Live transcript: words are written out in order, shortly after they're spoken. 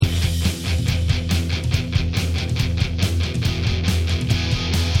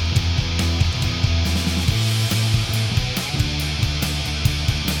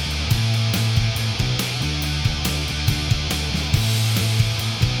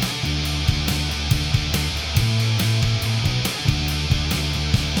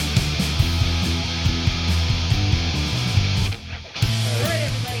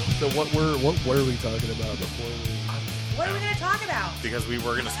what were we talking about before we? What are we going to talk about? Because we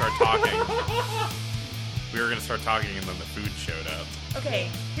were going to start talking. We were going to start talking, and then the food showed up. Okay,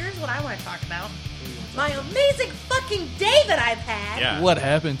 here's what I want to talk about. My amazing fucking day that I've had. Yeah. What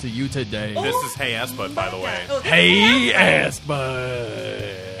happened to you today? This is Hey Espud, by the way. Oh, this is Hey, Ass Ass Bud.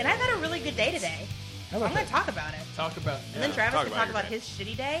 And I've had a really good day today. I'm going to talk about it. Talk about. And then Travis can talk your about day. his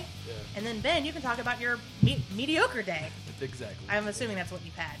shitty day. Yeah. And then Ben, you can talk about your mediocre day. Exactly. I'm assuming that's what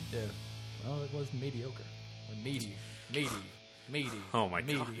you've had. Yeah. Well, it was mediocre. Or meaty. Oh my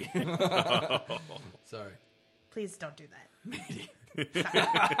meaty. God. Sorry. Please don't do that. Meaty.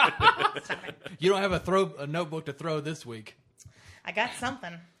 Stop it. You don't have a notebook to throw this week. I got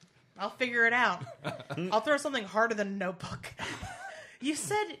something. I'll figure it out. I'll throw something harder than a notebook. You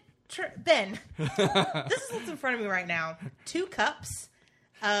said, Ben, this is what's in front of me right now. 2 cups,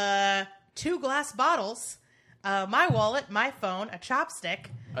 2 glass bottles, my wallet, my phone, a chopstick.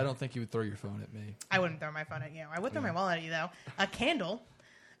 I don't think you would throw your phone at me. I wouldn't throw my phone at you. I would throw my wallet at you, though. A candle.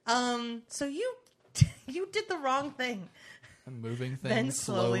 So you did the wrong thing. I'm moving things Then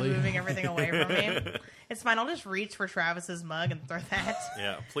slowly slowly. moving everything away from me. It's fine. I'll just reach for Travis's mug and throw that.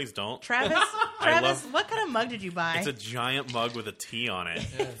 Yeah, please don't. Travis, what kind of mug did you buy? It's a giant mug with a T on it.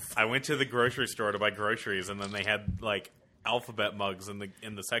 I went to the grocery store to buy groceries, and then they had like alphabet mugs in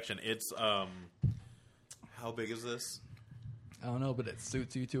the section. It's how big is this? I don't know, but it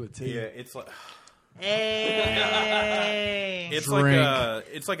suits you to a T. Yeah, it's like Hey. it's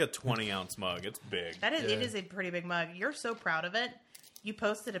Drink. like a 20-ounce mug. It's big. That is, Yeah. it is a pretty big mug. You're so proud of it. You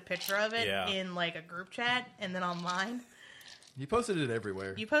posted a picture of it Yeah. in like a group chat and then online. You posted it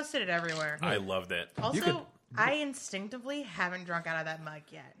everywhere. You posted it everywhere. I loved it. Also, could- I instinctively haven't drunk out of that mug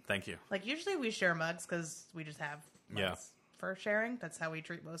yet. Thank you. Like usually we share mugs because we just have mugs Yeah. for sharing. That's how we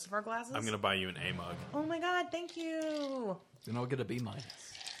treat most of our glasses. I'm gonna buy you an A mug, Oh my god, thank you. Then I'll get a B-.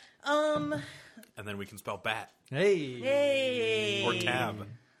 and then we can spell bat Yay. or tab.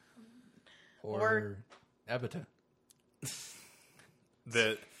 Or Abita.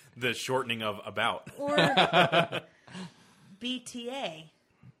 The shortening of about. Or BTA.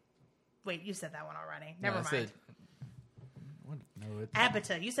 Wait, you said that one already. Never No, I mind. said, what? No, it's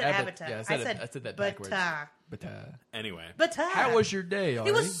Abita. You said Abit- Abita. yeah, I said that backwards. Bata. Anyway, Bata. How was your day, Ari?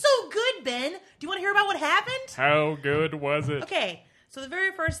 It was so good, Ben. Do you want to hear about what happened? how good was it? Okay, so the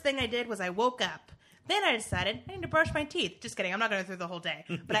very first thing I did was I woke up. Then I decided I need to brush my teeth. Just kidding. I'm not going to go through the whole day.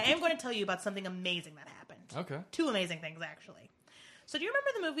 But I am going to tell you about something amazing that happened. Okay. 2 amazing things, actually. So do you remember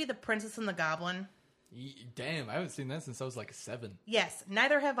the movie The Princess and the Goblin? Damn, I haven't seen that since I was like 7. Yes,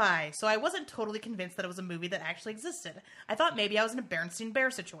 neither have I. So I wasn't totally convinced that it was a movie that actually existed. I thought maybe I was in a Bernstein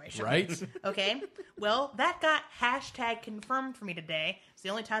Bear situation. Right? Okay? Well, that got hashtag confirmed for me today. It's the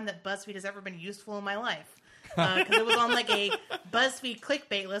only time that BuzzFeed has ever been useful in my life. Because it was on like a BuzzFeed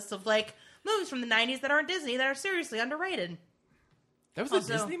clickbait list of like movies from the 90s that aren't Disney that are seriously underrated. That was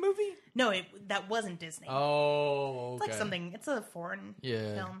Also- a Disney movie? No, that wasn't Disney. Oh, okay. It's like something, it's a foreign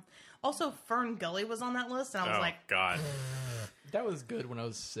Yeah. film. Also, Fern Gully was on that list, and I was Oh like, God, That was good when I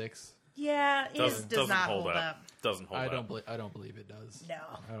was 6. yeah, it does doesn't not hold hold up. up. Doesn't hold I up. don't believe it does. No.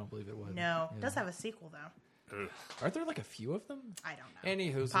 I don't believe it would. No, Yeah. it does have a sequel, though. Ugh. Aren't there like a few of them? I don't know.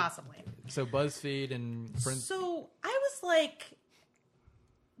 Anywho, Possibly. So BuzzFeed and Prince. So I was like,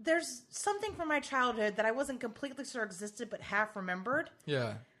 there's something from my childhood that I wasn't completely sure existed but half remembered,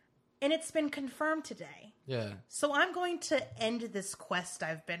 Yeah. and it's been confirmed today. Yeah. So I'm going to end this quest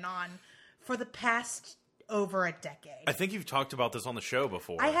I've been on for the past over a decade. I think you've talked about this on the show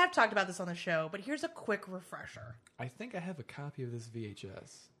before. I have talked about this on the show, but here's a quick refresher. I think I have a copy of this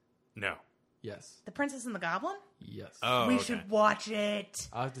VHS. No. Yes. The Princess and the Goblin? Yes. Oh, We okay. should watch it.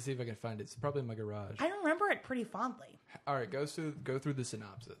 I'll have to see if I can find it. It's probably in my garage. I remember it pretty fondly. All right, go through the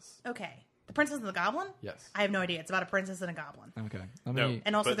synopsis. Okay. The Princess and the Goblin? Yes. I have no idea. It's about a princess and a goblin. Okay. Let No. me.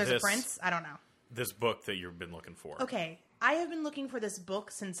 And also But there's this- a prince? I don't know. This book that you've been looking for. Okay. I have been looking for this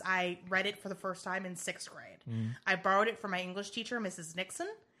book since I read it for the first time in 6th grade. I borrowed it from my English teacher, Mrs. Nixon,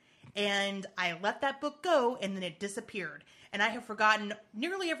 and I let that book go, and then it disappeared. And I have forgotten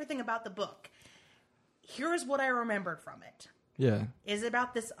nearly everything about the book. Here's what I remembered from it. Yeah. Is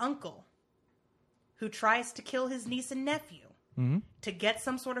about this uncle who tries to kill his niece and nephew to get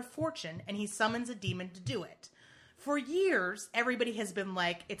some sort of fortune, and he summons a demon to do it. For years, everybody has been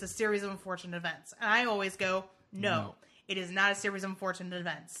like, it's a series of unfortunate events. And I always go, no, it is not a series of unfortunate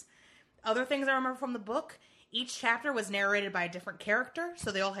events. Other things I remember from the book, each chapter was narrated by a different character,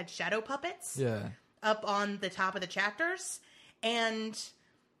 so they all had shadow puppets Yeah. up on the top of the chapters, and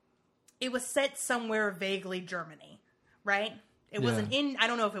it was set somewhere vaguely Germany, right? It wasn't in, I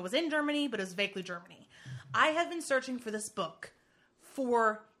don't know if it was in Germany, but it was vaguely Germany. I have been searching for this book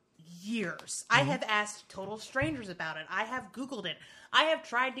for years. I have asked total strangers about it. I have Googled it. I have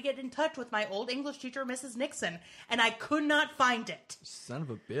tried to get in touch with my old English teacher, Mrs. Nixon, and I could not find it. Son of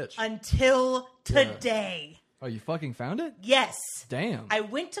a bitch. Until today. Oh, you fucking found it? Yes. Damn. I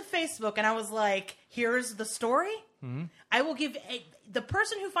went to Facebook and I was like, here's the story. Mm-hmm. I will give the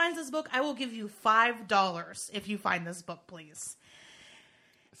person who finds this book, I will give you $5 if you find this book, please.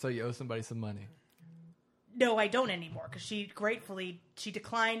 So you owe somebody some money. No, I don't anymore because she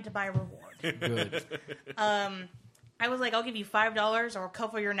declined my reward. Good. I was like, I'll give you $5 or I'll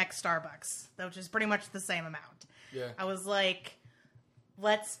cover your next Starbucks, which is pretty much the same amount. Yeah. I was like,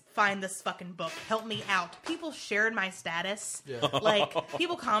 let's find this fucking book. Help me out. People shared my status. Yeah. Like,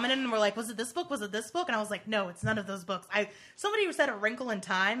 people commented and were like, was it this book? Was it this book? And I was like, no, it's none of those books. Somebody said A Wrinkle in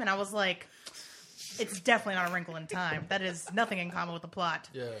Time, and I was like, it's definitely not A Wrinkle in Time. That is nothing in common with the plot.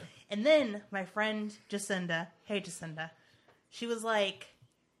 Yeah. And then my friend Jacinda, hey Jacinda, she was like,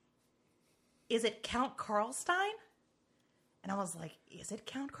 is it Count Karlstein? And I was like, is it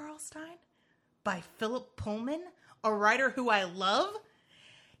Count Karlstein? By Philip Pullman, a writer who I love?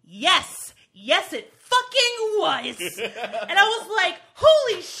 Yes! Yes, it fucking was! And I was like,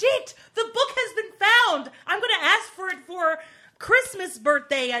 holy shit! The book has been found! I'm going to ask for it for Christmas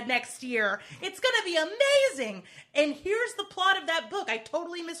birthday next year. It's going to be amazing! And here's the plot of that book. I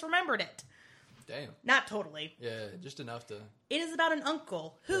totally misremembered it. Damn. Not totally. Yeah, just enough to... It is about an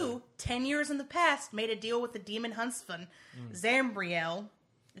uncle who, 10 years in the past, made a deal with the demon huntsman, Zambriel.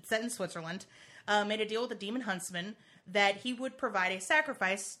 It's set in Switzerland. Made a deal with the demon huntsman that he would provide a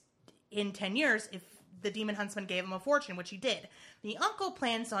sacrifice in 10 years if the demon huntsman gave him a fortune, which he did. The uncle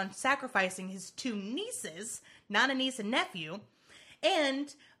plans on sacrificing his two nieces, not a niece and nephew,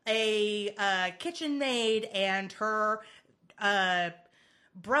 and a kitchen maid and her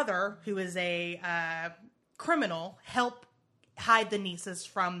brother, who is a criminal, help hide the nieces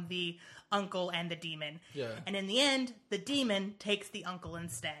from the uncle and the demon. Yeah. And in the end, the demon takes the uncle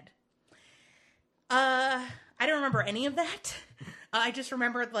instead. I don't remember any of that. I just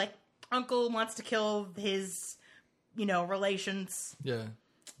remembered, like, uncle wants to kill his, relations. Yeah.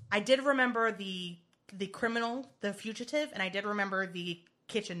 I did remember the criminal, the fugitive, and I did remember the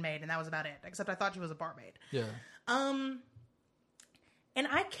kitchen maid, and that was about it. Except I thought she was a barmaid. Yeah. And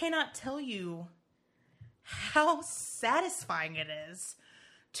I cannot tell you how satisfying it is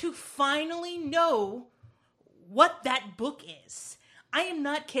to finally know what that book is. I am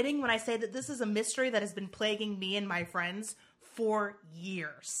not kidding when I say that this is a mystery that has been plaguing me and my friends for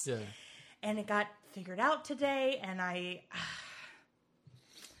years. Yeah. And it got figured out today, and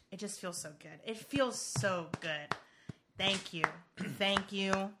it just feels so good. It feels so good. Thank you. Thank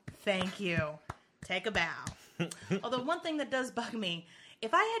you. Thank you. Take a bow. Although one thing that does bug me,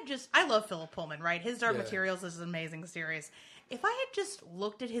 I love Philip Pullman, right? His Dark Materials is an amazing series. If I had just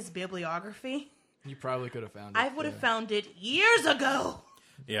looked at his bibliography, You probably could have found it. I would have found it years ago.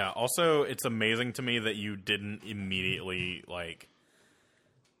 Yeah. Also, it's amazing to me that you didn't immediately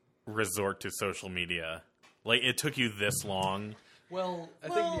resort to social media. Like, it took you this long. Well, I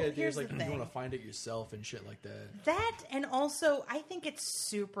think the idea is, like, you want to find it yourself and shit like that. That, and also, I think it's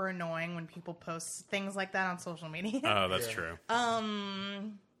super annoying when people post things like that on social media. Oh, that's true.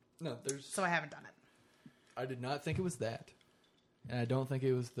 No, So I haven't done it. I did not think it was that. And I don't think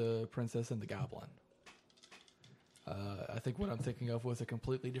it was the Princess and the Goblin. I think what I'm thinking of was a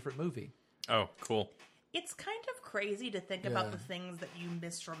completely different movie. Oh, cool. It's kind of crazy to think about the things that you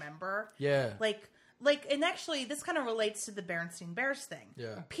misremember. Yeah. Like, and actually, this kind of relates to the Berenstain Bears thing.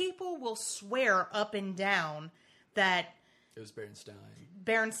 Yeah. People will swear up and down that It was Berenstain.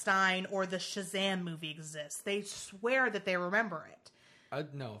 Berenstain or the Shazam movie exists. They swear that they remember it.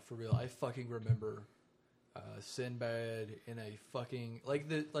 No, for real. I fucking remember Sinbad in a fucking...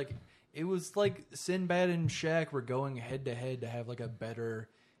 It was like Sinbad and Shaq were going head to head to have, like, a better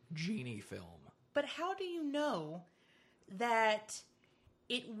genie film. But how do you know that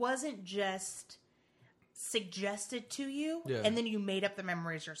it wasn't just suggested to you and then you made up the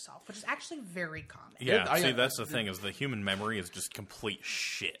memories yourself, which is actually very common. Yeah, see, that's the thing, is the human memory is just complete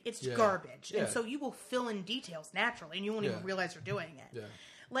shit. It's garbage. And so you will fill in details naturally, and you won't even realize you're doing it. Yeah.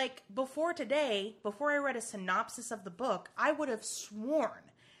 Like, before I read a synopsis of the book, I would have sworn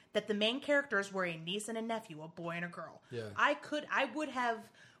that the main characters were a niece and a nephew, a boy and a girl. Yeah. I would have,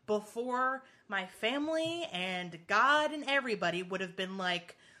 before my family and God and everybody would have been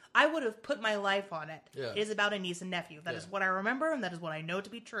like, I would have put my life on it. Yeah. It is about a niece and nephew. That is what I remember, and that is what I know to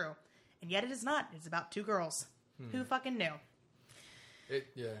be true. And yet it is not. It's about two girls. Who fucking knew?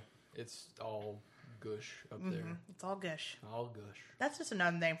 It's all gush up there. It's all gush. All gush. That's just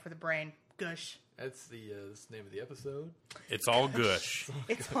another name for the brain. Gush. That's the name of the episode. It's all gush.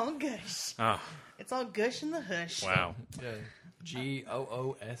 It's all gush. Oh, It's all gush in the hush. wow. Yeah.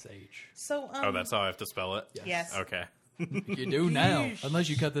 Goosh. So, Oh, that's how I have to spell it? Yes. Okay. You do now, unless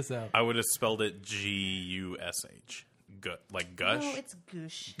you cut this out. I would have spelled it Gush. Like gush? No, it's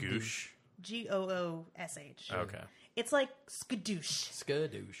goosh. Goosh. Goosh. Okay. It's like skadoosh,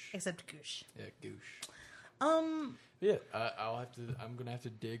 Skadoosh. except goosh. Yeah, goosh. Yeah, I'm gonna have to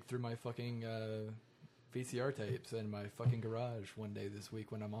dig through my fucking VCR tapes in my fucking garage one day this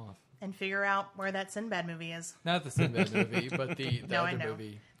week when I'm off. And figure out where that Sinbad movie is. Not the Sinbad movie, but the No, I other know.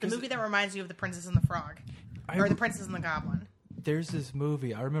 movie. The movie that reminds you of The Princess and the Frog. Or The Princess and the Goblin. There's this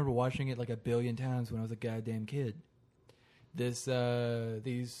movie. I remember watching it like a billion times when I was a goddamn kid. This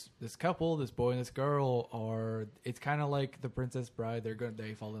couple, this boy and this girl, are. It's kind of like The Princess Bride.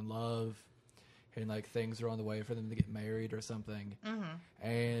 They fall in love, and like things are on the way for them to get married or something. Mm-hmm.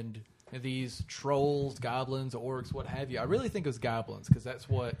 And these trolls, goblins, orcs, what have you. I really think it was goblins because that's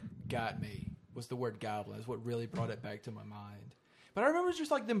what got me. Was the word goblin? Is what really brought it back to my mind. But I remember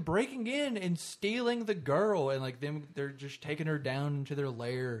just like them breaking in and stealing the girl, and like they're just taking her down into their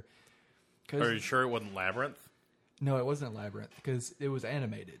lair. Are you sure it wasn't Labyrinth? No, it wasn't Labyrinth because it was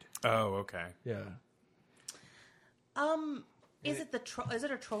animated. Oh, okay. Yeah. Is it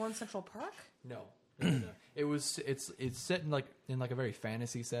a troll in Central Park? No. It's set in like a very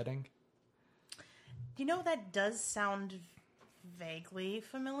fantasy setting. You know, that does sound vaguely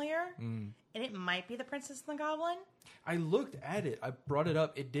familiar. And it might be The Princess and the Goblin. I looked at it. I brought it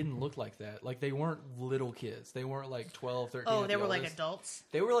up. It didn't look like that. Like, they weren't little kids. They weren't like 12, 13. Oh, they were like oldest. adults?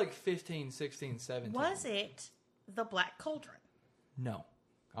 They were like 15, 16, 17. Was it The Black Cauldron? No.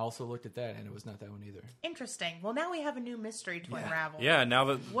 I also looked at that, and it was not that one either. Interesting. Well, now we have a new mystery to unravel. Yeah, now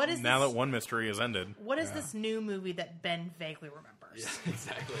This? that one mystery has ended. What is this new movie that Ben vaguely remembers? Yeah,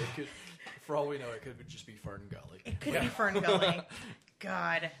 exactly. For all we know, it could just be Fern Gully. It could be Fern Gully.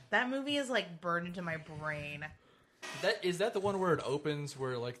 God, that movie is like burned into my brain. Is that the one where it opens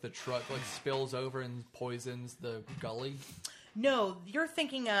where like the truck like spills over and poisons the gully? No, you're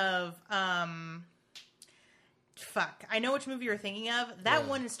thinking of fuck. I know which movie you're thinking of. That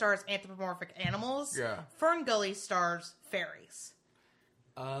one stars anthropomorphic animals. Yeah. Fern Gully stars fairies.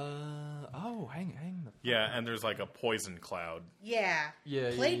 Hang. Yeah, and there's like a poison cloud. Yeah.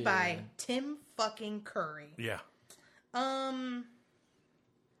 Yeah. Played by Tim fucking Curry. Yeah.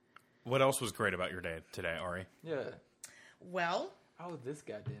 What else was great about your day today, Ari? Yeah. Well. Oh, this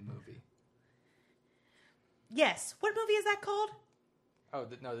goddamn movie. Yes. What movie is that called? Oh,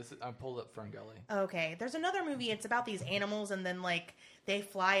 no, this is... I pulled up Fern Gully. Okay. There's another movie. It's about these animals and then, like, they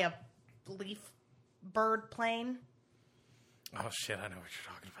fly a leaf bird plane. Oh, shit, I know what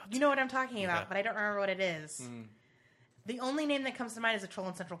you're talking about. You know what I'm talking about, but I don't remember what it is. The only name that comes to mind is A Troll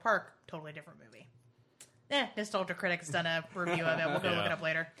in Central Park. Totally different movie. Nostalgia Critic's done a review of it. We'll go look it up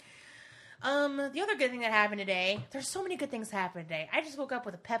later. The other good thing that happened today, there's so many good things happened today. I just woke up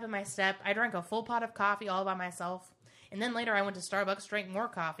with a pep in my step. I drank a full pot of coffee all by myself. And then later I went to Starbucks, drank more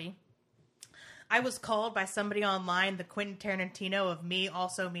coffee. I was called by somebody online the Quentin Tarantino of me,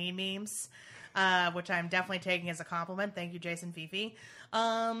 also me memes, which I'm definitely taking as a compliment. Thank you, Jason Fifi.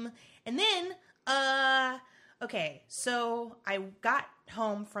 And then, okay, so I got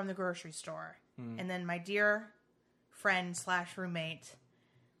home from the grocery store. And then my dear friend / roommate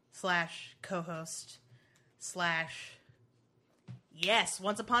 / co-host / yes,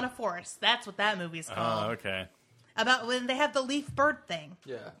 Once Upon a Forest. That's what that movie's called. Oh, okay. About when they have the leaf bird thing.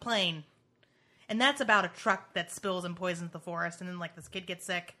 Yeah. Plane. And that's about a truck that spills and poisons the forest. And then, like, this kid gets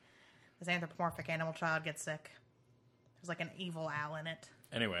sick. This anthropomorphic animal child gets sick. There's, like, an evil owl in it.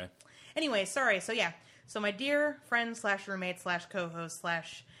 Anyway, sorry. So, yeah. So, my dear friend / roommate / co-host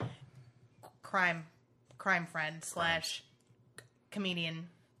 / crime friend / comedian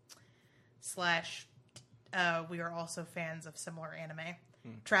 / we are also fans of similar anime.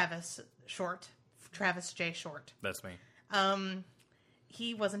 Travis J. Short. that's me.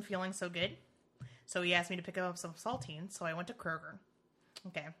 He wasn't feeling so good. So he asked me to pick up some saltines. So I went to Kroger.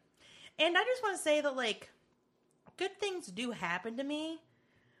 Okay. And I just want to say that, like, good things do happen to me.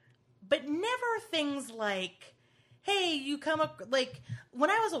 But never things like, hey, you come up, like, when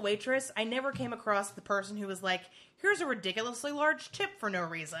I was a waitress, I never came across the person who was like, here's a ridiculously large tip for no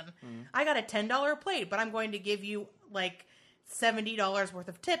reason. I got a $10 plate, but I'm going to give you, like, $70 worth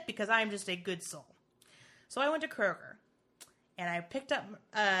of tip because I'm just a good soul. So I went to Kroger, and I picked up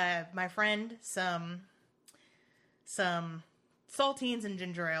my friend some saltines and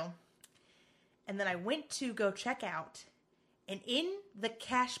ginger ale, and then I went to go check out, and in the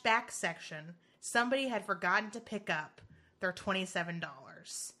cashback section, somebody had forgotten to pick up their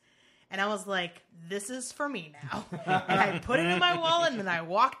 $27. And I was like, this is for me now. And I put it in my wallet and then I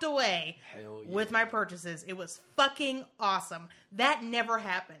walked away with my purchases. It was fucking awesome. That never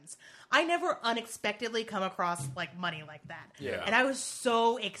happens. I never unexpectedly come across like money like that. Yeah. And I was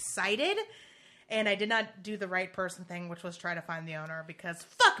so excited. And I did not do the right person thing, which was try to find the owner because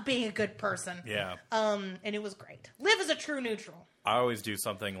fuck being a good person. Yeah. And it was great. Live as a true neutral. I always do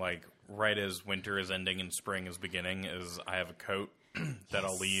something like right as winter is ending and spring is beginning. Is I have a coat that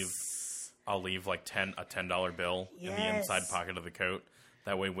I'll leave like a $10 bill in the inside pocket of the coat.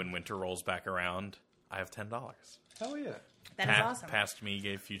 That way, when winter rolls back around, I have $10. Hell yeah. That is awesome. Past me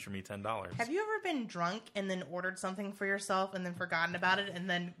gave future me $10. Have you ever been drunk and then ordered something for yourself and then forgotten about it and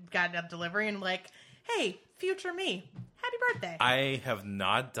then got a delivery and like, hey, future me, happy birthday? I have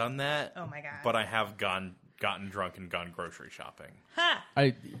not done that. Oh my God. But I have gotten drunk and gone grocery shopping. Ha!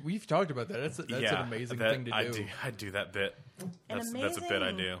 We've talked about that. That's an amazing thing to do. I do that bit. That's a bit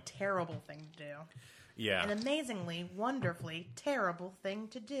I do. Terrible thing to do. Yeah. An amazingly, wonderfully terrible thing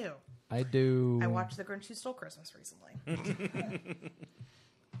to do. I do. I watched The Grinch Who Stole Christmas recently.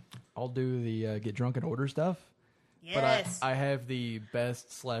 I'll do the get drunk and order stuff. Yes. But I have the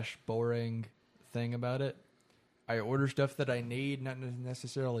best / boring thing about it. I order stuff that I need, not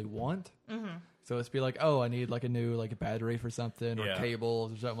necessarily want. Mm-hmm. So it's be like, oh, I need like a new like a battery for something or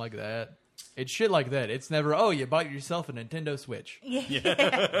cables or something like that. It's shit like that. It's never, oh, you bought yourself a Nintendo Switch.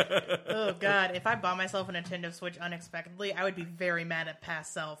 Yeah. Oh, God. If I bought myself a Nintendo Switch unexpectedly, I would be very mad at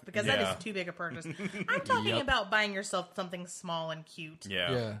past self because that is too big a purchase. I'm talking about buying yourself something small and cute.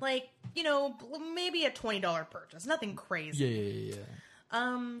 Yeah. Like, maybe a $20 purchase. Nothing crazy.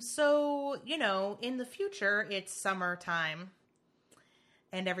 Yeah. So, in the future, it's summertime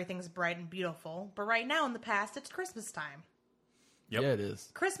and everything's bright and beautiful. But right now in the past, it's Christmas time. Yep. Yeah, it is.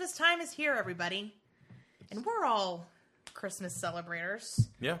 Christmas time is here, everybody. And we're all Christmas celebrators.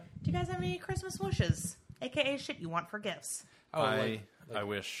 Yeah. Do you guys have any Christmas wishes? AKA shit you want for gifts. Oh, I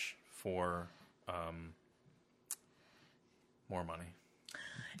wish for more money.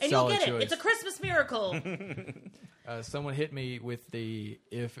 And Solid you'll get choice. it. It's a Christmas miracle. Someone hit me with the,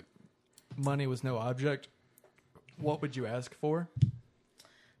 if money was no object, what would you ask for?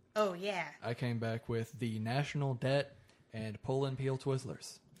 Oh, yeah. I came back with the national debt and pull and peel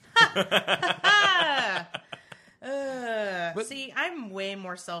Twizzlers. See, I'm way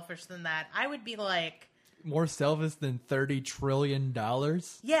more selfish than that. I would be like... More selfish than $30 trillion?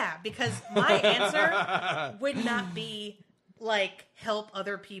 Yeah, because my answer would not be, like, help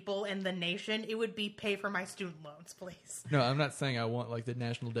other people in the nation. It would be pay for my student loans, please. No, I'm not saying I want, like, the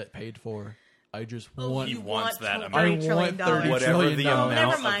national debt paid for. I just want... He wants that amount. $30 trillion. Whatever the $30 amount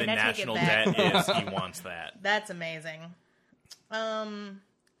never mind, of the I take it national back. debt is, he wants that. That's amazing.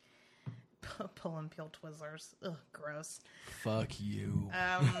 Pull and peel Twizzlers. Ugh, gross. Fuck you.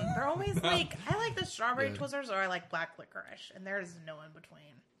 They're always like, I like the strawberry Twizzlers or I like black licorice, and there's no in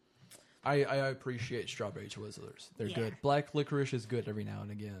between. I appreciate strawberry Twizzlers. They're good. Black licorice is good every now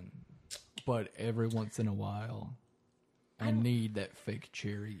and again. But every once in a while, I need that fake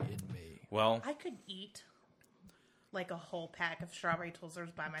cherry in me. Well, I could eat like a whole pack of strawberry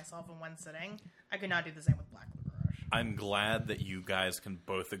Twizzlers by myself in one sitting. I could not do the same with black licorice. I'm glad that you guys can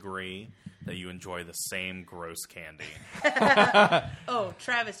both agree that you enjoy the same gross candy. Oh,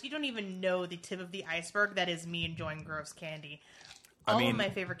 Travis, you don't even know the tip of the iceberg that is me enjoying gross candy. All of my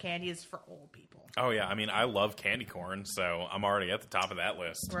favorite candy is for old people. Oh, yeah. I mean, I love candy corn, so I'm already at the top of that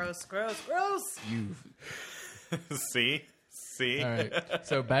list. Gross, gross, gross. See? All right.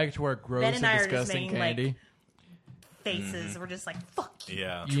 So back to our gross Ben and and I are just disgusting making, candy. like, faces. We're just like, fuck you,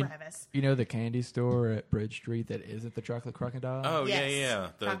 Yeah. Travis. You know the candy store at Bridge Street that isn't the chocolate crocodile? Oh, Yes.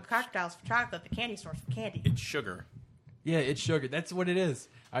 yeah. Crocodiles for chocolate. The candy store's for candy. It's sugar. Yeah, it's sugar. That's what it is.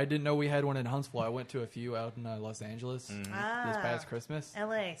 I didn't know we had one in Huntsville. I went to a few out in Los Angeles this past Christmas.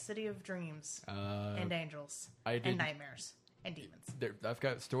 L.A., city of dreams and angels and nightmares and demons. I've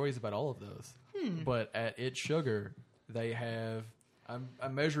got stories about all of those. But at It's Sugar, they have...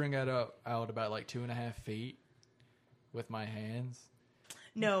 I'm measuring it out about like 2.5 feet with my hands.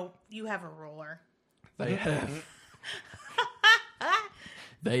 No, you have a ruler. They have...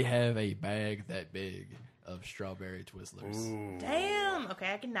 they have a bag that big of strawberry Twizzlers. Ooh. Damn.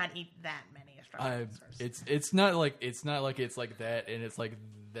 Okay, I cannot eat that many strawberry Twizzlers. It's not like it's like that, and it's like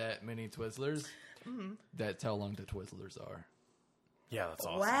that many Twizzlers. That's how long the Twizzlers are. Yeah, that's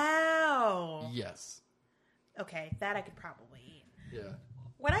awesome. Wow. Yes. Okay, that I could probably eat. Yeah.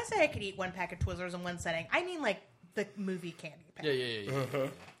 When I say I could eat one pack of Twizzlers in one setting, I mean like the movie candy pack. Yeah.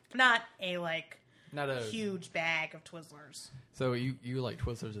 Not a like Not a huge bag of Twizzlers. So you like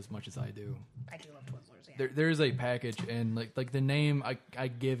Twizzlers as much as I do. I do love Twizzlers. Yeah. There's a package, and like the name I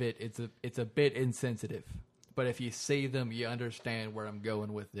give it, it's a bit insensitive. But if you see them, you understand where I'm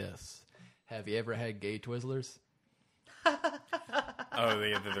going with this. Have you ever had gay Twizzlers? Oh,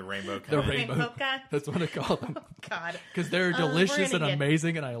 the rainbow kind. The Rainbow kind? That's what I call them. God. Because they're delicious we're and gonna get-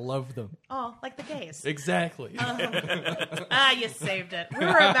 amazing, and I love them. Oh, like the gays. Exactly. You saved it. We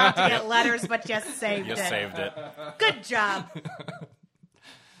were about to get letters, but you saved You it. saved it. Good job.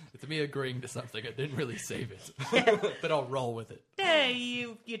 It's me agreeing to something. I didn't really save it, but I'll roll with it. Hey,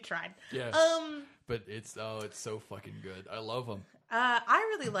 you tried. Yeah. But it's so fucking good. I love them. I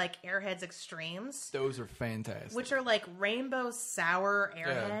really like Airheads Extremes, Those are fantastic. which are like rainbow sour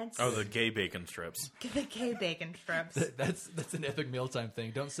Airheads. Oh, the gay bacon strips. The gay bacon strips. That's an Epic Mealtime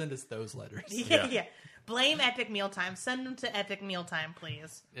thing. Don't send us those letters. Yeah. Blame Epic Mealtime. Send them to Epic Mealtime,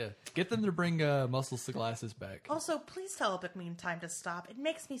 please. Yeah. Get them to bring Muscles to Glasses back. Also, please tell Epic Mealtime to stop. It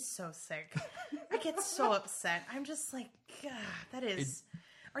makes me so sick. I get so upset. I'm just like, God, that is...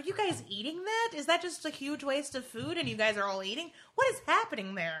 Are you guys eating that? Is that just a huge waste of food and you guys are all eating? What is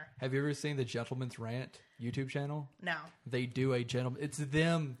happening there? Have you ever seen the Gentleman's Rant YouTube channel? No. They do a gentleman. It's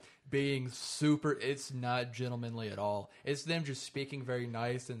them being super. It's not gentlemanly at all. It's them just speaking very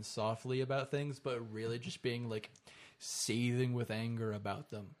nice and softly about things, but really just being like seething with anger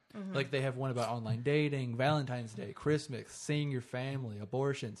about them. Like they have one about online dating, Valentine's Day, Christmas, seeing your family,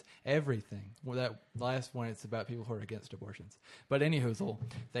 abortions, everything. Well, that last one, it's about people who are against abortions. But anywho,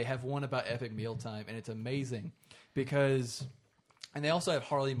 they have one about Epic Mealtime, and it's amazing because. And they also have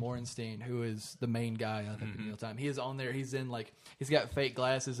Harley Morenstein, who is the main guy on Epic Mealtime. He is on there. He's in he's got fake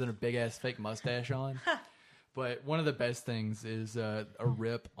glasses and a big ass fake mustache on. But one of the best things is a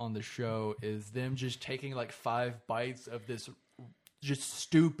rip on the show is them just taking like 5 bites of this just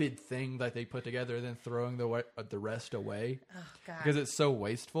stupid thing that they put together and then throwing the rest away Oh, God. because it's so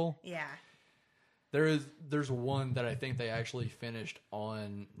wasteful. Yeah. There's one that I think they actually finished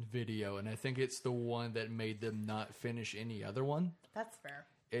on video, and I think it's the one that made them not finish any other one. That's fair.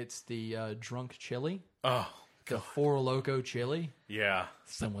 It's the drunk chili, Oh, the Four Loko chili. yeah.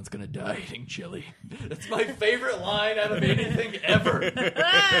 Someone's gonna die eating chili. That's my favorite line out of anything ever.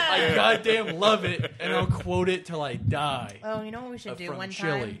 I goddamn love it, and I'll quote it till I die. Oh, you know what we should do From one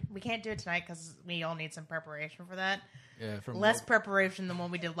Chile. time? We can't do it tonight because we all need some preparation for that. Yeah, from Less preparation than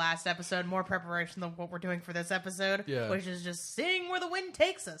what we did last episode. More preparation than what we're doing for this episode. Yeah. Which is just seeing where the wind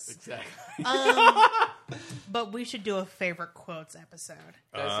takes us. exactly. But we should do a favorite quotes episode.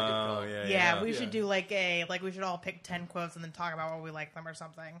 That's a good Oh, call. yeah. Yeah, we Yeah. should do we should all pick 10 quotes and then talk about why we like them or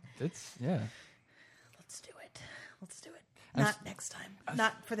something. It's yeah. Let's do it. Let's do it. Not next time.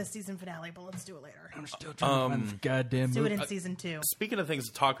 Not for the season finale, but let's do it later. I'm still trying to find this goddamn Do it movie. in season 2. Speaking of things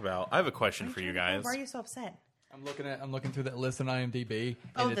to talk about, I have a question for you guys. Why are you so upset? I'm looking through that list on IMDb.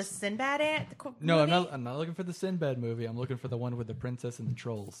 Oh, and the it's- Sinbad No, movie? I'm not looking for the Sinbad movie. I'm looking for the one with the princess and the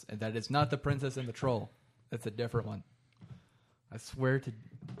trolls, and that is not the princess and the troll. That's a different one. I swear to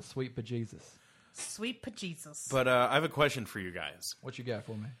sweet bejesus. Sweet Pajesus. But I have a question for you guys. What you got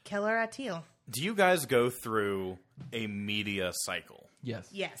for me? Killer Atil. Do you guys go through a media cycle? Yes.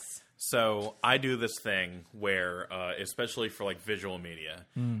 Yes. So I do this thing where, especially for like visual media,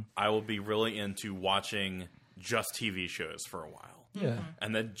 I will be really into watching just TV shows for a while, Yeah.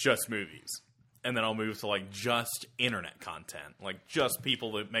 and then just movies, and then I'll move to like just internet content, like just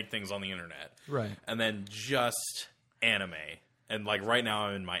people that make things on the internet, Right. and then just anime. And like right now,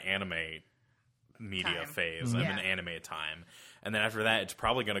 I'm in my anime media Time. phase. I'm in Yeah. anime time, and then after that, it's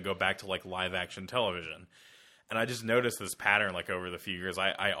probably going to go back to like live action television. And I just noticed this pattern like over the few years.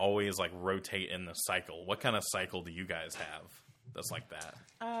 I always like rotate in the cycle. What kind of cycle do you guys have that's like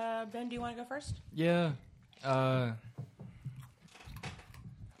that? Ben, do you want to go first? Yeah. I'll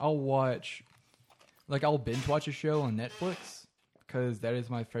binge watch a show on Netflix because that is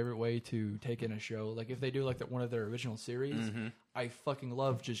my favorite way to take in a show. Like if they do like one of their original series, I fucking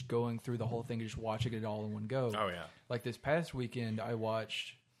love just going through the whole thing and just watching it all in one go. Oh, yeah. Like this past weekend, I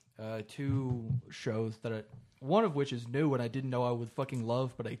watched 2 shows one of which is new and I didn't know I would fucking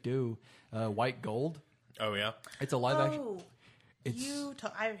love, but I do. White Gold. Oh yeah, It's a live action. Oh,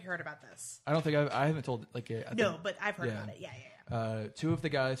 I've heard about this. I don't think I haven't told like I No, think- but I've heard yeah. about it. Yeah. 2 of the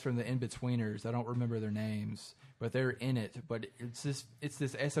guys from the In-Betweeners, I don't remember their names, but they're in it. But it's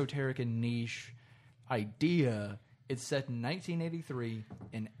this esoteric and niche idea. It's set in 1983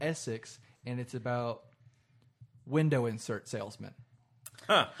 in Essex, and it's about window insert salesmen.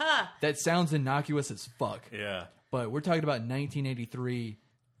 That sounds innocuous as fuck. yeah. But we're talking about 1983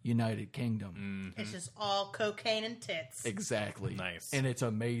 United Kingdom. It's just all cocaine and tits. Exactly. Nice. And it's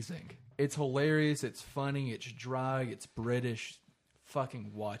amazing. It's hilarious. It's funny. It's dry. It's British.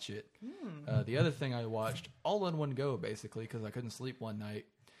 Fucking watch it. The other thing I watched all in one go, basically, because I couldn't sleep one night.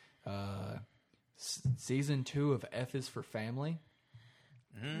 Season 2 of F is for Family.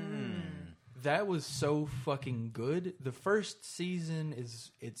 That was so fucking good. The first season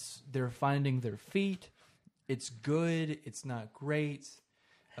they're finding their feet. It's good. It's not great.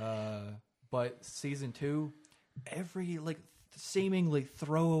 But season 2, every seemingly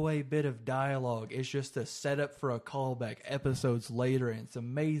throwaway bit of dialogue is just a setup for a callback episodes later, and it's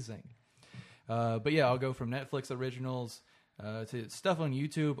amazing. But yeah, I'll go from Netflix originals to stuff on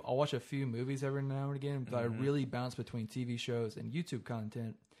YouTube. I'll watch a few movies every now and again, but I really bounce between TV shows and YouTube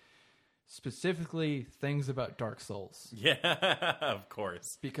content. Specifically, things about Dark Souls. Yeah, of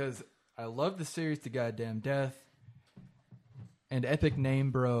course. Because I love the series to goddamn death. And epic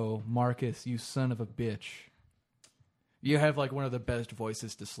name bro, Marcus, you son of a bitch. You have one of the best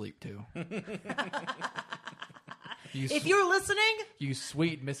voices to sleep to. If you're listening, you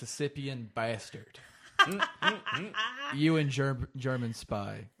sweet Mississippian bastard. You and German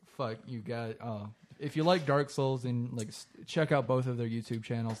spy. Fuck, you got. If you like Dark Souls, then check out both of their YouTube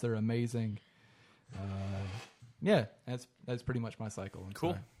channels. They're amazing. Yeah, that's pretty much my cycle.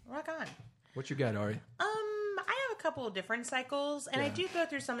 Cool. rock on. What you got, Ari? I have a couple of different cycles, and I do go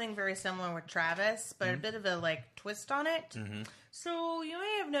through something very similar with Travis, but a bit of a twist on it. So you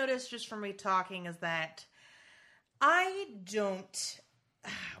may have noticed just from me talking is that I don't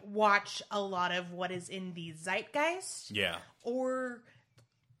watch a lot of what is in the zeitgeist. Yeah. Or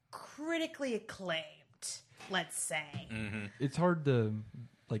critically acclaimed, let's say. It's hard to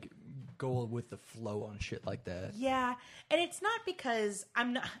go with the flow on shit like that. Yeah, and it's not because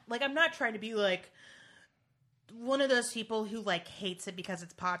I'm not trying to be one of those people who hates it because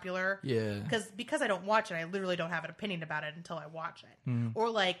it's popular. Yeah. Because I don't watch it, I literally don't have an opinion about it until I watch it. Or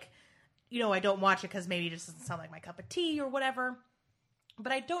I don't watch it because maybe it just doesn't sound like my cup of tea or whatever.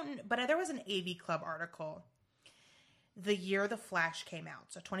 But there was an AV Club article the year The Flash came out,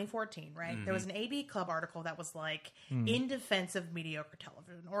 so 2014, right? There was an AV Club article that was in defense of mediocre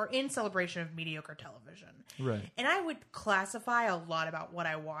television or in celebration of mediocre television. Right. And I would classify a lot about what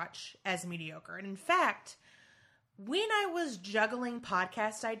I watch as mediocre. And in fact, when I was juggling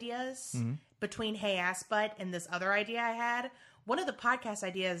podcast ideas between Hey Ass Butt and this other idea I had, one of the podcast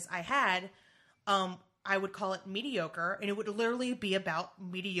ideas I had, I would call it mediocre, and it would literally be about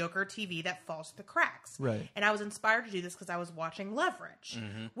mediocre TV that falls through the cracks. Right. And I was inspired to do this because I was watching Leverage,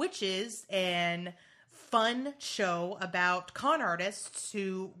 which is an fun show about con artists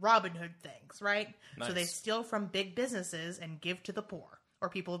who Robin Hood things, right? Nice. So they steal from big businesses and give to the poor, or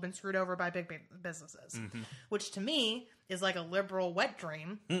people who've been screwed over by big businesses, which to me is like a liberal wet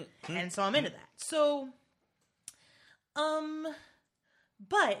dream, and so I'm into that. So,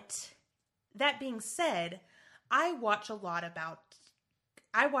 but that being said, I watch a lot of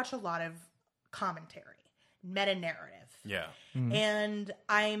commentary, meta narrative. Yeah. And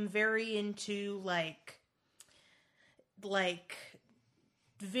I'm very into like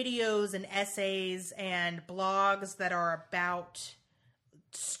videos and essays and blogs that are about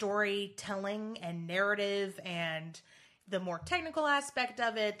storytelling and narrative and the more technical aspect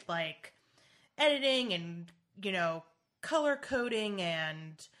of it, like editing and, color coding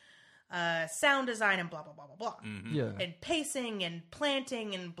and sound design and blah, blah, blah, blah, blah. Yeah. And pacing and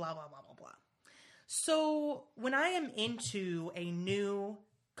planting and blah, blah, blah, blah, blah. So when I am into a new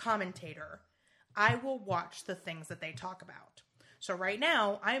commentator, I will watch the things that they talk about. So right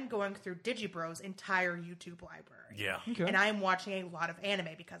now, I'm going through Digibro's entire YouTube library. Yeah. Okay. And I'm watching a lot of anime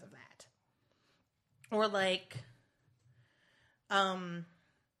because of that. Or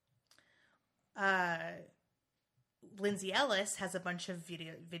Lindsay Ellis has a bunch of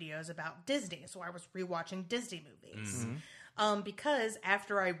videos about Disney. So I was rewatching Disney movies. Because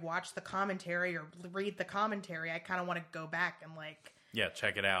after I watch the commentary or read the commentary, I kind of want to go back and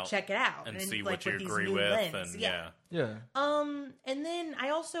check it out. And see what you agree with. And Yeah. And then I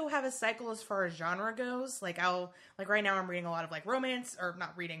also have a cycle as far as genre goes. Right now I'm reading a lot of romance, or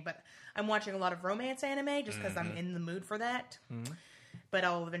not reading, but I'm watching a lot of romance anime just because I'm in the mood for that. But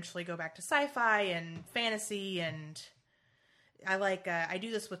I'll eventually go back to sci-fi and fantasy, and I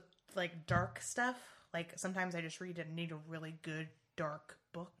do this with dark stuff. Sometimes I just need a really good dark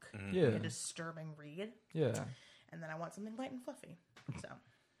book, a disturbing read. Yeah. And then I want something light and fluffy. So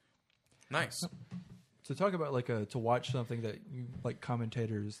nice. So talk about to watch something that you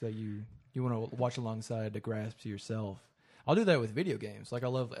commentators that you want to watch alongside to grasp to yourself. I'll do that with video games. Like I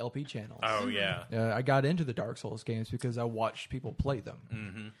love LP channels. Oh yeah. I got into the Dark Souls games because I watched people play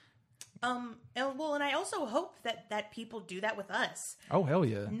them. And I also hope that people do that with us. Oh hell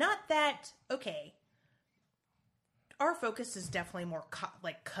yeah! Not that okay. Our focus is definitely more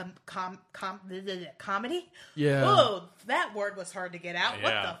comedy. Yeah. Whoa, that word was hard to get out.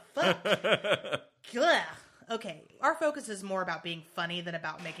 Yeah. What the fuck? Ugh. Okay, our focus is more about being funny than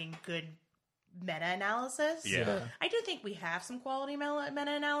about making good meta-analysis. Yeah. I do think we have some quality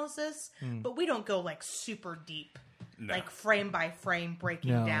meta-analysis, but we don't go like super deep, No. like frame by frame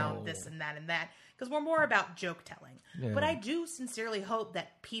breaking No. down this and that and that, because we're more about joke telling. Yeah. But I do sincerely hope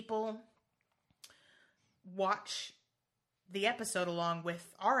that people watch the episode along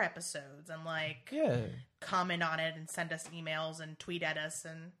with our episodes and like Yeah. comment on it and send us emails and tweet at us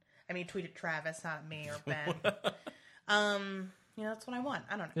tweet at Travis, not me or Ben. That's what I want.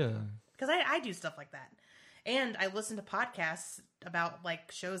 I don't know. Yeah. Because I do stuff like that. And I listen to podcasts about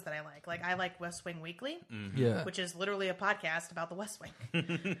like shows that I like. Like I like West Wing Weekly, Yeah. which is literally a podcast about the West Wing.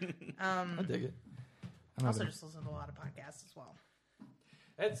 I dig it. I also just listen to a lot of podcasts as well.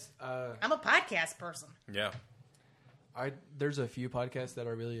 It's I'm a podcast person. Yeah. there's a few podcasts that I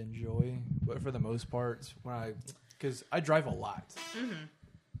really enjoy, but for the most part, because I drive a lot. Mm-hmm.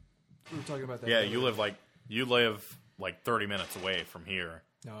 We were talking about that. Yeah, earlier. you live like 30 minutes away from here.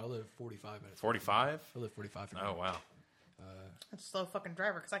 No, I live 45 minutes. 45? I live 45 from Oh here. wow. I'm a slow fucking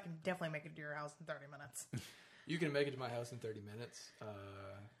driver because I can definitely make it to your house in 30 minutes. You can make it to my house in 30 minutes.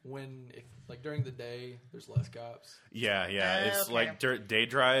 If during the day, there's less cops. Yeah. It's Okay. like day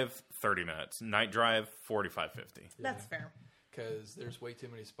drive 30 minutes, night drive 45, 50. That's fair. Because there's way too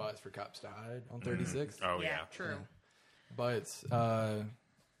many spots for cops to hide on 36. Oh yeah, yeah. true. But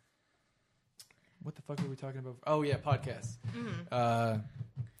what the fuck are we talking about? Oh yeah, podcasts.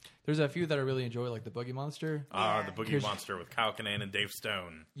 There's a few that I really enjoy, like the Boogie Monster. Yeah. The Boogie Here's- Monster with Kyle Kinane and Dave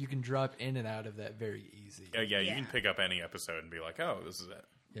Stone. You can drop in and out of that very easy. Yeah, you Yeah. can pick up any episode and be like, oh, this is it.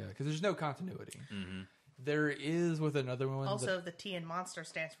 Yeah, because there's no continuity. There is with another one. Also, the T in Monster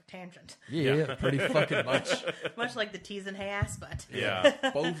stands for tangent. yeah, pretty fucking much. Much like the T's in Hey Ass Butt.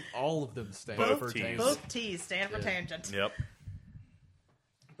 Yeah. All of them stand Both for T's. tangent. Both T's stand for Yeah. tangent. Yep.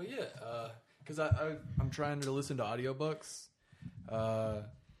 But yeah, because I'm trying to listen to audiobooks.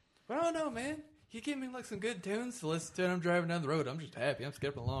 But I don't know, man. You give me like some good tunes to listen to, and I'm driving down the road. I'm just happy. I'm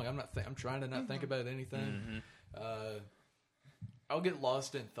skipping along. I'm trying to not think about anything. I'll get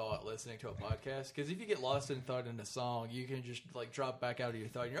lost in thought listening to a podcast, because if you get lost in thought in a song, you can just like drop back out of your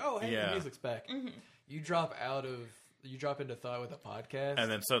thought. And you're hey, Yeah. the music's back. You drop into thought with a podcast, And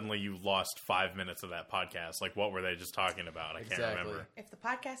then suddenly you lost 5 minutes of that podcast. Like, what were they just talking about? I can't Exactly. remember. If the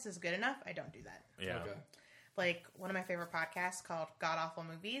podcast is good enough, I don't do that. Yeah. Okay. Like one of my favorite podcasts called God Awful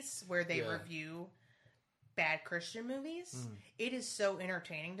Movies, where they Yeah. review bad Christian movies. It is so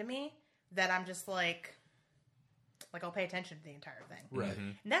entertaining to me that I'm just like I'll pay attention to the entire thing. Right.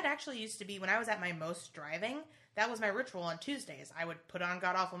 And that actually used to be when I was at my most driving. That was my ritual on Tuesdays. I would put on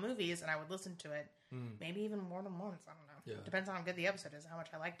God Awful Movies and I would listen to it, maybe even more than once. I don't know. Yeah. Depends on how good the episode is, how much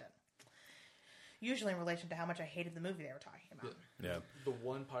I liked it. Usually in relation to how much I hated the movie they were talking about. Yeah. The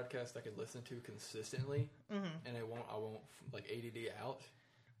one podcast I could listen to consistently, and I won't like ADD out.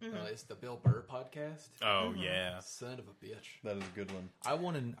 It's the Bill Burr podcast. Oh, yeah. Son of a bitch. That is a good one. I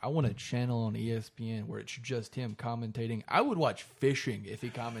want a channel on ESPN where it's just him commentating. I would watch fishing if he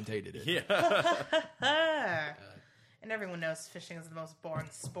commentated it. Yeah. And everyone knows fishing is the most boring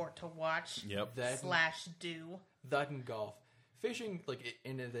sport to watch. Yep. / do. That and golf. Fishing, like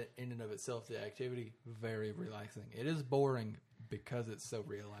in and of itself, the activity very relaxing. It is boring because it's so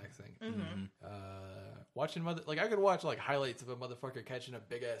relaxing. Watching I could watch like highlights of a motherfucker catching a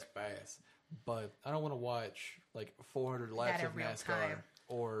big ass bass, but I don't want to watch like 400 laps That of in real NASCAR time.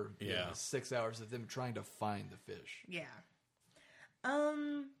 or Yeah. 6 hours of them trying to find the fish. Yeah.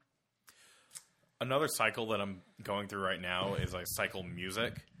 Another cycle that I'm going through right now is I cycle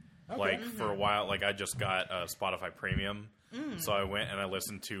music. Like for a while, like I just got Spotify Premium, so I went and I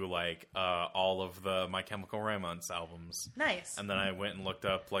listened to like all of the My Chemical Romance albums, Nice. and then I went and looked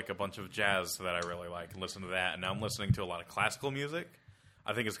up like a bunch of jazz that I really like and listened to that. And now I'm listening to a lot of classical music.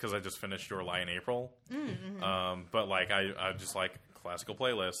 I think it's because I just finished Your Lie in April, but like I just like classical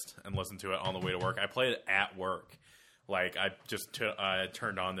playlist and listen to it on the way to work. I play it at work. Like I just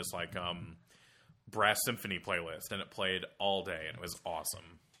turned on this like brass symphony playlist and it played all day and it was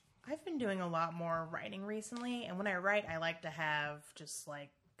awesome. I've been doing a lot more writing recently, and when I write, I like to have just like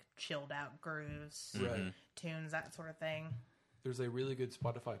chilled out grooves, Right. tunes, that sort of thing. There's a really good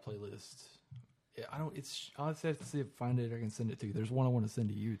Spotify playlist. Yeah, I'll have to see if I find it. I can send it to you. There's one I want to send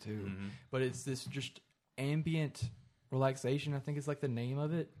to you too. But it's this just ambient Relaxation, I think is like the name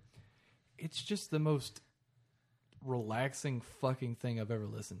of it. It's just the most relaxing fucking thing I've ever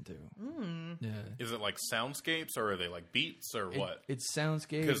listened to. Yeah. Is it like soundscapes or are they like beats or what? It's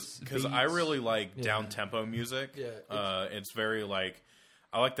soundscapes. Because I beats. really like down tempo music. Yeah, It's very like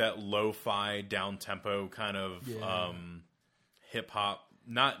I like that lo-fi down tempo kind of hip hop.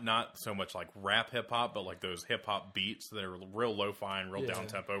 Not so much like rap hip hop, but like those hip hop beats that are real lo-fi and real down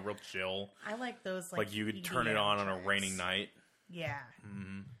tempo, real chill. I like those. Like you could turn it on a rainy night. Yeah.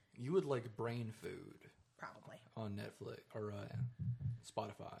 You would like Brain Food Probably. on Netflix or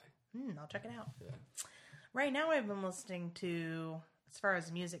Spotify. I'll check it out. Yeah. Right now I've been listening to, as far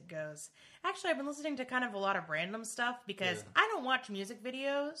as music goes, actually I've been listening to kind of a lot of random stuff because I don't watch music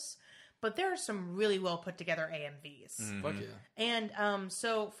videos, but there are some really well put together AMVs. Fuck yeah. And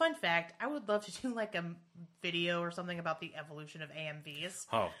so, fun fact, I would love to do like a video or something about the evolution of AMVs.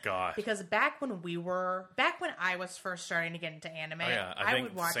 Oh god. Because back when I was first starting to get into anime, I think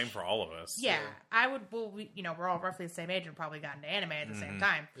would watch. same for all of us. Yeah, I would. Well, we're all roughly the same age and probably got into anime at the same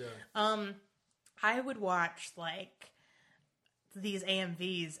time. Yeah. I would watch like these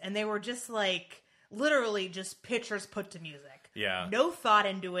AMVs, and they were just like literally just pictures put to music. Yeah. No thought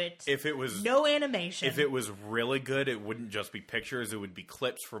into it. If it was no animation. If it was really good, it wouldn't just be pictures, it would be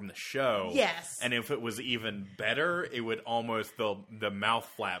clips from the show. Yes. And if it was even better, it would almost the mouth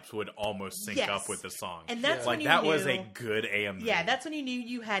flaps would almost sync up with the song. And that's when like you that knew, was a good AMV. Yeah, that's when you knew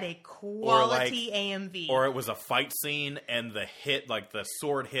you had a quality AMV. Or it was a fight scene and the hit, like the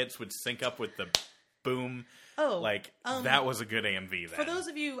sword hits would sync up with the boom. Oh, like that was a good AMV. Then. For those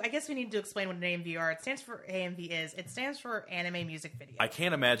of you, I guess we need to explain what an AMV are. It stands for It stands for anime music video. I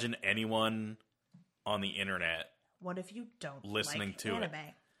can't imagine anyone on the internet. What if you don't listening like to anime?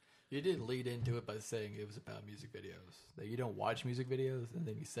 it? You did lead into it by saying it was about music videos. That you don't watch music videos, and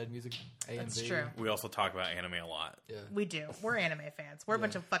then you said music AMV. That's true. We also talk about anime a lot. Yeah. We do. We're anime fans. We're a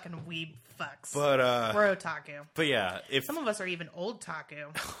bunch of fucking weeb fucks. But we're otaku. But yeah, if Some of us are even old taku.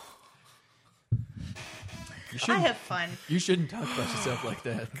 I have fun. You shouldn't talk about yourself like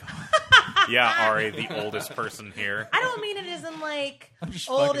that. yeah, Ari, the oldest person here. I don't mean it as in like just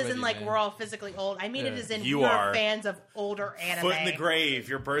old fucking as with in you, like man. we're all physically old. I mean it as in You we are. are fans of older anime. Foot in the grave.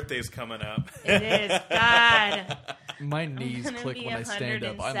 Your birthday's coming up. It is. God. My knees I'm gonna click be when I stand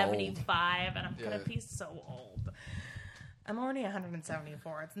up. I'm old. 175 and I'm gonna Yeah. be so old. I'm already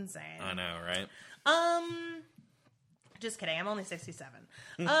 174. It's insane. I know, right? Just kidding. I'm only 67.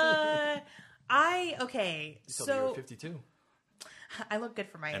 You told me you So were 52. I look good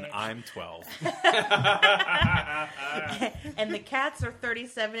for my And age. I'm 12. And the cats are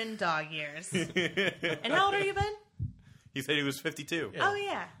 37 in dog years. And how old are you, Ben? He said he was 52. Yeah. Oh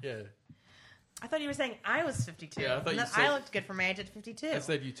yeah. Yeah. I thought you were saying I was 52. Yeah, I thought And you that said- I looked good for my age at 52. I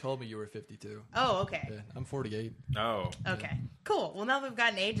said you told me you were 52. Oh, okay. Yeah, I'm 48. Oh. Okay. Cool. Well, now that we've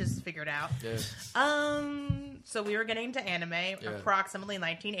gotten ages figured out. Yeah. So we were getting into anime approximately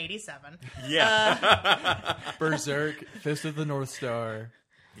 1987. Yeah. Berserk, Fist of the North Star.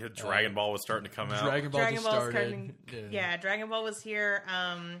 Yeah, Dragon Ball was starting to come out. Dragon Ball Dragon just Ball's started. coming. Yeah, Dragon Ball was here.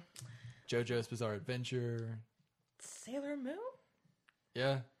 JoJo's Bizarre Adventure. Sailor Moon?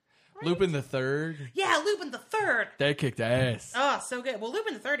 Yeah. Lupin the Third. Yeah, Lupin the Third. They kicked ass. Oh, so good. Well,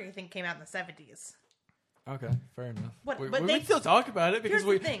 Lupin the Third, I think, came out in the 70s. Okay, fair enough. But we they- can still talk about it because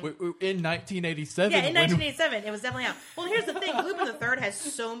Here's the thing. we in 1987. Yeah, in when- 1987, it was definitely out. Well, here's the thing: Lupin the Third has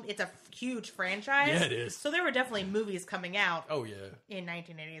it's a huge franchise. Yeah, it is. So there were definitely movies coming out Oh yeah. in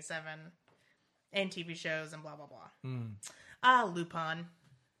 1987, and TV shows and blah blah blah. Lupin.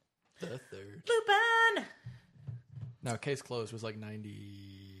 The Third. Lupin. No, Case Closed was like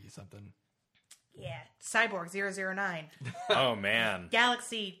 90 something. Yeah, Cyborg 009, Oh, man.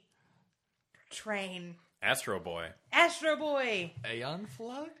 Galaxy Train, Astro Boy. Astro Boy. Aeon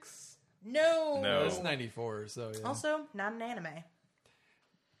Flux. No. No. That's 94. So yeah. Also, not an anime.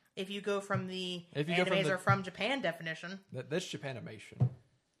 If you go from the If you go animes from the- are from Japan definition, That's Japanimation.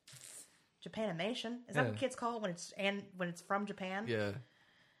 Japanimation is that Yeah. what kids call it when it's from Japan? Yeah.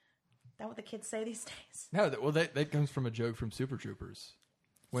 Is that what the kids say these days? No, that comes from a joke from Super Troopers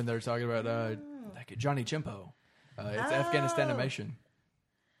when they're talking about like Johnny Chimpo. It's Afghanistan animation.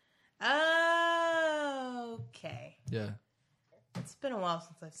 Okay. Yeah. It's been a while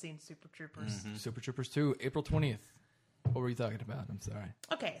since I've seen Super Troopers. Super Troopers 2, April 20th. What were you talking about? I'm sorry.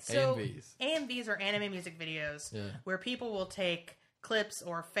 Okay, so AMVs. AMVs are anime music videos Yeah. where people will take clips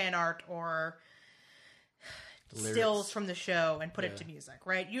or fan art or Lyrics. stills from the show and put it Yeah. to music,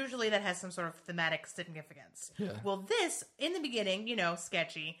 right? Usually that has some sort of thematic significance. Yeah. Well, this, in the beginning,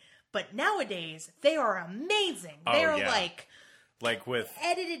 sketchy, but nowadays they are amazing. Oh, They are yeah. like Like with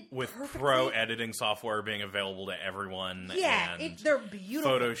perfectly. pro editing software being available to everyone. Yeah, and they're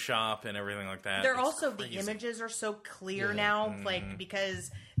beautiful. Photoshop and everything like that. They're It's also crazy. the images are so clear now, like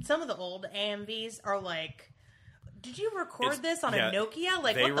because some of the old AMVs are like. Did you record this on a Nokia?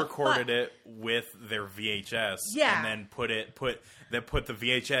 Like they what the recorded fuck? it with their VHS, Yeah. and then put the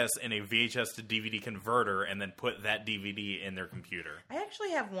VHS in a VHS to DVD converter, and then put that DVD in their computer. I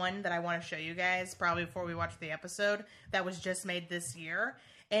actually have one that I want to show you guys probably before we watch the episode that was just made this year,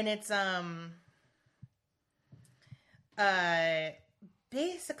 and it's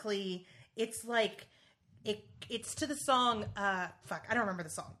basically it's like it's to the song I don't remember the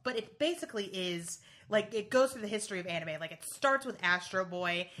song, but it basically is like it goes through the history of anime. Like it starts with Astro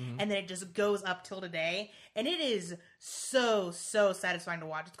Boy and then it just goes up till today, and it is so satisfying to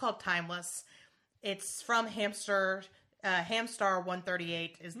watch. It's called Timeless. It's from Hamstar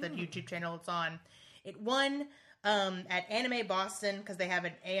 138 is the YouTube channel it's on. It won at Anime Boston because they have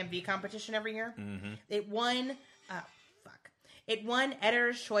an AMV competition every year. It won It won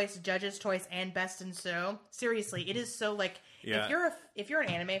Editor's Choice, Judge's Choice, and Best in Show. Seriously, it is so like if you're an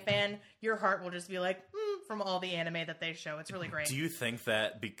anime fan, your heart will just be like from all the anime that they show. It's really great. Do you think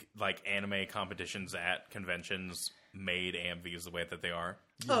that like anime competitions at conventions made AMVs the way that they are?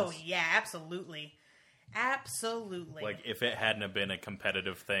 Yes. Oh yeah, absolutely. Like if it hadn't have been a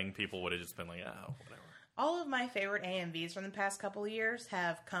competitive thing, people would have just been like, oh, whatever. All of my favorite AMVs from the past couple of years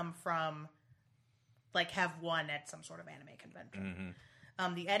have come from have won at some sort of anime convention.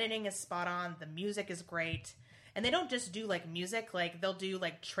 The editing is spot on. The music is great. And they don't just do music, they'll do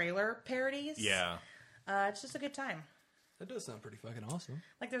trailer parodies. Yeah. It's just a good time. That does sound pretty fucking awesome.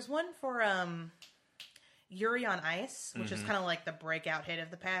 There's one for Yuri on Ice, which is kind of the breakout hit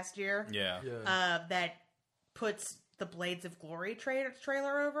of the past year. Yeah. That puts the Blades of Glory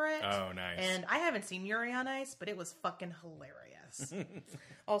trailer over it. Oh, nice. And I haven't seen Yuri on Ice, but it was fucking hilarious.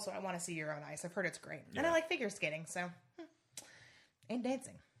 Also, I want to see Yuri on Ice. I've heard it's great. Yeah. And I like figure skating, so... And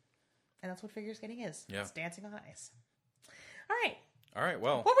dancing. And that's what figure skating is. Yeah. It's dancing on ice. All right,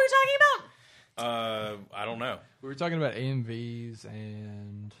 well... What were we talking about? I don't know. We were talking about AMVs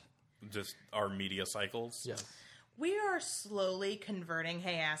and... Just our media cycles. Yes. We are slowly converting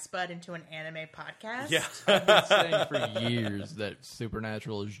Hey Ass Bud into an anime podcast. Yeah. I've been saying for years that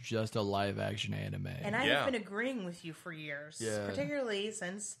Supernatural is just a live-action anime. And I have been agreeing with you for years. Yeah. Particularly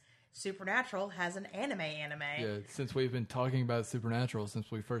since Supernatural has an anime. Yeah, since we've been talking about Supernatural since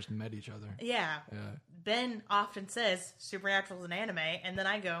we first met each other. Yeah. Ben often says Supernatural is an anime, and then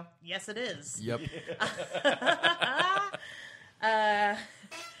I go, yes, it is. Yep.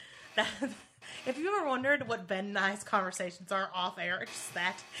 If you ever wondered what Ben and I's conversations are off air, it's just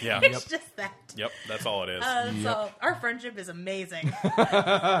that. Yeah. It's just that. Yep, that's all it is. So our friendship is amazing.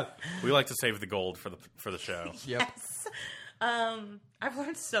 We like to save the gold for the show. Yep. Yes. I've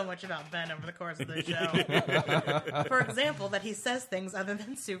learned so much about Ben over the course of this show. For example, that he says things other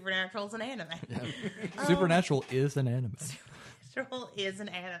than Supernatural is an anime. Yeah. Supernatural is an anime. Supernatural is an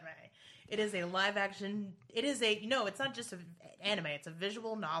anime. It is a live action. It is it's not just an anime. It's a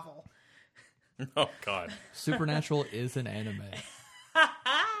visual novel. Oh, God. Supernatural is an anime.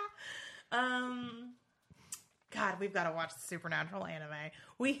 God, we've got to watch the Supernatural anime.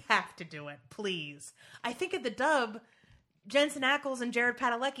 We have to do it, please. I think in the dub, Jensen Ackles and Jared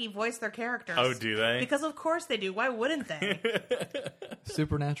Padalecki voice their characters. Oh, do they? Because of course they do. Why wouldn't they?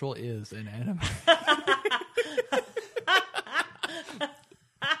 Supernatural is an anime.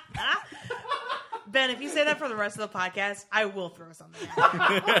 Ben, if you say that for the rest of the podcast, I will throw something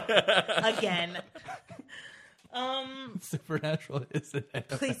at you. Again. Supernatural is an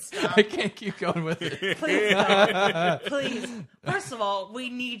anime. Please stop. I can't keep going with it. Please stop. Please. First of all, we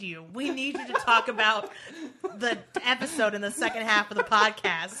need you. We need you to talk about the episode in the second half of the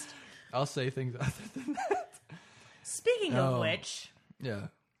podcast. I'll say things other than that. Speaking of which, Yeah.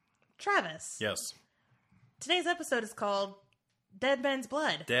 Travis. Yes. Today's episode is called Dead Man's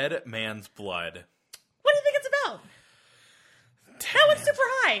Blood. Dead Man's Blood. What do you think it's about? That one's super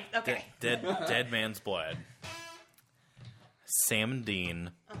high. Okay. Dead Man's Blood. Sam and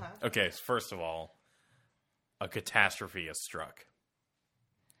Dean. Okay, first of all, a catastrophe has struck.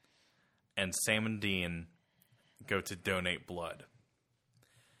 And Sam and Dean go to donate blood.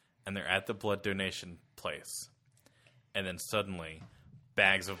 And they're at the blood donation place. And then suddenly,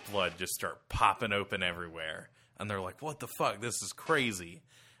 bags of blood just start popping open everywhere. And they're like, what the fuck? This is crazy.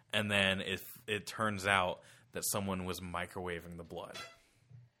 And then it turns out that someone was microwaving the blood.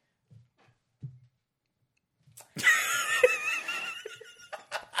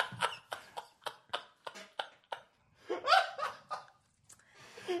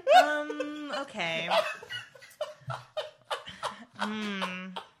 Okay.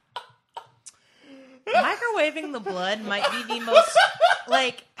 Microwaving the blood might be the most,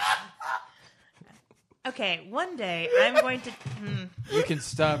 like... Okay, one day I'm going to... You can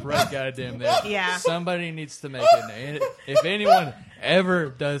stop right goddamn there. Yeah. Somebody needs to make it. If anyone ever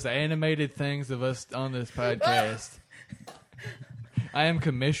does animated things of us on this podcast, I am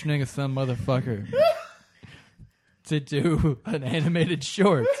commissioning some motherfucker to do an animated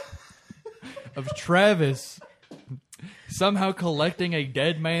short of Travis somehow collecting a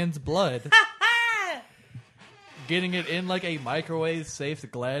dead man's blood, getting it in like a microwave-safe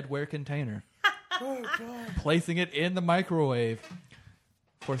Gladware container, placing it in the microwave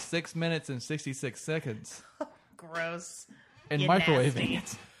for 6 minutes and 66 seconds, Gross. and You microwaving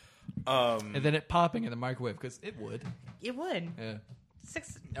nasty. it, and then it popping in the microwave because it would. It would. Yeah.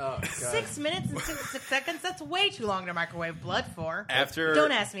 6 Oh, God. 6 minutes and 66 seconds? That's way too long to microwave blood for. After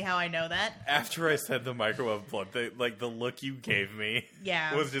Don't ask me how I know that. after I said the microwave blood, the look you gave me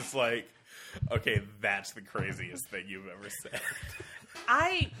Yeah. was just like, okay, that's the craziest thing you've ever said.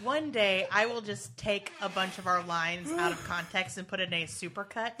 One day, I will just take a bunch of our lines out of context and put it in a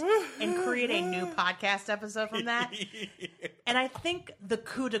supercut and create a new podcast episode from that. And I think the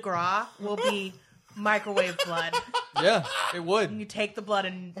coup de grace will be microwave blood. Yeah, it would. You take the blood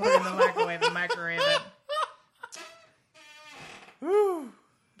and put it in the microwave and microwave it.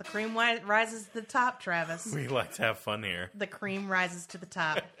 The cream rises to the top, Travis. We like to have fun here. The cream rises to the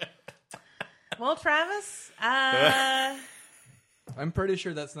top. Well, Travis, I'm pretty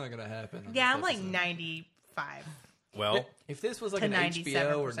sure that's not going to happen. on yeah, this I'm like episode. 95. Well, If this was like to an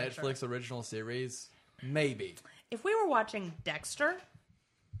HBO or 97% Netflix sure. original series, maybe. If we were watching Dexter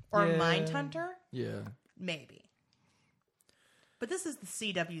or Yeah. Mindhunter, Yeah. maybe. But this is the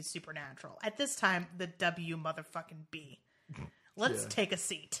CW Supernatural. At this time, the W motherfucking B. Let's Yeah. take a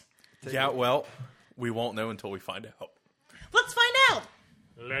seat. yeah, well, we won't know until we find out. Let's find out.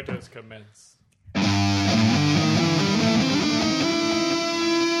 Let us commence.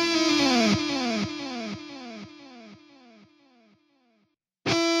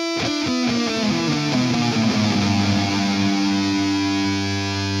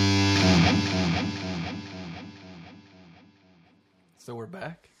 So we're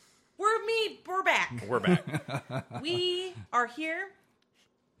back. We're back. We're back. We are here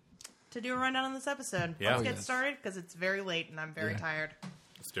to do a rundown on this episode. Yeah. Let's Oh, get yes. started because it's very late and I'm very Yeah. tired.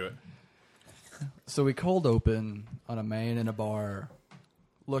 Let's do it. So we cold open on a man in a bar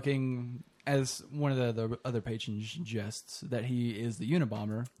looking, as one of the other patrons suggests, that he is the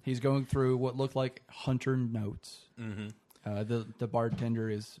Unabomber. He's going through what look like Hunter notes. Mm-hmm. The bartender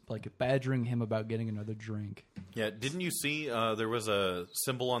is like badgering him about getting another drink. Yeah, didn't you see there was a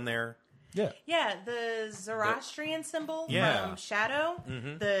symbol on there? Yeah. Yeah, the Zoroastrian symbol Yeah. from Shadow,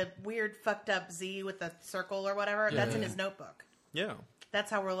 the weird fucked up Z with the circle or whatever, that's in Yeah. his notebook. Yeah. That's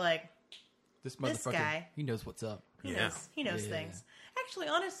how we're like, This This motherfucker, guy. he knows what's up. Yeah. he knows Yeah. things. Actually,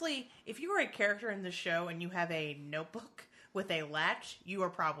 honestly, if you were a character in the show and you have a notebook with a latch, you are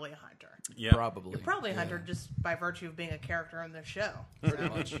probably a hunter. Yeah. Probably. You're probably a Yeah. hunter just by virtue of being a character in the show. Pretty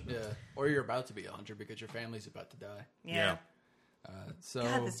much. Yeah. Or you're about to be a hunter because your family's about to die. Yeah. So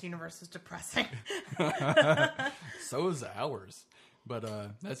God, this universe is depressing. so is ours. But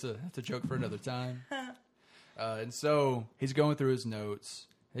that's a joke for another time. And so he's going through his notes.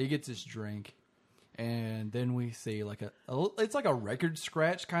 He gets his drink, and then we see like it's like a record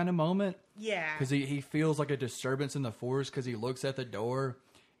scratch kind of moment Yeah. because he feels like a disturbance in the force because he looks at the door,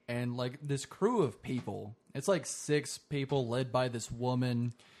 and like this crew of people. It's like 6 people led by this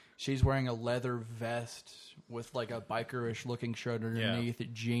woman. She's wearing a leather vest with like a bikerish looking shirt underneath,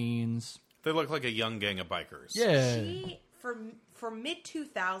 jeans. They look like a young gang of bikers. Yeah. She, for mid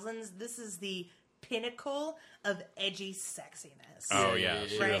 2000s, this is the pinnacle of edgy sexiness. Oh, yeah.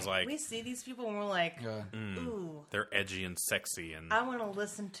 She Right? was like, We see these people and we're like, Yeah. ooh, they're edgy and sexy, and I want to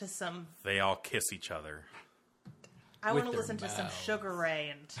listen to some. they all kiss each other. I With want to their listen to some mouths. Sugar Ray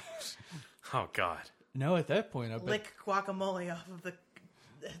and Oh, God. No, at that point, I bet. lick guacamole off of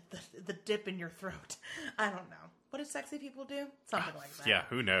the dip in your throat. I don't know. What do sexy people do? Something like that. Yeah,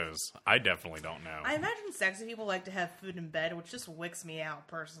 who knows? I definitely don't know. I imagine sexy people like to have food in bed, which just wicks me out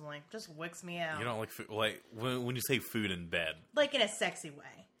personally. Just wicks me out. You don't like food, like when you say food in bed. Like in a sexy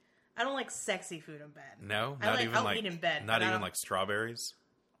way. I don't like sexy food in bed. No, I not like, even I'll like eat in bed. not but I even don't- like strawberries.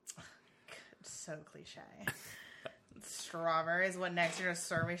 so cliche. Strawberries. What next? You're gonna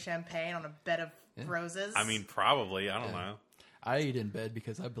serve me champagne on a bed of roses? I mean, probably. I don't know. I eat in bed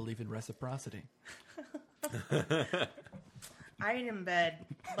because I believe in reciprocity. I eat in bed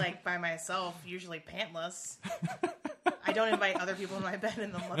like by myself, usually pantless. I don't invite other people in my bed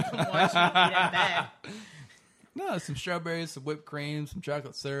and then let them watch me eat in bed. No, some strawberries, some whipped cream, some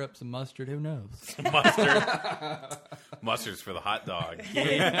chocolate syrup, some mustard. Who knows? Mustard. Mustard's for the hot dog.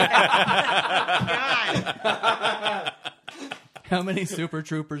 God. How many Super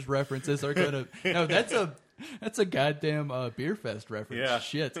Troopers references are gonna? No, that's a goddamn Beer Fest reference. Yeah.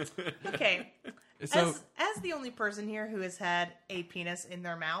 Shit. Okay. So As the only person here who has had a penis in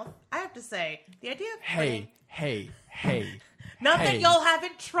their mouth, I have to say the idea of hey. not hey. that y'all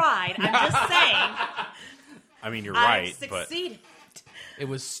haven't tried. I'm just saying. I mean, you're I right, but succeeded. It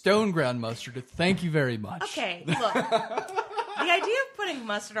was stone ground mustard. Thank you very much. Okay, look. The idea of putting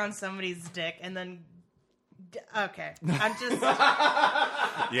mustard on somebody's dick and then. Okay, I'm just.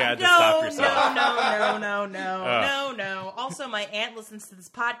 you had to stop yourself. No. Also, my aunt listens to this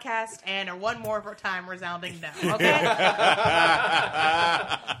podcast, and one more time resounding no. Okay.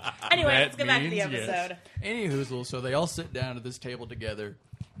 Anyway, let's get back to the episode. Any hoozle, so they all sit down at this table together,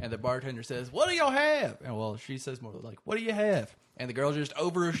 and the bartender says, "What do y'all have?" And well, she says more like, "What do you have?" And the girl just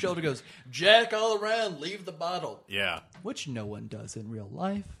over her shoulder goes, "Jack all around, leave the bottle." Yeah. Which no one does in real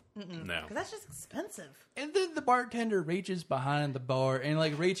life. No. Because that's just expensive. And then the bartender reaches behind the bar and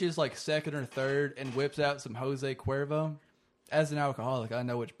reaches second or third and whips out some Jose Cuervo. As an alcoholic, I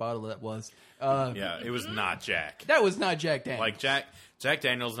know which bottle that was. Yeah, it was not Jack. That was not Jack Daniels. Jack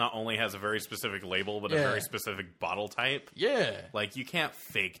Daniels not only has a very specific label, but a very specific bottle type. Yeah. You can't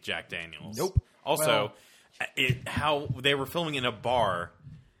fake Jack Daniels. Nope. Also, how they were filming in a bar.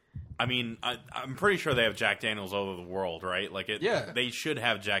 I mean, I'm pretty sure they have Jack Daniels all over the world, right? Yeah. They should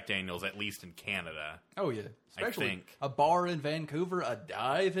have Jack Daniels at least in Canada. Oh, yeah. Especially I think. a bar in Vancouver, a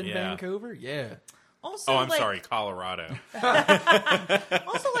dive in Vancouver. Yeah. Also, I'm sorry, Colorado.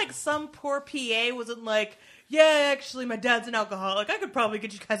 Also, some poor PA wasn't like, yeah, actually, my dad's an alcoholic. I could probably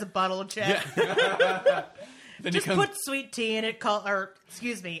get you guys a bottle of Jack. Then Just put sweet tea in it,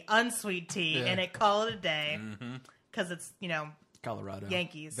 unsweet tea in it, call it a day. Because it's, Colorado.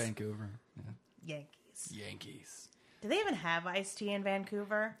 Yankees. Vancouver. Yeah. Yankees. Do they even have iced tea in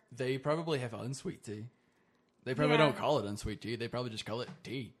Vancouver? They probably have unsweet tea. They probably don't call it unsweet tea. They probably just call it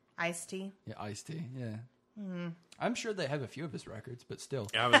tea. Iced tea? Yeah, iced tea. Yeah. I'm sure they have a few of his records, but still.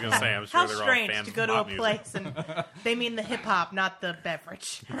 I was going to say, I'm sure How they're all strange fans to go of to a pop music. place and they mean the hip hop, not the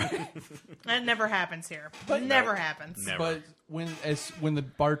beverage. That never happens here. Never happens. Never. But when the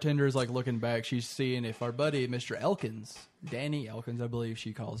bartender is looking back, she's seeing if our buddy Mr. Elkins, Danny Elkins, I believe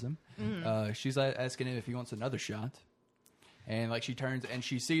she calls him, she's asking him if he wants another shot. And she turns and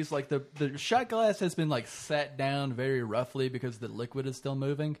she sees the shot glass has been sat down very roughly because the liquid is still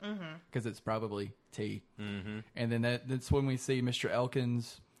moving because it's probably tea. And then that's when we see Mr.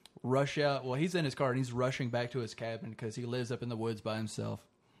 Elkins rush out. Well, he's in his car and he's rushing back to his cabin because he lives up in the woods by himself.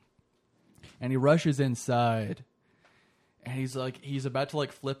 And he rushes inside and he's about to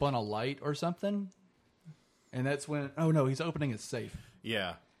flip on a light or something. And that's when he's opening his safe.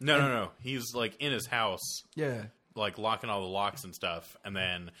 Yeah. No. He's in his house. Yeah. Locking all the locks and stuff, and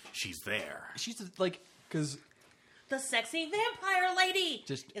then she's there. She's because The sexy vampire lady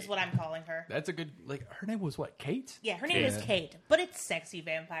is what I'm calling her. that's a good her name was what, Kate? Yeah, her name is Kate, but it's sexy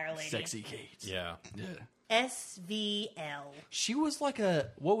vampire lady. Sexy Kate. Yeah. SVL. She was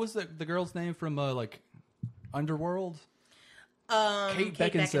what was the girl's name from Underworld? Kate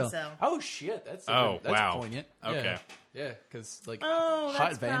Beckinsale. Oh shit, that's poignant. Okay. Yeah, because Oh, hot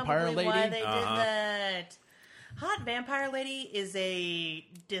that's vampire probably lady. why they did that. Hot vampire lady is a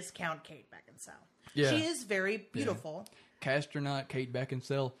discount Kate Beckinsale. Yeah. She is very beautiful. Castronaut Kate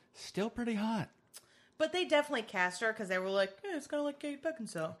Beckinsale, still pretty hot. But they definitely cast her because they were like, it's kind of like Kate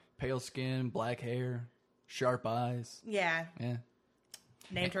Beckinsale. Pale skin, black hair, sharp eyes. Yeah. Yeah.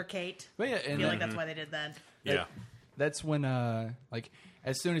 Named her Kate. But yeah, I and feel like that's why they did that. Yeah. that's when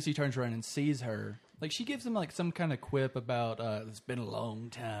as soon as he turns around and sees her, she gives him some kind of quip about it's been a long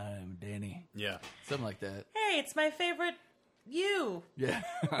time, Danny. Yeah. Something like that. Hey, it's my favorite you, Yeah.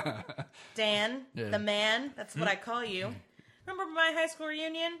 Dan, Yeah. the man. That's what I call you. Remember my high school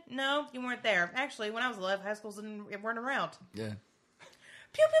reunion? No, you weren't there. Actually, when I was 11, high schools weren't around. Yeah.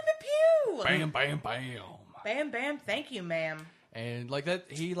 Pew, pew, pew, pew. Bam, bam, bam. Bam, bam. Thank you, ma'am. And that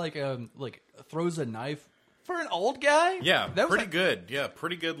he throws a knife for an old guy. Yeah, that was pretty good. Yeah,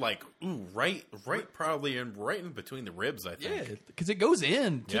 pretty good. Right, probably right in between the ribs, I think. Yeah, because it goes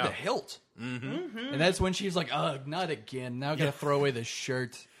in to Yeah. the hilt. Mm-hmm. And that's when she's like, "Oh, not again! Now I gotta throw away the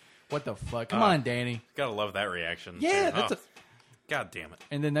shirt. What the fuck? Come on, Danny." Gotta love that reaction. Yeah, too. God damn it.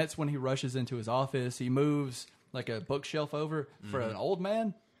 And then that's when he rushes into his office. He moves a bookshelf over for an old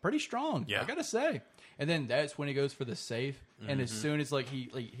man. Pretty strong, Yeah. I gotta say. And then that's when he goes for the safe. And as soon as he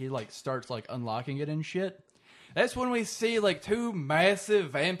starts unlocking it and shit, That's when we see like two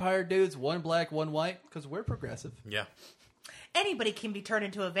massive vampire dudes, one black, one white, because we're progressive. Yeah. Anybody can be turned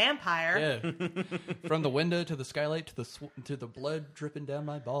into a vampire. Yeah, from the window to the skylight to the blood dripping down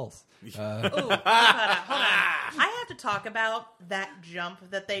my balls. Ooh, hold on. I have to talk about that jump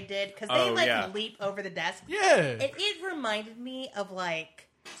that they did because they leap over the desk. Yeah, It reminded me of like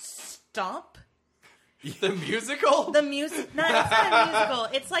Stomp. the musical. The music, no, it's not a musical.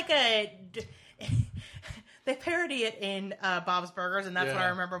 It's like they parody it in Bob's Burgers, and that's what I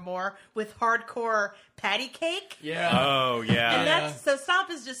remember more with hardcore patty cake. Yeah. Oh, yeah. And that's so Stomp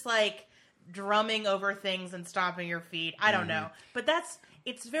is just like drumming over things and stomping your feet. I don't know, but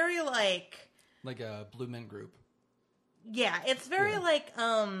it's very like a Blue Men Group. Yeah, it's very like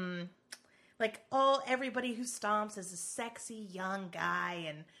everybody who stomps is a sexy young guy,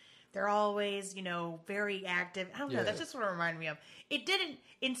 and they're always, very active. I don't know. That's just what it reminded me of. It didn't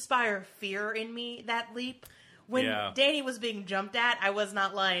inspire fear in me, that leap. When Danny was being jumped at, I was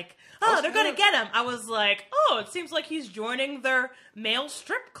not like, they're going to get him. I was like, it seems like he's joining their male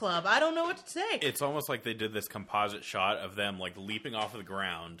strip club. I don't know what to say. It's almost like they did this composite shot of them like leaping off of the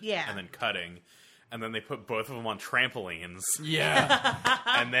ground and then cutting. And then they put both of them on trampolines. Yeah.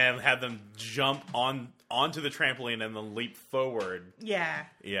 And then had them jump onto the trampoline and then leap forward. Yeah.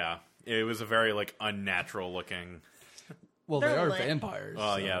 Yeah. It was a very, like, unnatural looking... Well, they are vampires.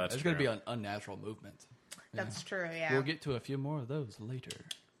 Oh, so yeah, that's there's true. going to be an unnatural movement. That's true, yeah. We'll get to a few more of those later.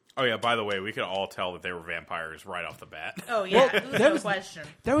 Oh, yeah, by the way, we could all tell that they were vampires right off the bat. Oh, yeah. Well, no question.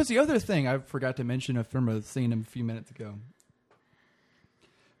 That was the other thing I forgot to mention from a scene a few minutes ago.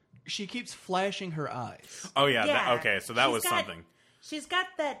 She keeps flashing her eyes. Oh, yeah. Okay, so that was something. She's got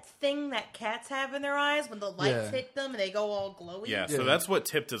that thing that cats have in their eyes when the lights hit them and they go all glowy. Yeah, so that's what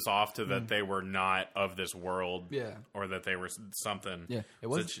tipped us off to that they were not of this world. Yeah. Or that they were something. Yeah, it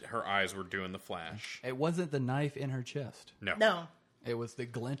was. So her eyes were doing the flash. It wasn't the knife in her chest. No. It was the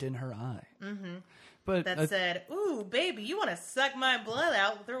glint in her eye. Mm-hmm. But that said, "Ooh, baby, you want to suck my blood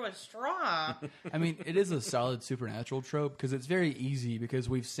out through a straw?" I mean, it is a solid supernatural trope because it's very easy because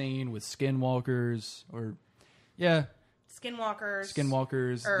we've seen with skinwalkers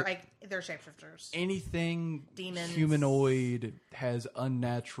Skinwalkers. Or they're shapeshifters. Anything Demons. Humanoid has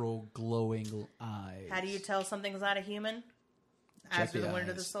unnatural glowing eyes. How do you tell something's not a human? Check As for the the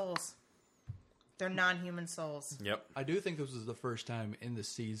Winter of the eyes. Souls. They're non-human souls. Yep. I do think this was the first time in the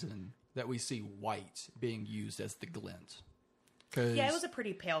season that we see white being used as the glint. Yeah, it was a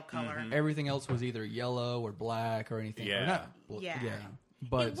pretty pale color. Everything else was either yellow or black or anything. Yeah. Or not,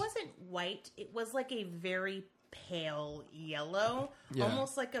 but it wasn't white. It was like a very pale yellow. Yeah.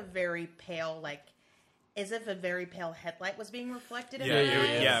 Almost like a very pale, like, as if a very pale headlight was being reflected in Yeah, the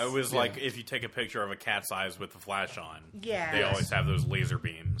eyes. yeah, it was like if you take a picture of a cat's eyes with the flash on. Yeah. They always have those laser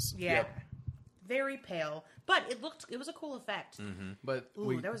beams. Yeah. Yep. Very pale. But it was a cool effect. but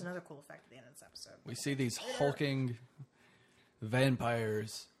Ooh, there was another cool effect at the end of this episode. we see these hulking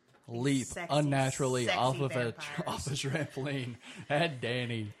vampires leap Sexy, unnaturally sexy off of vampires. a trampoline at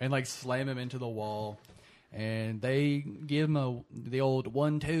Danny and like slam him into the wall, and they give him the old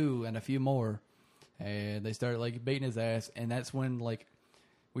 1-2 and a few more, and they start like beating his ass, and that's when like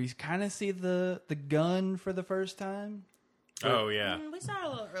we kind of see the gun for the first time. Oh, yeah. We saw it a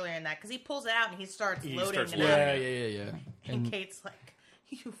little earlier in that because he pulls it out and he starts loading starts it loading up. Yeah. And Kate's like,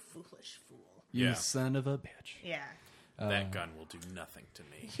 "You foolish fool." You Yeah. son of a bitch. Yeah. That gun will do nothing to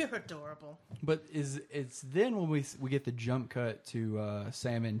me. You're adorable. But it's then when we get the jump cut to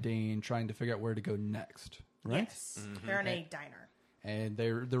Sam and Dean trying to figure out where to go next, right? Yes. They're in a diner. And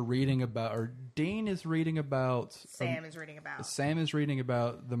they're reading about, or Dean is reading about, Sam is reading about. Sam is reading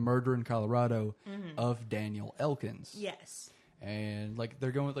about the murder in Colorado of Daniel Elkins. Yes. And like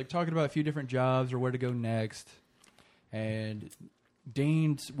they're going like talking about a few different jobs or where to go next, and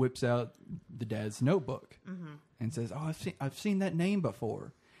Dean whips out the dad's notebook and says, "Oh, I've seen that name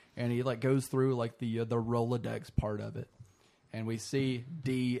before," and he like goes through like the Rolodex part of it, and we see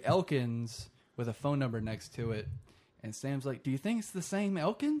D. Elkins with a phone number next to it, and Sam's like, "Do you think it's the same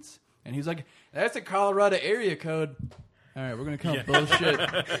Elkins?" And he's like, "That's a Colorado area code." All right, we're gonna come bullshit.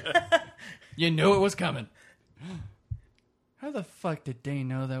 You knew it was coming. How the fuck did Dean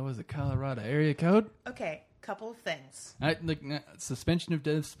know that was a Colorado area code? Okay, couple of things. Suspension of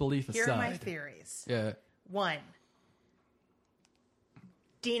disbelief aside. Here are my theories. Yeah. 1.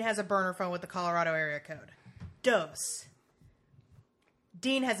 Dean has a burner phone with the Colorado area code. Dos.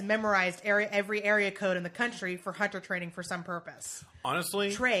 Dean has memorized every area code in the country for hunter training for some purpose.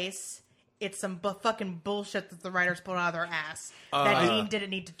 Honestly, Trace, it's some fucking bullshit that the writers pulled out of their ass that Dean didn't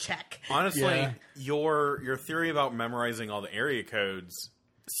need to check. honestly, Yeah. your theory about memorizing all the area codes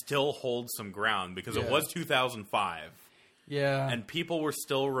still holds some ground because Yeah. it was 2005 Yeah, and people were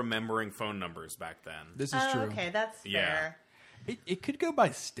still remembering phone numbers back then. this is true. Okay, that's Yeah. fair. It could go by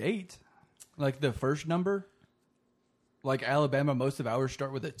state, like the first number. Like Alabama, most of ours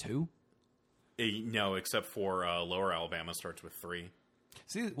start with a 2. No, except for Lower Alabama starts with 3.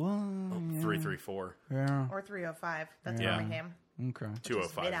 See, well, yeah. 334. Yeah. Or 305. That's Yeah. Birmingham. Okay.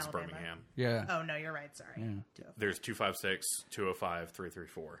 205 is mid-Alabama. Birmingham. Yeah. Oh, no, you're right. Sorry. Yeah. 205. There's 256, 205,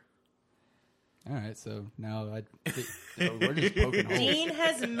 334. All right. So now we're just poking holes. Dean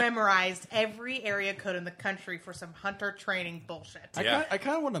has memorized every area code in the country for some hunter training bullshit. Yeah. I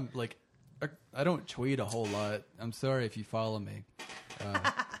kind of want to like. I don't tweet a whole lot. I'm sorry if you follow me.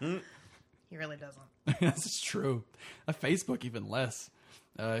 He really doesn't. That's true. Facebook even less.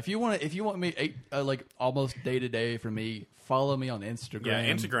 If you want me like almost day to day for me, follow me on Instagram. Yeah,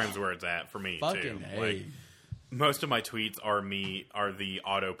 Instagram's where it's at for me Fucking too. hey. Like most of my tweets are the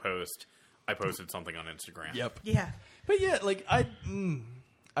auto post. I posted something on Instagram. Yep. Yeah. But yeah, like I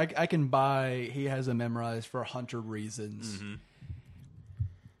can buy. He has it memorized for hunter reasons. Mm-hmm.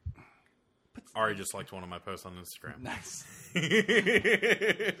 Ari just liked one of my posts on Instagram. Nice.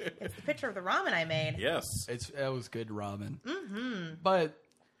 It's the picture of the ramen I made. Yes. That was good ramen. Mm-hmm.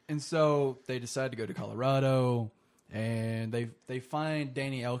 And so they decide to go to Colorado, and they find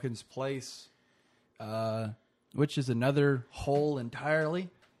Danny Elkins' place, which is another hole entirely.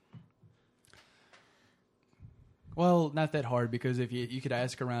 Well, not that hard, because if you could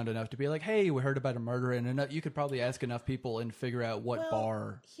ask around enough to be like, hey, we heard about a murder, and enough, you could probably ask enough people and figure out what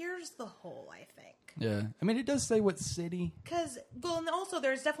bar. Here's the hole, I think. Yeah. I mean, it does say what city. Because, well, and also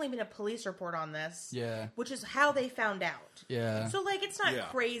there's definitely been a police report on this. Yeah. Which is how they found out. Yeah. So, like, it's not Yeah.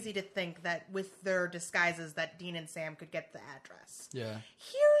 crazy to think that with their disguises that Dean and Sam could get the address. Yeah.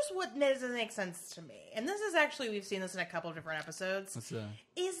 Here's what doesn't make sense to me. And this is actually, we've seen this in a couple of different episodes. What's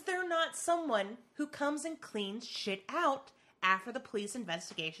Is there not someone who comes and cleans shit out after the police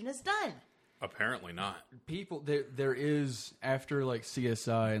investigation is done? Apparently not. people there is, after like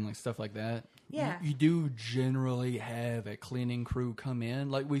CSI and like stuff like that, Yeah. you do generally have a cleaning crew come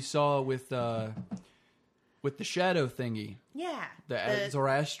in, like we saw with the shadow thingy, Yeah. the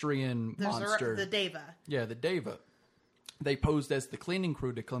Zoroastrian monster, The Deva. yeah, the Deva. They posed as the cleaning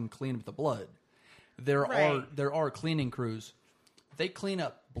crew to come clean up the blood. There Right. are cleaning crews. They clean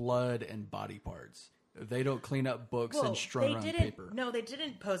up blood and body parts. They don't clean up books and strewn around paper. No, they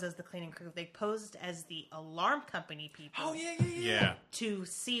didn't pose as the cleaning crew. They posed as the alarm company people. Oh yeah. Yeah. To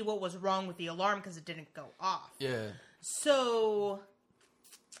see what was wrong with the alarm because it didn't go off. Yeah. So,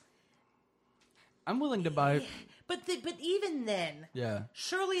 I'm willing to buy. but even then, Yeah.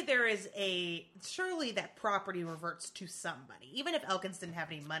 surely that property reverts to somebody. Even if Elkins didn't have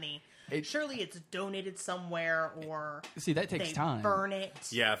any money, surely it's donated somewhere, or See, that takes they time. burn it.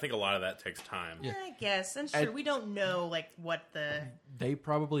 Yeah, I think a lot of that takes time. Yeah. I guess, and sure, we don't know like what the They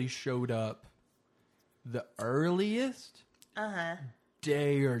probably showed up the earliest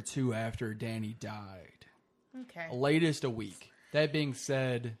day or two after Danny died. okay. Latest a week. That being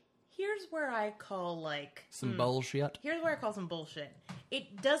said, Here's where I call some bullshit. Here's where I call some bullshit.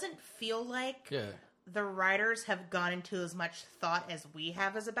 It doesn't feel like Yeah. the writers have gone into as much thought as we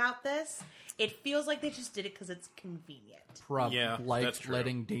have as about this. It feels like they just did it because it's convenient. Yeah, that's like true.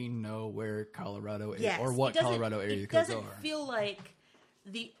 letting Dean know where Colorado is, Yes, or what it doesn't- Colorado area It codes doesn't are. feel like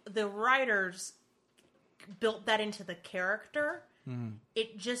the writers built that into the character.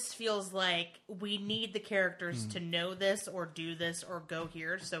 It just feels like we need the characters to know this or do this or go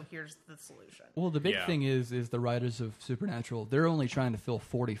here, so here's the solution. Well, the big Yeah. thing is the writers of Supernatural, they're only trying to fill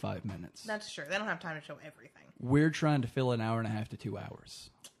 45 minutes. That's true. They don't have time to show everything. We're trying to fill an hour and a half to 2 hours.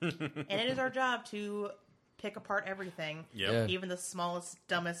 And it is our job to pick apart everything, Yep. Yeah. even the smallest,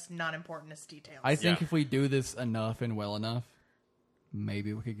 dumbest, non-importantest details. I think Yeah. if we do this enough and well enough,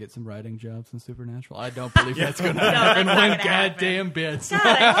 maybe we could get some writing jobs in Supernatural. I don't believe that's going to happen not one gonna happen. goddamn bit. God,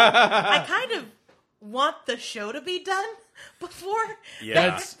 I kind of want the show to be done before.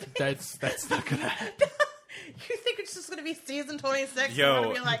 Yeah. That's not going to happen. You think it's just going to be season 26? Yo. We're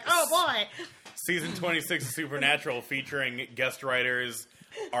going to be like, oh boy. Season 26 of Supernatural featuring guest writers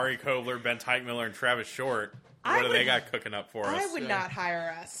Ari Kobler, Ben Teichmiller, and Travis Short. What do they got cooking up for us? I would not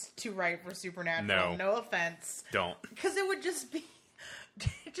hire us to write for Supernatural. No offense. Don't. Because it would just be...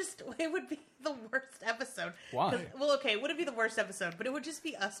 it would be the worst episode. Why? 'Cause- Well, okay, it wouldn't be the worst episode, but it would just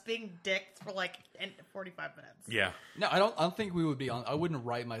be us being dicks for like 45 minutes. Yeah. No, I don't think we would be on. I wouldn't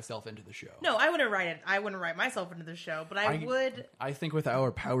write myself into the show. No, I wouldn't write it. I wouldn't write myself into the show, but I would. I think with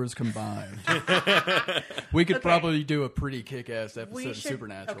our powers combined, we could Okay. probably do a pretty kick-ass episode We of should.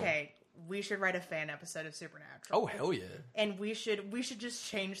 Supernatural. Okay, we should write a fan episode of Supernatural. Oh, hell yeah. And we should just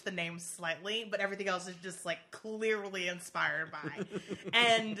change the name slightly, but everything else is just like clearly inspired by,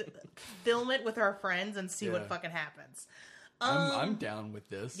 and film it with our friends and see what fucking happens. I'm down with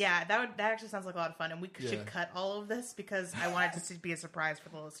this. Yeah, that actually sounds like a lot of fun, and we should cut all of this because I want it to be a surprise for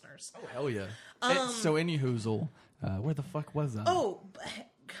the listeners. Oh, hell yeah. So, any hoozle, where the fuck was I? Oh,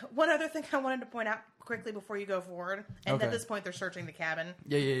 one other thing I wanted to point out quickly before you go forward, and at this point they're searching the cabin.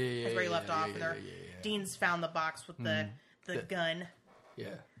 Yeah. That's where you left off. Dean's found the box with the gun. Yeah.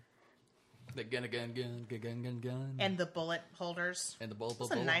 The gun. And the bullet holders. And the bullet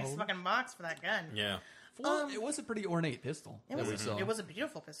It's a nice fucking box for that gun. Yeah. Well, it was a pretty ornate pistol that we saw. It was a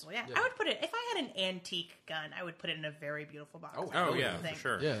beautiful pistol, yeah. I would put it, if I had an antique gun, I would put it in a very beautiful box. Oh yeah, for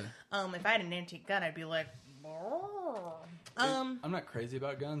sure. Yeah. If I had an antique gun, I'd be like, I'm not crazy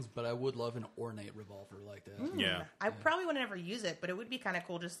about guns, but I would love an ornate revolver like that. Yeah. I probably would never use it, but it would be kind of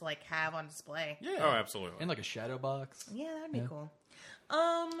cool just to like have on display. Yeah. Oh, absolutely. And like a shadow box. Yeah, that'd be cool.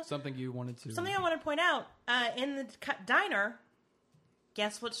 Something you wanted to... Something I want to point out, in the diner,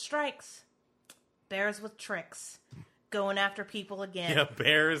 guess what strikes? Bears with tricks. Going after people again. Yeah,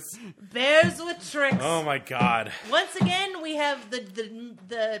 bears. Bears with tricks. Oh my god. Once again, we have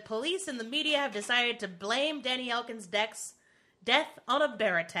the police and the media have decided to blame Danny Elkins' death on a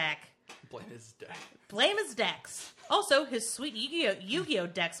bear attack. Blame his deck. Blame his decks. Also, his sweet Yu-Gi-Oh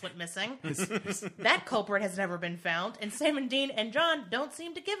decks went missing. That culprit has never been found, and Sam and Dean and John don't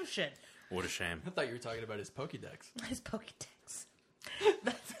seem to give a shit. What a shame. I thought you were talking about his Pokédex. His Pokédex.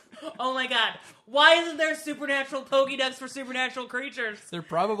 Oh my god. Why isn't there supernatural Pokédex for supernatural creatures? There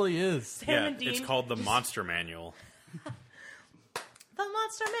probably is. Sam and Dean It's called the Monster Manual. The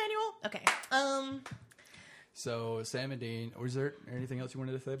Monster Manual? Okay. So, Sam and Dean, was there anything else you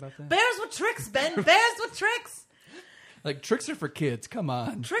wanted to say about that? Bears with tricks, Ben. Bears with tricks. Like, tricks are for kids. Come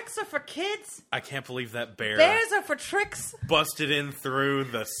on. Tricks are for kids. I can't believe that bear Bears are for tricks. busted in through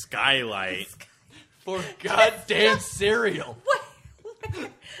the skylight. For goddamn cereal.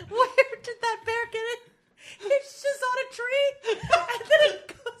 Where did that bear get it? It's just on a tree. And then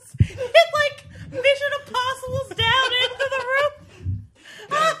it like Mission Impossible's down into the roof.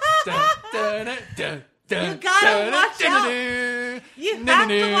 You gotta watch out. You have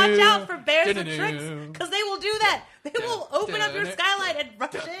to watch out for bears and tricks, because they will do that. They will open up your skylight and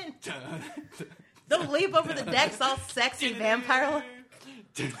rush in. They'll leap over the decks all sexy vampire-like.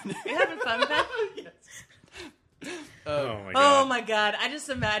 You having fun, Ben? Yes. Oh my god. Oh my god! I just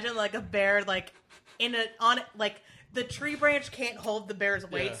imagine like a bear like the tree branch can't hold the bear's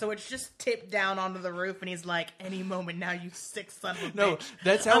weight, so it's just tipped down onto the roof, and he's like, "Any moment now, you sick son of a bitch!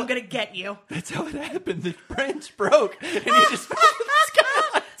 That's how I'm gonna get you." That's how it happened. The branch broke, and he just fell to the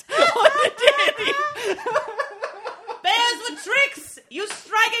skylight on Danny. Bears with tricks, you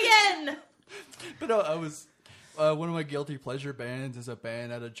strike again. But no, I was one of my guilty pleasure bands is a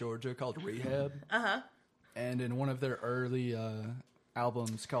band out of Georgia called Rehab. And in one of their early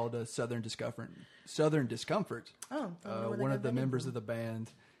albums called Southern Discomfort, one of the members of the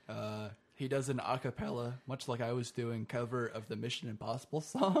band, he does an a cappella, much like I was doing, cover of the Mission Impossible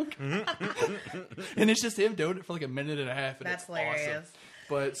song. And it's just him doing it for like a minute and a half. And That's it's hilarious. awesome.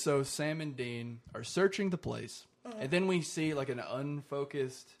 But so Sam and Dean are searching the place, and then we see like an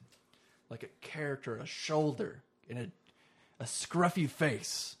unfocused, like a character, a shoulder, and a scruffy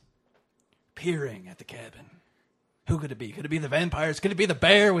face peering at the cabin. Who could it be? Could it be the vampires? Could it be the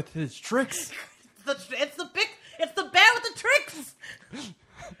bear with his tricks? It's the bear with the tricks.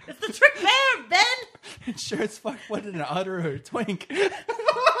 It's the trick bear, Ben. And sure as fuck, what an otter or a twink.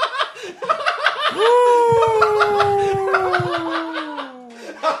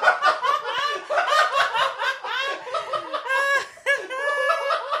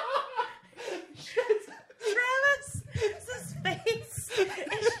 Travis's face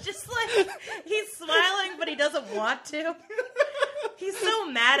is just like he's smiling, but he doesn't want to. He's so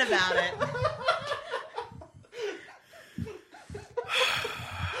mad about it.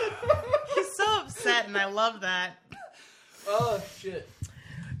 He's so upset, and I love that. Oh, shit.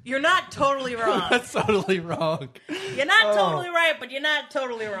 You're not totally wrong. That's totally wrong. You're not totally right, but you're not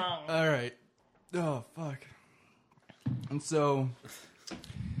totally wrong. All right. Oh, fuck. And so,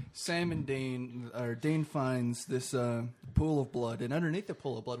 Sam and Dean finds this pool of blood, and underneath the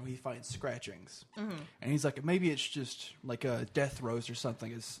pool of blood, he finds scratchings. Mm-hmm. And he's like, maybe it's just like a death throes or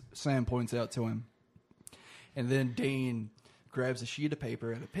something, as Sam points out to him. And then Dean grabs a sheet of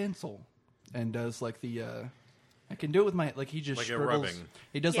paper and a pencil and does like the I can do it with my, like he just like scribbles. a rubbing.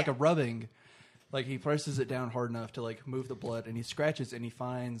 He does like a rubbing, like he presses it down hard enough to like move the blood, and he scratches and he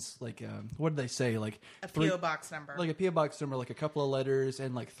finds like what did they say, like A P.O. box number. like a P.O. box number, like a couple of letters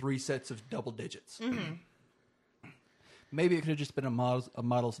and like 3 sets of double digits. Maybe it could have just been a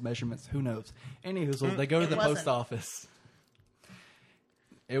model's measurements. Who knows? Anywho, they go to the post office.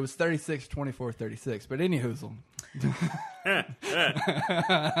 It was 36-24-36, but anywho.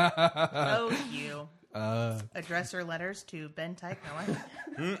 Oh, you. Address your letters to Ben Teichmiller.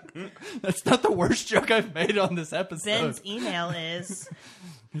 That's not the worst joke I've made on this episode. Ben's email is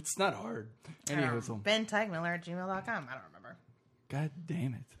It's not hard. Anywho. BenTeichmiller@gmail.com. I don't remember. God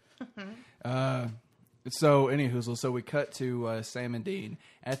damn it. So, anywho, so we cut to Sam and Dean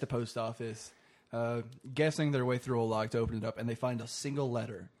at the post office, guessing their way through a lock to open it up, and they find a single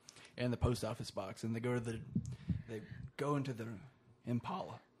letter in the post office box, and they go into the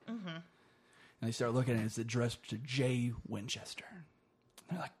Impala, and they start looking at it. It's addressed to J. Winchester.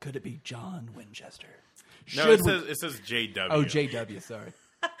 They're like, could it be John Winchester? No, it says JW. Oh, JW. Sorry.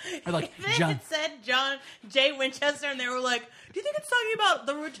 Or like John. It said John J. Winchester, and they were like, "Do you think it's talking about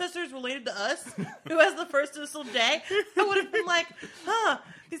the Winchesters related to us, who has the first initial J?" I would have been like, "Huh,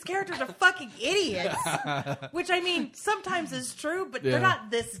 these characters are fucking idiots." Which I mean, sometimes is true, but they're not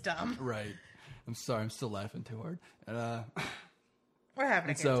this dumb. Right. I'm sorry. I'm still laughing too hard. We're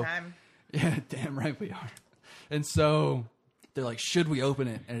having a good time. Yeah, damn right we are. And so they're like, "Should we open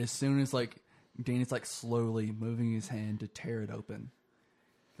it?" And as soon as like Dean is like slowly moving his hand to tear it open,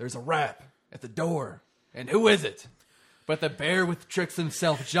 there's a rap at the door. And who is it? But the bear with tricks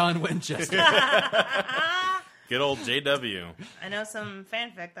himself, John Winchester. Good old JW. I know some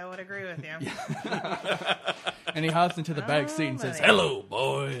fanfic that would agree with you. And he hops into the back seat and says, buddy. "Hello,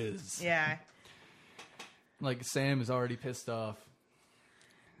 boys." Yeah. Like Sam is already pissed off,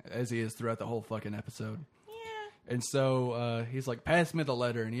 as he is throughout the whole fucking episode. Yeah. And so he's like, "Pass me the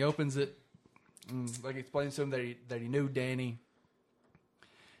letter." And he opens it. And like explains to him that he knew Danny.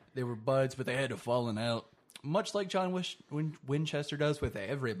 They were buds, but they had to fallen out. Much like John Winchester does with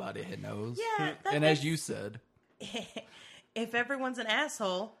everybody he knows. Yeah. And as you said, if everyone's an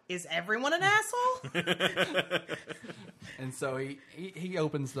asshole, is everyone an asshole? and so he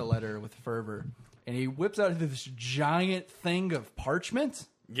opens the letter with fervor, and he whips out this giant thing of parchment.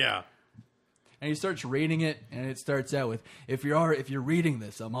 Yeah. And he starts reading it, and it starts out with, if you're reading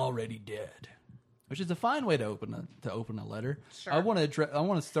this, I'm already dead. Which is a fine way to open a letter. Sure. I want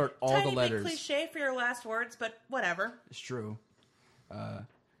to start all Tiny the letters. bit cliche for your last words, but whatever. It's true.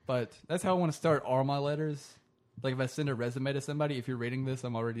 But that's how I want to start all my letters. Like if I send a resume to somebody, if you're reading this,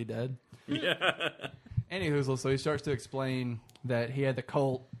 I'm already dead. Yeah. Anywho, so he starts to explain that he had the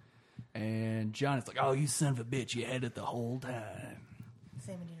Colt, and John is like, "Oh, you son of a bitch, you had it the whole time."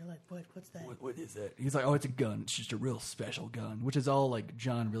 Sam and you're like, what's that? What is that? He's like, "Oh, it's a gun. It's just a real special gun," which is all like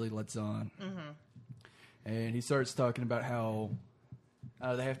John really lets on. Mm-hmm. And he starts talking about how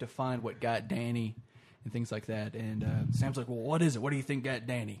they have to find what got Danny and things like that. And Sam's like, "Well, what is it? What do you think got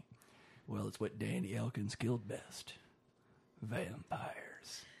Danny?" "Well, it's what Danny Elkins killed best.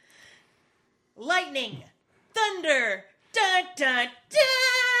 Vampires." Lightning, thunder, dun dun dun.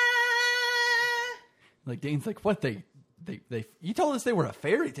 Like Dean's like, "What? They you told us they were a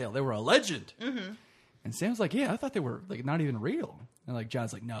fairy tale. They were a legend." Mm-hmm. And Sam's like, "Yeah, I thought they were like not even real." And like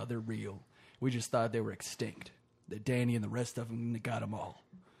John's like, "No, they're real. We just thought they were extinct. That Danny and the rest of them got them all.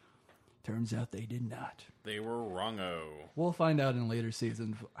 Turns out they did not." They were wrong-o. We'll find out in later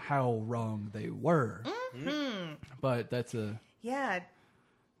seasons how wrong they were. Mm-hmm. But that's a... Yeah.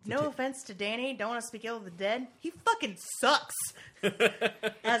 No offense to Danny. Don't want to speak ill of the dead. He fucking sucks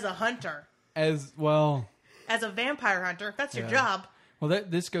as a hunter. As well... As a vampire hunter, if that's your Yeah. job. Well,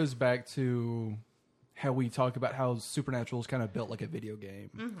 this goes back to how we talk about how Supernatural is kind of built like a video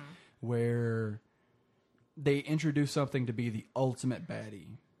game. Mm-hmm. Where they introduce something to be the ultimate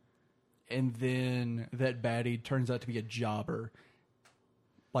baddie. And then that baddie turns out to be a jobber.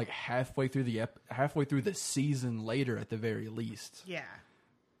 Like halfway through the season later at the very least. Yeah.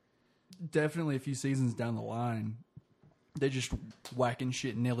 Definitely a few seasons down the line, they just whacking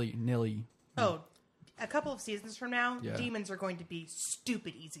shit nilly. Oh, a couple of seasons from now, Yeah. demons are going to be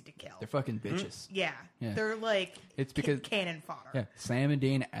stupid easy to kill. They're fucking bitches. Yeah. Yeah. They're like It's because- cannon fodder. Yeah, Sam and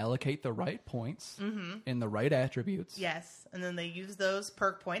Dean allocate the right points and the right attributes. Yes. And then they use those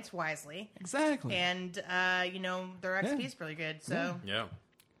perk points wisely. Exactly. And, their XP is really good. So Yeah.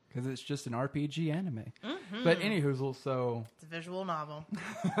 Because it's just an RPG anime. But anywho, so it's a visual novel.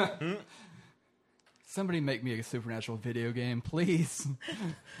 somebody make me a Supernatural video game, please.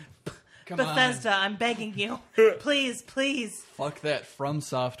 Come Bethesda, I'm begging you. Please, please. Fuck that From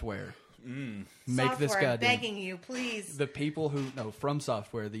Software. Make this Software, I'm goddamn... begging you, please. The people who... No, From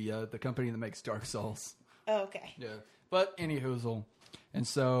Software, the company that makes Dark Souls. Oh, okay. Yeah. But anywhoozle. And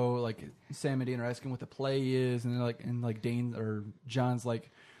so, like, Sam and Dean are asking what the play is, and like Dean or John's like,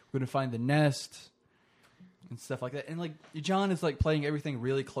 we're gonna find the nest and stuff like that. And like John is like playing everything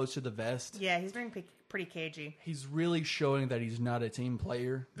really close to the vest. Yeah, he's being pretty cagey. He's really showing that he's not a team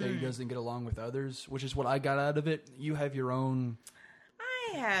player, that he doesn't get along with others, which is what I got out of it. You have your own...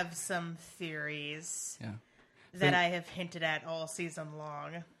 I have some theories Yeah. that I have hinted at all season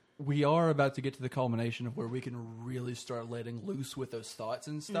long. We are about to get to the culmination of where we can really start letting loose with those thoughts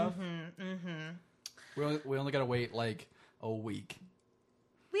and stuff. We only got to wait like a week.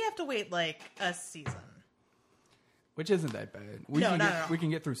 We have to wait like a season. Which isn't that bad. Not at all. We can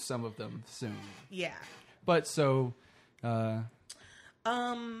get through some of them soon. Yeah. But so... We have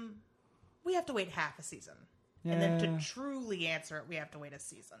to wait half a season. And then to truly answer it, we have to wait a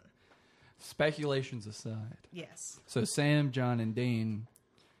season. Speculations aside. Yes. So Sam, John, and Dean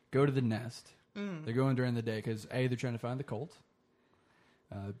go to the nest. They're going during the day because A, they're trying to find the cult.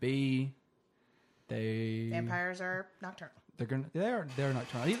 B, Vampires are nocturnal. They're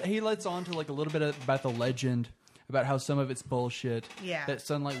nocturnal. He lets on to like a little bit about the legend, about how some of it's bullshit. Yeah. That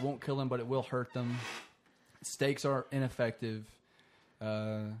sunlight won't kill them, but it will hurt them. Stakes are ineffective.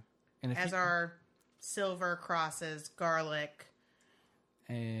 As are silver crosses, garlic.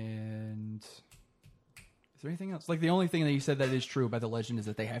 And is there anything else? Like the only thing that he said that is true about the legend is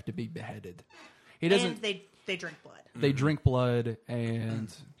that they have to be beheaded. He doesn't. And they drink blood. They drink blood,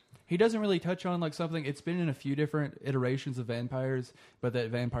 and he doesn't really touch on like something. It's been in a few different iterations of vampires, but that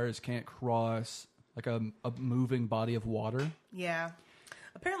vampires can't cross like a moving body of water. Yeah.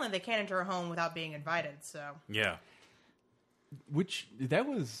 Apparently, they can't enter a home without being invited. So Yeah. Which that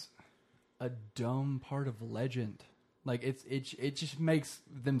was a dumb part of legend. Like it just makes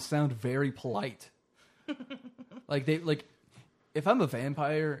them sound very polite. like if I'm a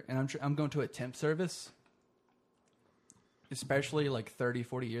vampire and I'm going to a temp service, especially like 30,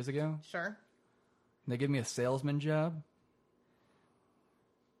 40 years ago, sure. and they give me a salesman job,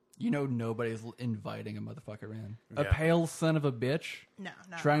 you know nobody's inviting a motherfucker in. A Yeah. pale son of a bitch No,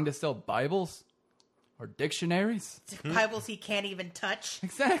 not trying to sell Bibles or dictionaries. Bibles he can't even touch.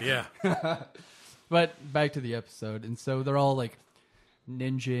 Exactly. Yeah. But back to the episode. And so they're all like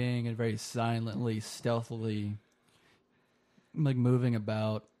ninjing and very silently, stealthily like moving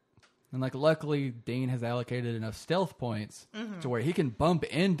about. And like luckily Dean has allocated enough stealth points to where he can bump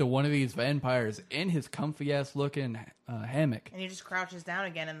into one of these vampires in his comfy ass looking hammock. And he just crouches down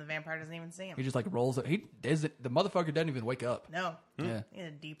again and the vampire doesn't even see him. He just like rolls it. The motherfucker doesn't even wake up. No. Yeah. He's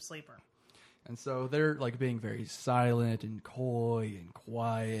a deep sleeper. And so they're like being very silent and coy and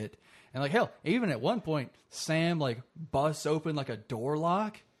quiet. And like hell, even at one point, Sam like busts open like a door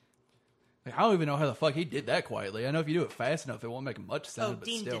lock. Like, I don't even know how the fuck he did that quietly. I know if you do it fast enough, it won't make much sound. Oh, but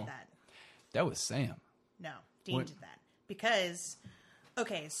Dean still, did that. That was Sam. No, Dean What? did that. Because,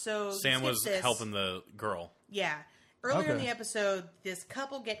 okay, so... Sam was this. helping the girl. Yeah. Earlier in Okay. the episode, this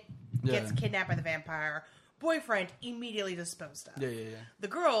couple gets Yeah. kidnapped by the vampire. Boyfriend immediately disposed of. Yeah. The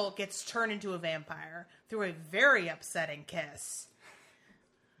girl gets turned into a vampire through a very upsetting kiss.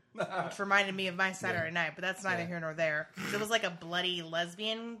 Which reminded me of my Saturday night, but that's neither here nor there. It was like a bloody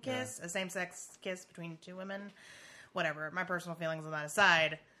lesbian kiss, a same-sex kiss between two women. Whatever. My personal feelings on that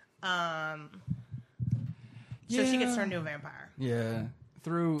aside. So she gets turned into a vampire. Yeah.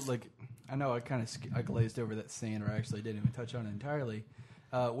 Through like, I know I kind of I glazed over that scene, or actually didn't even touch on it entirely.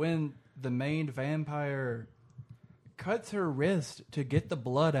 When the main vampire cuts her wrist to get the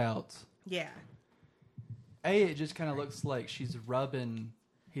blood out. Yeah. It just kind of looks like he's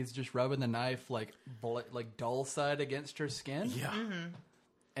just rubbing the knife like dull side against her skin. Yeah.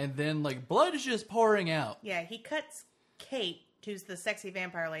 And then like blood is just pouring out. Yeah, he cuts Kate, who's the sexy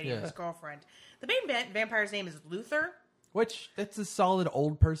vampire lady, Yeah. his girlfriend. The main vampire's name is Luther. Which, that's a solid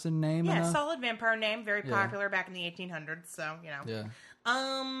old person name. Yeah, enough. solid vampire name, very Yeah. popular back in the 1800s, so, you know. Yeah.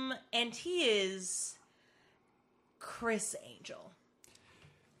 And he is Chris Angel.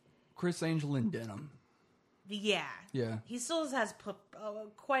 Chris Angel in denim. Yeah. Yeah. He still has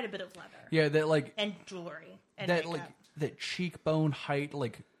quite a bit of leather. Yeah, that like, And jewelry. And that makeup. like, that cheekbone height,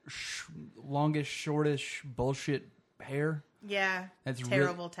 like, longish, shortish bullshit hair. Yeah. That's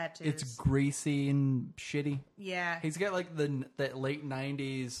terrible tattoos. It's greasy and shitty. Yeah. He's got like that late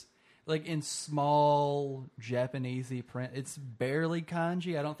 90s, like in small Japanesey print. It's barely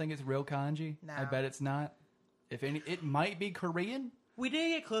kanji. I don't think it's real kanji. No. I bet it's not. If any, it might be Korean. We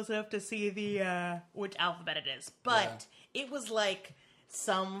didn't get close enough to see the which alphabet it is, but it was like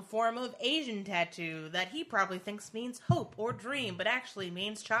some form of Asian tattoo that he probably thinks means hope or dream, but actually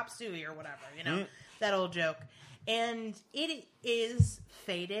means chop suey or whatever, you know, that old joke. And it is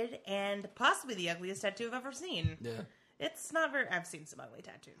faded and possibly the ugliest tattoo I've ever seen. Yeah. It's not very... I've seen some ugly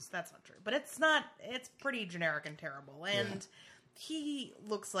tattoos. That's not true. But it's pretty generic and terrible. And he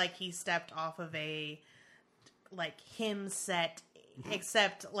looks like he stepped off of a, like, hymn set,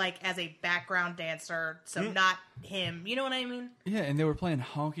 except, like, as a background dancer. So not him. You know what I mean? Yeah, and they were playing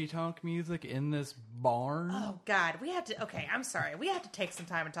honky-tonk music in this barn. Oh, God. We have to... Okay, I'm sorry. We have to take some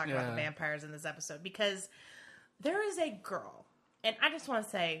time and talk about the vampires in this episode. Because there is a girl. And I just want to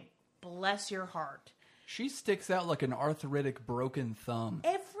say, bless your heart. She sticks out like an arthritic broken thumb.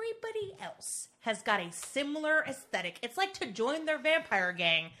 Everybody else has got a similar aesthetic. It's like to join their vampire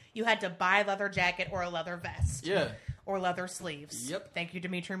gang, you had to buy a leather jacket or a leather vest. Yeah. Or leather sleeves. Yep. Thank you,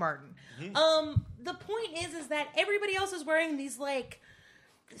 Dimitri Martin. The point is that everybody else is wearing these, like,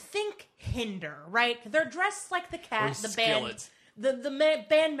 think Hinder, right? They're dressed like the cat, Or the band, the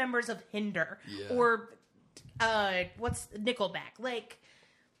band members of Hinder. Yeah. Or, what's Nickelback? Like...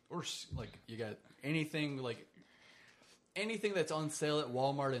 Or, like, you got anything that's on sale at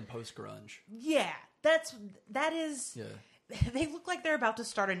Walmart and post-grunge. Yeah, that is... Yeah. They look like they're about to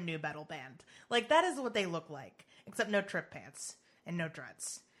start a new metal band. Like, that is what they look like. Except no trip pants. And no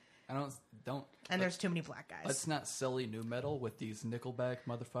dreads. Don't... And there's too many black guys. Let's not silly new metal with these Nickelback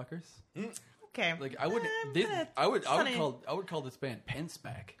motherfuckers. Okay. Like, I would call this band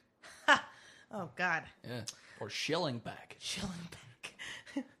Penceback. Oh, God. Yeah. Or Shillingback.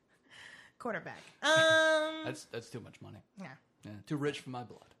 Shillingback. Quarterback. That's too much money. Yeah. Yeah. Too rich for my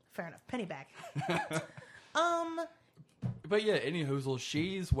blood. Fair enough. Pennyback. But yeah, any hoozle,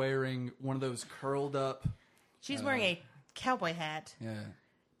 she's wearing one of those curled up. She's wearing a cowboy hat. Yeah.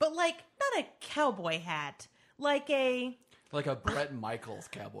 But, like, not a cowboy hat. Like a Bret Michaels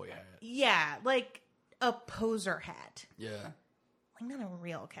cowboy hat. Yeah, like a poser hat. Yeah. Like, not a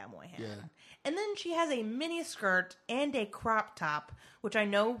real cowboy hat. Yeah. And then she has a mini skirt and a crop top, which I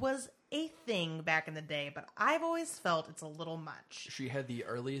know was a thing back in the day, but I've always felt it's a little much. She had the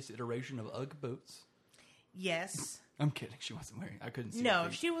earliest iteration of Ugg boots. Yes. I'm kidding. She wasn't wearing... I couldn't see No, her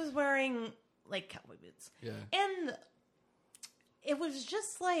feet. she was wearing, like, cowboy boots. Yeah. And it was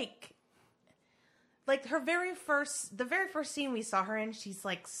just like the very first scene we saw her in, she's,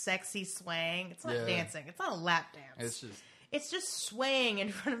 like, sexy swaying. It's not dancing. It's not a lap dance. It's just swaying in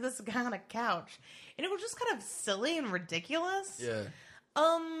front of this guy on a couch. And it was just kind of silly and ridiculous. Yeah.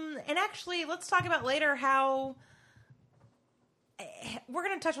 And actually, let's talk about later how... We're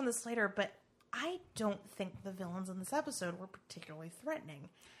going to touch on this later, but I don't think the villains in this episode were particularly threatening.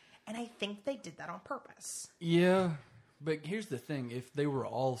 And I think they did that on purpose. Yeah, but here's the thing. If they were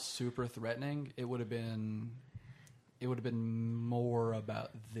all super threatening, it would have been more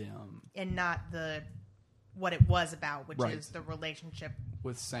about them. And not what it was about, which is the relationship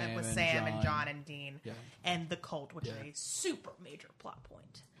with Sam and John and Dean, yeah. and the cult, which is a super major plot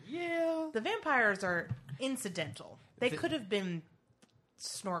point. Yeah. The vampires are incidental. They could have been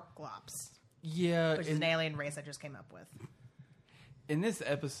Snorkglops. Yeah. Which is an alien race I just came up with. In this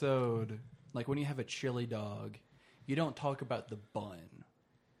episode, like when you have a chili dog, you don't talk about the bun.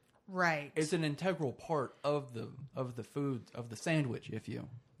 Right. It's an integral part of the food, of the sandwich, if you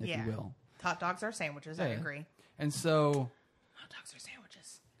will. Hot dogs are sandwiches, I agree. And so... Hot dogs are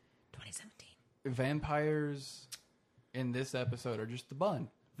sandwiches. 2017. Vampires in this episode are just the bun.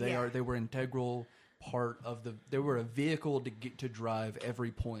 They were integral part of they were a vehicle to drive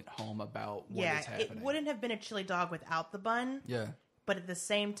every point home about what is happening. It wouldn't have been a chili dog without the bun. Yeah. But at the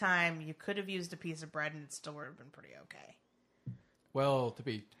same time, you could have used a piece of bread and it still would have been pretty okay. Well, to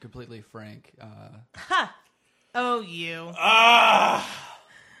be completely frank... Ha! Oh, you.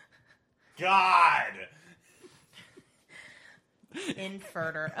 God!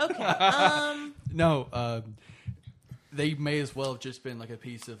 Inferter. Okay. No, they may as well have just been like a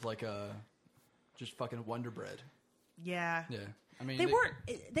piece of like just fucking Wonder Bread. Yeah. Yeah. I mean, they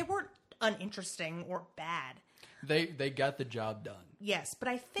weren't uninteresting or bad. They got the job done. Yes, but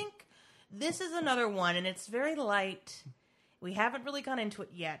I think this is another one, and it's very light. We haven't really gone into it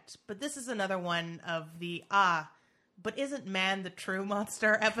yet, but this is another one of the but isn't man the true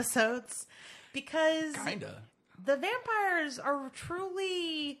monster episodes? Because Kinda. The vampires are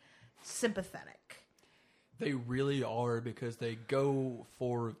truly sympathetic. They really are, because they go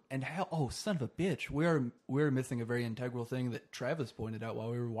for son of a bitch, we're missing a very integral thing that Travis pointed out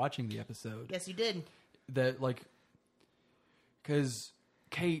while we were watching the episode. Yes, you did. That because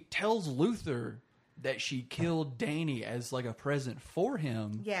Kate tells Luther that she killed Danny as like a present for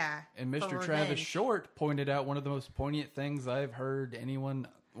him. Yeah. And for Mr. Travis revenge. Short pointed out one of the most poignant things I've heard any one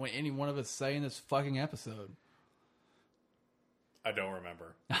of us say in this fucking episode. I don't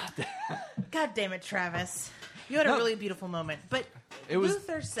remember. God damn it, Travis. You had a really beautiful moment. But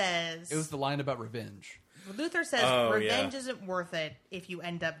Luther says... It was the line about revenge. Luther says revenge isn't worth it if you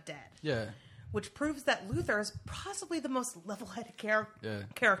end up dead. Yeah. Which proves that Luther is possibly the most level-headed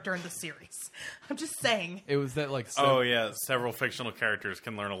character in the series. I'm just saying. It was that like... several fictional characters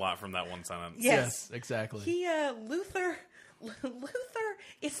can learn a lot from that one sentence. Yes, exactly. Luther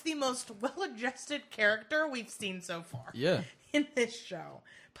is the most well-adjusted character we've seen so far. Yeah. In this show.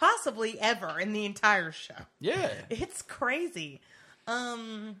 Possibly ever in the entire show. Yeah. It's crazy.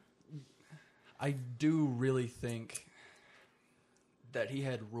 I do really think that he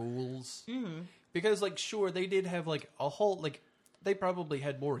had rules. Mm-hmm. Because, like, sure, they did have, like, a whole, like, they probably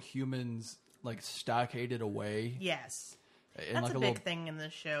had more humans, like, stockaded away. Yes. And, that's like, a big thing in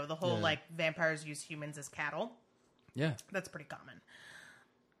this show. The whole, like, vampires use humans as cattle. Yeah. That's pretty common.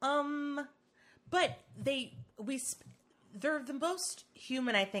 But they're the most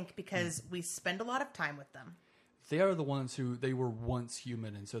human, I think, because we spend a lot of time with them. They are the ones who, they were once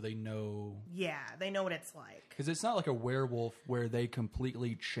human, and so they know... Yeah, they know what it's like. Because it's not like a werewolf where they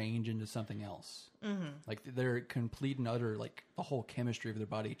completely change into something else. Mm-hmm. Like, they're complete and utter, like, the whole chemistry of their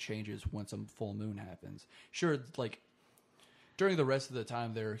body changes once a full moon happens. Sure, like, during the rest of the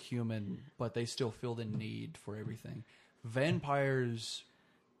time, they're human, but they still feel the need for everything. Vampires,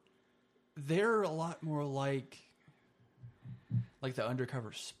 they're a lot more like the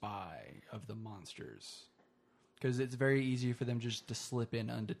undercover spy of the monsters. Because it's very easy for them just to slip in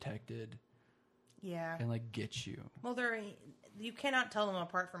undetected. Yeah. And, like, get you. Well, you cannot tell them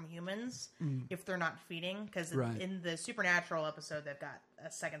apart from humans if they're not feeding. Because in the Supernatural episode, they've got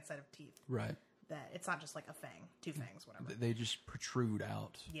a second set of teeth. Right. That it's not just like a fang. 2 fangs, whatever. They just protrude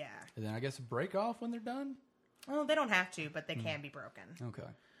out. Yeah. And then I guess break off when they're done? Well, they don't have to, but they can be broken. Okay.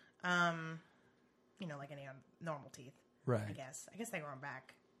 You know, like any normal teeth. Right. I guess they grow them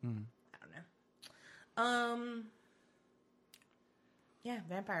back. I don't know. Yeah,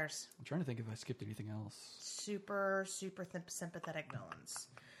 vampires. I'm trying to think if I skipped anything else. Super, super sympathetic villains.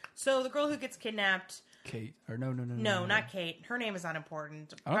 So the girl who gets kidnapped. Kate. Or no. No, not Kate. Her name is not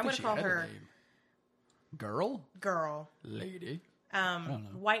important. I don't I'm think she going to call had her a name. Girl? Girl. Lady? I don't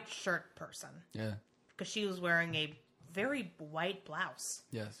know. White shirt person. Yeah. Because she was wearing a very white blouse.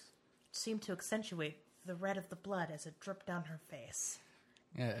 Yes. Seemed to accentuate the red of the blood as it dripped down her face.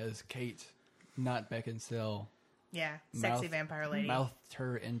 Yeah, as Kate, not Beckinsale. Yeah, sexy vampire lady. Mouthed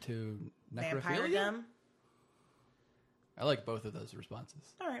her into necrophilia? Vampire-dom. I like both of those responses.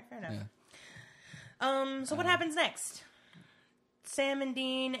 All right, fair enough. Yeah. So what happens next? Sam and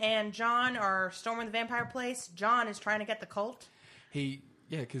Dean and John are storming the vampire place. John is trying to get the cult.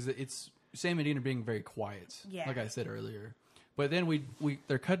 Because it's Sam and Dean are being very quiet. Yeah. Like I said earlier. But then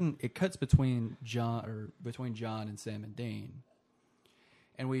it cuts between John and Sam and Dean.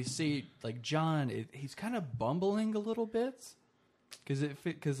 And we see, like, John, he's kind of bumbling a little bit.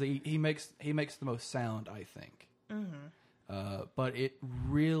 Because he makes the most sound, I think. Mm-hmm. But it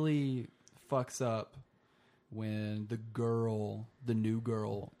really fucks up when the new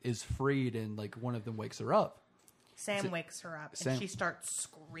girl, is freed and, like, one of them wakes her up. Sam wakes her up and she starts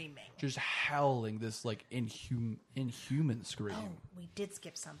screaming. Just howling this, like, inhuman scream. Oh, we did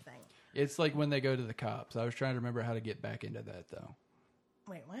skip something. It's like when they go to the cops. I was trying to remember how to get back into that, though.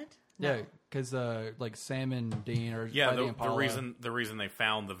 Wait, what? No. Yeah, because like Sam and Dean are the Impala. the reason they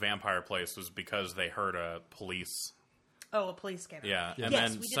found the vampire place was because they heard a police. Oh, a police scanner. Yeah, and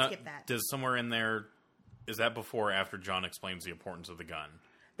yes, then we did skip that. Does somewhere in there, is that before or after John explains the importance of the gun?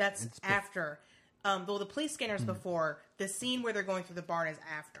 That's after. Though the police scanner is before. The scene where they're going through the barn is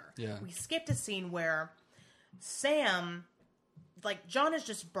after. Yeah. We skipped a scene where Sam, like, John is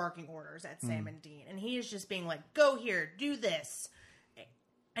just barking orders at Sam and Dean, and he is just being like, "Go here, do this,"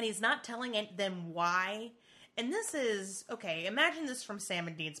 and he's not telling them why. And this is okay. Imagine this from Sam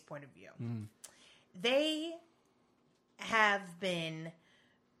and Dean's point of view. They have been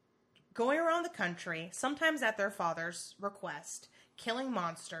going around the country, sometimes at their father's request, killing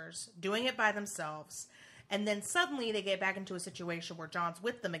monsters, doing it by themselves, and then suddenly they get back into a situation where John's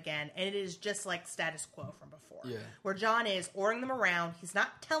with them again, and it is just like status quo from before. Yeah. Where John is ordering them around, he's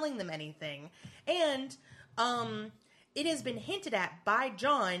not telling them anything, and it has been hinted at by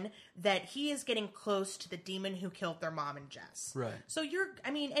John that he is getting close to the demon who killed their mom and Jess. Right. So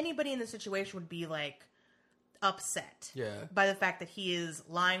anybody in the situation would be like, upset Yeah. by the fact that he is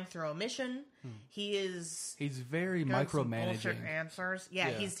lying through omission. He's very got some micromanaging. bullshit answers. Yeah,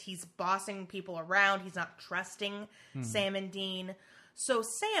 Yeah. he's bossing people around. He's not trusting Sam and Dean. So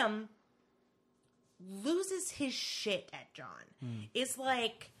Sam loses his shit at John. It's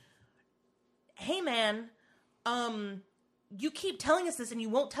like, hey man, you keep telling us this and you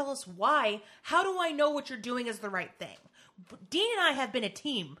won't tell us why. How do I know what you're doing is the right thing? Dean and I have been a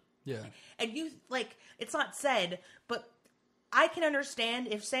team. Yeah. And you, like, it's not said, but I can understand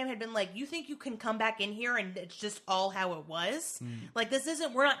if Sam had been like, you think you can come back in here and it's just all how it was? Like,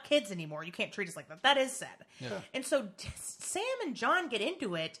 we're not kids anymore. You can't treat us like that. That is said. Yeah. And so Sam and John get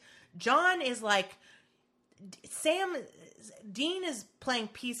into it. John is like, Dean is playing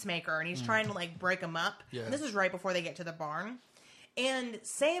peacemaker and he's trying to, like, break him up. Yeah. And this is right before they get to the barn. And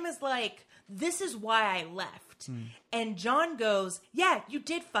Sam is like, this is why I left. And John goes, yeah, you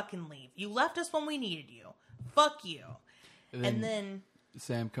did fucking leave. You left us when we needed you. Fuck you. And then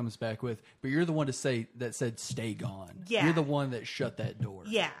Sam comes back with, but you're the one that said stay gone. Yeah. You're the one that shut that door.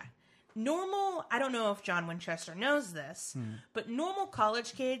 yeah. Normal, I don't know if John Winchester knows this, but normal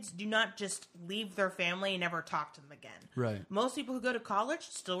college kids do not just leave their family and never talk to them again. Right. Most people who go to college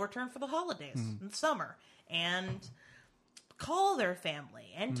still return for the holidays in the summer and call their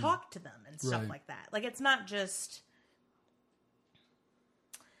family and talk to them and stuff Right. like that. Like, it's not just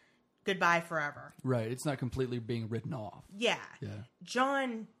goodbye forever. Right. It's not completely being written off. Yeah. Yeah.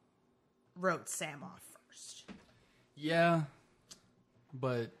 John wrote Sam off first. Yeah.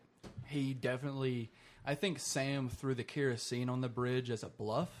 But he definitely, I think Sam threw the kerosene on the bridge as a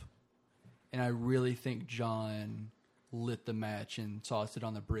bluff. And I really think John lit the match and tossed it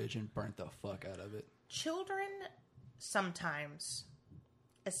on the bridge and burnt the fuck out of it. Children sometimes,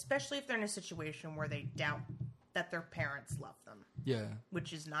 especially if they're in a situation where they doubt that their parents love them, Yeah.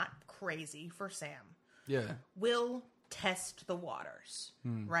 which is not crazy for Sam, Yeah. will test the waters,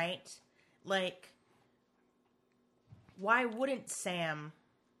 right? Like, why wouldn't Sam...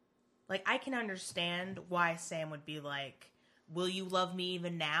 Like, I can understand why Sam would be like, will you love me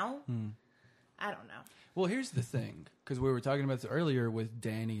even now? I don't know. Well, here's the thing, because we were talking about this earlier with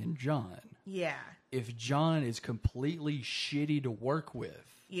Danny and John. Yeah. If John is completely shitty to work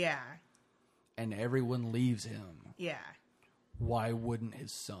with Yeah. and everyone leaves him, Yeah. why wouldn't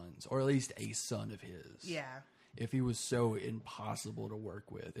his sons, or at least a son of his, Yeah. if he was so impossible to work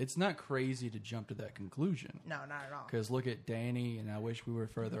with? It's not crazy to jump to that conclusion. No, not at all. Because look at Danny, and I wish we were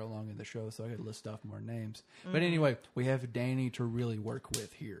further along in the show so I could list off more names. But anyway, we have Danny to really work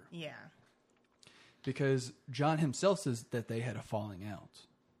with here. Yeah. Because John himself says that they had a falling out.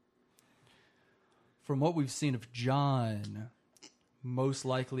 From what we've seen of John, most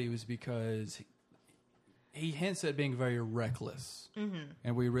likely it was because he hints at being very reckless.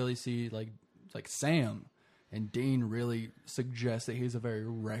 And we really see, like Sam and Dean really suggest that he's a very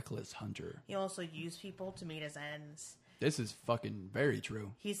reckless hunter. He also used people to meet his ends. This is fucking very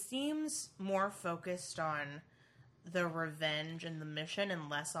true. He seems more focused on the revenge and the mission and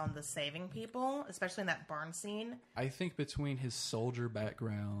less on the saving people, especially in that barn scene. I think between his soldier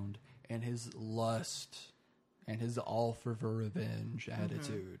background and his lust and his all for revenge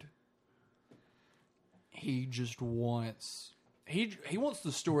attitude, he just wants he wants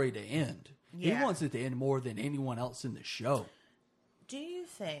the story to end. Yeah. He wants it to end more than anyone else in the show. Do you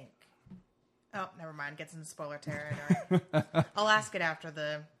think... Oh, never mind. Gets into spoiler territory. I'll ask it after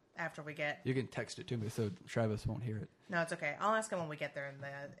we get... You can text it to me so Travis won't hear it. No, it's okay. I'll ask him when we get there.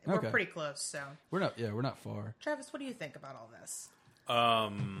 We're Okay. pretty close, so... We're not far. Travis, what do you think about all this?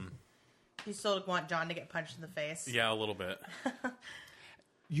 You still want John to get punched in the face? Yeah, a little bit.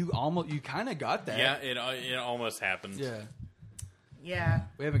 You kind of got that. Yeah, it almost happened. Yeah. Yeah.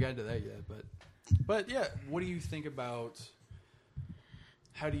 We haven't gotten to that yet, but yeah, what do you think about?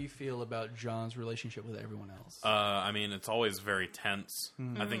 How do you feel about John's relationship with everyone else? I mean, it's always very tense.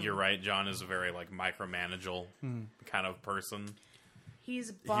 I think you're right. John is a very micromanagerial kind of person.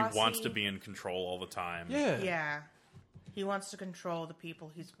 He's bossy. He wants to be in control all the time. Yeah. He wants to control the people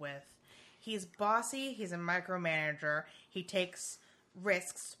he's with. He's bossy. He's a micromanager. He takes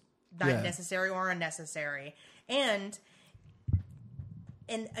risks, not necessary or unnecessary. And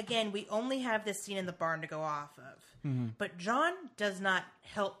again, we only have this scene in the barn to go off of. But John does not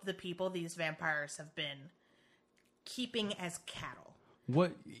help the people these vampires have been keeping as cattle.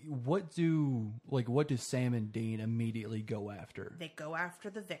 What do Sam and Dean immediately go after? They go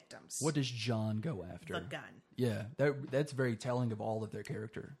after the victims. What does John go after? The gun. Yeah, that's very telling of all of their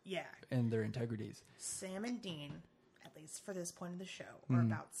character. Yeah. And their integrities. Sam and Dean, at least for this point of the show, are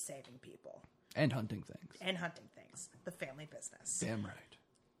about saving people. And hunting things. And hunting things. The family business. Damn right.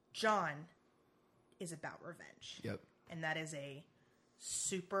 John is about revenge. Yep. And that is a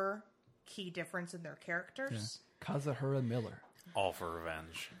super key difference in their characters. Kazuhira Miller. All for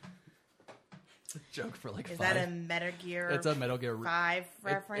revenge. It's a joke for like Is 5. that a Metal Gear? It's a Metal Gear 5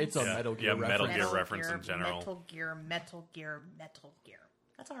 reference. It's a Metal Gear reference. Metal Gear reference in general. Metal Gear.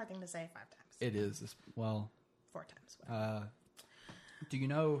 That's a hard thing to say 5 times. It is. Well, 4 times. do you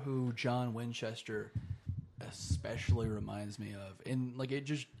know who John Winchester especially reminds me of? And like it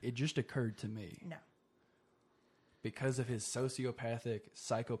just occurred to me. No. Because of his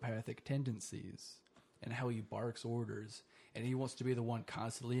psychopathic tendencies and how he barks orders, and he wants to be the one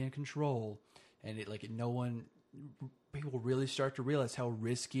constantly in control, and people really start to realize how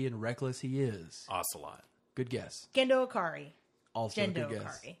risky and reckless he is. Ocelot. Good guess. Gendo Ikari. Also Gendo good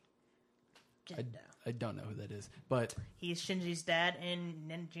guess. Ikari. Gendo. I don't know who that is, but He's Shinji's dad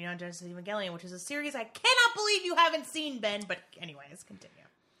in Neon Genesis Evangelion, which is a series I cannot believe you haven't seen, Ben. But anyways, continue.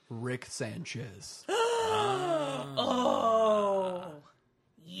 Rick Sanchez. Oh,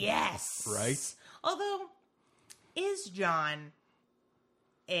 yes. Right? Although, is John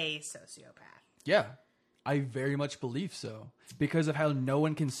a sociopath? Yeah, I very much believe so. Because of how no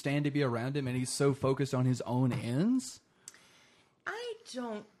one can stand to be around him and he's so focused on his own ends. I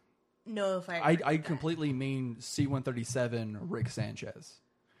don't know if I agree I with that. completely mean C-137 Rick Sanchez.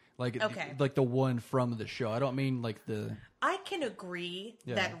 Like, Okay. like the one from the show. I don't mean like the... I can agree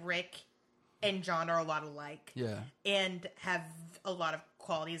Yeah. that Rick and John are a lot alike. Yeah. And have a lot of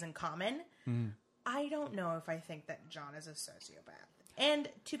qualities in common. Mm-hmm. I don't know if I think that John is a sociopath. And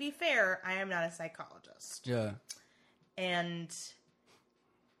to be fair, I am not a psychologist. Yeah. And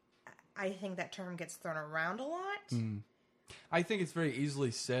I think that term gets thrown around a lot. I think it's very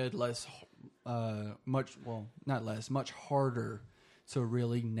easily said, much harder to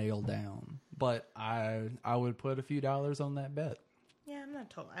really nail down. But I would put a few dollars on that bet. Yeah, I'm not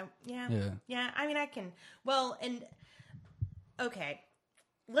total. Yeah. Yeah, I mean, I can. Well, and okay,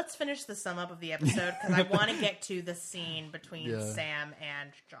 let's finish the sum up of the episode because I want to get to the scene between Yeah. Sam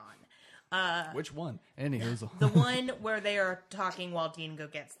and John. Which one? Anywho. The one where they are talking while Dingo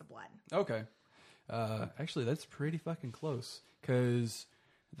gets the blood. Okay. Actually, that's pretty fucking close. Because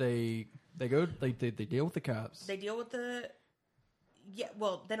they deal with the cops. They deal with the. Yeah,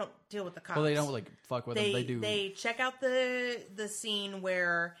 well, they don't deal with the cops. Well, they don't like fuck with them. They do. They check out the scene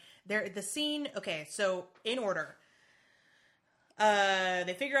where the scene. Okay, so in order,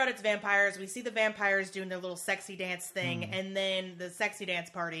 they figure out it's vampires. We see the vampires doing their little sexy dance thing, and then the sexy dance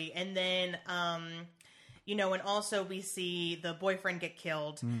party, and then and also we see the boyfriend get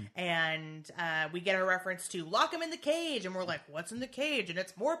killed, and we get a reference to lock him in the cage, and we're like, what's in the cage? And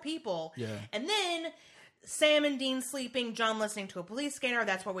it's more people. Yeah. And then Sam and Dean sleeping, John listening to a police scanner.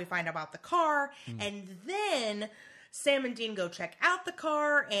 That's where we find out about the car. And then Sam and Dean go check out the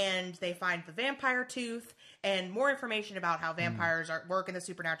car, and they find the vampire tooth and more information about how vampires work in the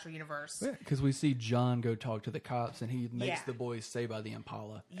supernatural universe. Yeah, because we see John go talk to the cops, and he makes Yeah. the boys stay by the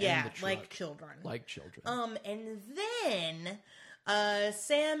Impala. Yeah, and the truck. like children. Like children. And then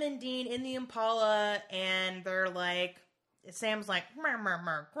Sam and Dean in the Impala, and they're like, Sam's like, murr, murr,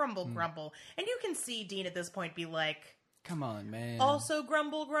 murr, grumble, grumble. And you can see Dean at this point be like, Come on, man. also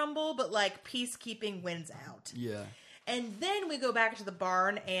grumble, grumble, but like peacekeeping wins out. Yeah. And then we go back to the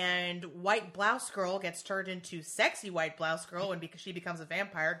barn, and White Blouse Girl gets turned into Sexy White Blouse Girl, and because she becomes a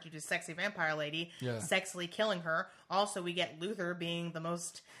vampire due to Sexy Vampire Lady Yeah. sexily killing her. Also, we get Luther being the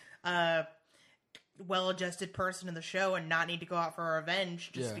most well-adjusted person in the show and not need to go out for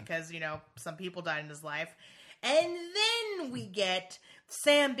revenge just Yeah. because, some people died in his life. And then we get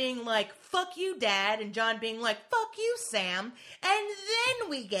Sam being like, fuck you, Dad, and John being like, fuck you, Sam. And then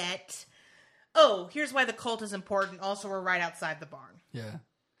we get... Oh, here's why the cult is important. Also, we're right outside the barn. Yeah.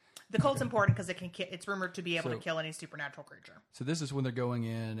 The cult's important because it's rumored to be able So- to kill any supernatural creature. So this is when they're going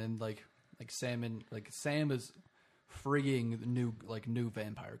in, and Sam is freeing the new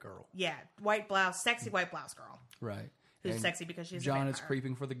vampire girl. Yeah, sexy white blouse girl. Right. Who's And sexy because she's a John is vampire.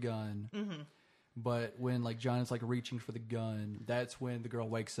 creeping for the gun. Mm-hmm. But when John is reaching for the gun, that's when the girl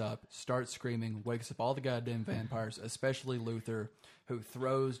wakes up, starts screaming, wakes up all the goddamn vampires, especially Luther, who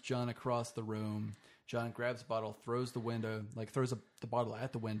throws John across the room. John grabs a bottle, throws the bottle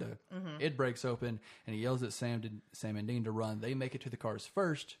at the window. Mm-hmm. It breaks open, and he yells at Sam and Dean to run. They make it to the cars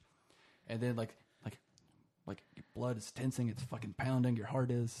first, and then like your blood is tensing, it's fucking pounding, your heart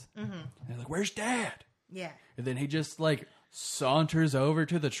is. Mm-hmm. And they're like, "Where's Dad?" Yeah. And then he just saunters over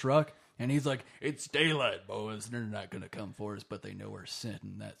to the truck, and he's like, "It's daylight, boys. They're not going to come for us, but they know we're sent,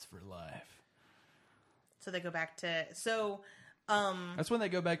 and that's for life." So they go back to... That's when they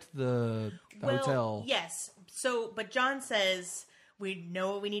go back to the hotel. Yes. So, but John says, We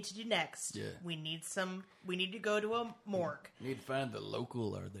know what we need to do next. Yeah. We need to go to a morgue. You need to find the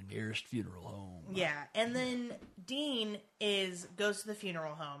local or the nearest funeral home. Yeah. And then Dean goes to the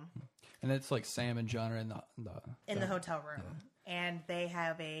funeral home. And it's like Sam and John are in the hotel room. Yeah. And they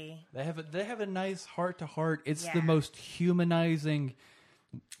have a nice heart to heart. It's Yeah. the most humanizing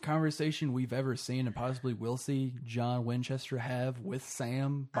conversation we've ever seen and possibly will see John Winchester have with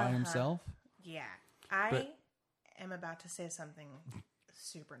Sam by himself. Yeah. I am about to say something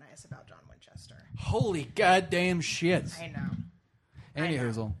super nice about John Winchester. Holy goddamn shit. I know.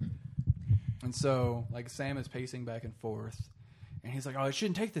 Anyhoozle. And so, like, Sam is pacing back and forth, and he's like, "Oh, it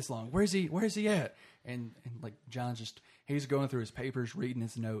shouldn't take this long. Where's he at?" And like, John's he's going through his papers, reading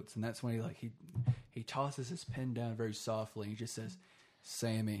his notes, and that's when he tosses his pen down very softly, and he just says,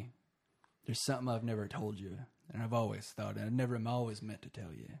 "Sammy, there's something I've never told you, and I've always thought, and I'm always meant to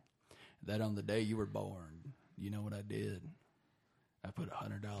tell you, that on the day you were born, you know what I did? I put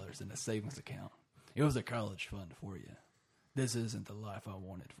 $100 in a savings account. It was a college fund for you. This isn't the life I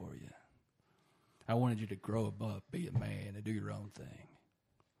wanted for you. I wanted you to grow up, be a man, and do your own thing."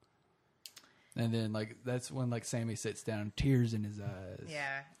 And then, like, that's when, like, Sammy sits down, tears in his eyes.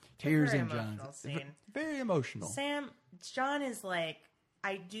 Yeah. Tears Very in John's emotional scene. Very emotional. John is like,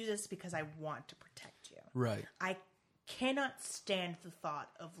 I do this because I want to protect you. Right. I cannot stand the thought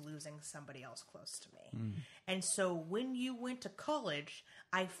of losing somebody else close to me. And so when you went to college,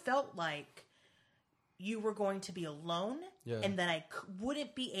 I felt like you were going to be alone and that I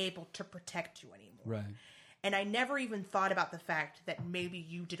wouldn't be able to protect you anymore. Right. And I never even thought about the fact that maybe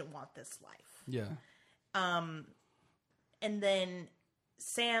you didn't want this life. Yeah. And then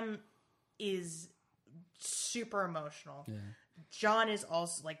Sam is super emotional. Yeah. John is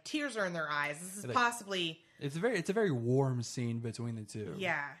also, like, tears are in their eyes. This is possibly... It's a very warm scene between the two.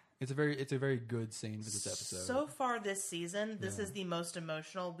 Yeah. It's a very good scene for this episode. So far this season, this is the most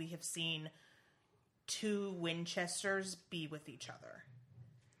emotional we have seen two Winchesters be with each other.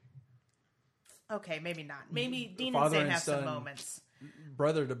 Okay, maybe not. Maybe Dean and Sam have some moments.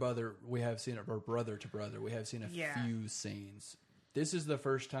 Brother to brother, we have seen or brother to brother, we have seen a few scenes. This is the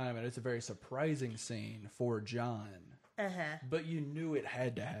first time, and it's a very surprising scene for John. But you knew it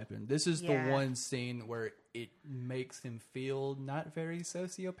had to happen. This is the one scene where it makes him feel not very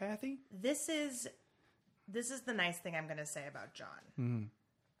sociopathy. This is the nice thing I'm going to say about John. Mm-hmm.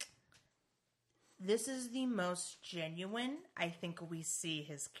 This is the most genuine I think we see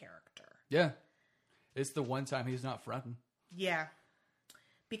his character. Yeah. It's the one time he's not fronting. Yeah.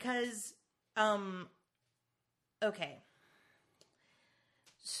 Because, okay.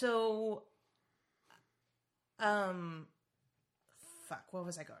 So, fuck, what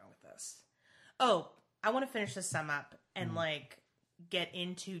was I going with this? Oh, I want to finish this sum up and, like, get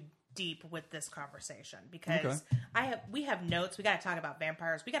into deep with this conversation because we have notes. We got to talk about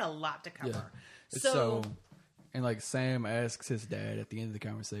vampires. We got a lot to cover. Yeah. So, and like Sam asks his dad at the end of the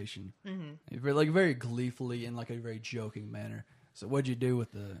conversation, like very gleefully in like a very joking manner. So, what'd you do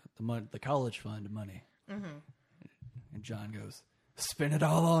with the college fund money? And John goes, "Spend it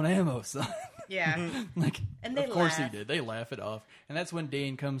all on ammo, son." Yeah, like, and they of course laugh. he did. They laugh it off, and that's when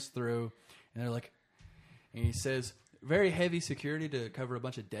Dean comes through, and they're like, and he says, "Very heavy security to cover a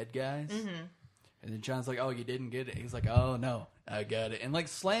bunch of dead guys." And then John's like, "Oh, you didn't get it?" He's like, "Oh no, I got it," and like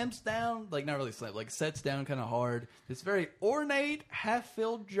slams down, like not really slams, like sets down kind of hard. This very ornate,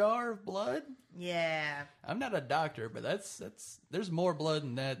 half-filled jar of blood. Yeah, I'm not a doctor, but that's there's more blood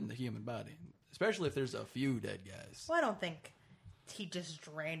than that in the human body, especially if there's a few dead guys. well, I don't think he just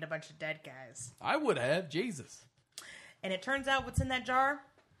drained a bunch of dead guys. I would have, Jesus. And it turns out what's in that jar?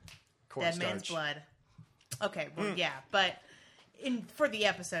 Dead man's blood. Okay, well, yeah, but for the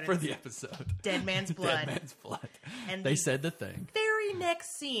episode, Dead man's blood. Dead man's blood. And they said the thing. Very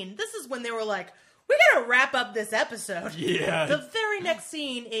next scene, this is when they were like, we gotta wrap up this episode. Yeah. The very next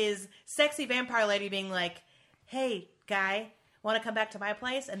scene is sexy vampire lady being like, "Hey, guy, want to come back to my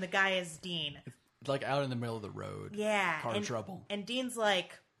place?" And the guy is Dean. It's like out in the middle of the road. Yeah. Car trouble. And Dean's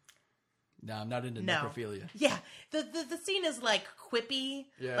like, No, I'm not into no. necrophilia. Yeah. The scene is like quippy.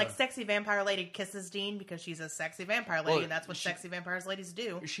 Yeah. Like sexy vampire lady kisses Dean because she's a sexy vampire lady, and that's what sexy vampires ladies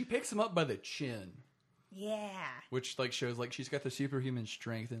do. She picks him up by the chin. Yeah. Which like shows like she's got the superhuman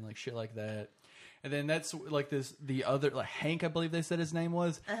strength and like shit like that. And then that's like the other, like Hank, I believe they said his name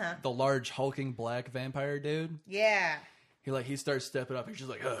was, the large hulking black vampire dude. Yeah. He starts stepping up and she's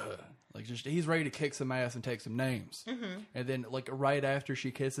like, ugh. Like just he's ready to kick some ass and take some names. And then like right after she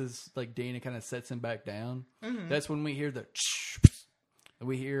kisses like Dean and kind of sets him back down, that's when we hear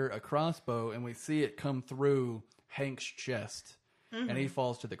we hear a crossbow and we see it come through Hank's chest and he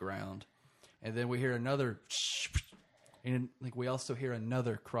falls to the ground. And then we hear another And like we also hear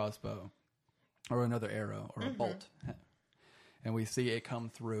another crossbow or another arrow or a bolt. And we see it come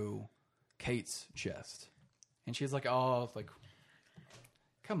through Kate's chest. And she's like, oh, like,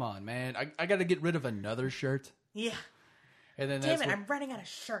 come on, man. I got to get rid of another shirt. Yeah. And then Damn it, I'm running out of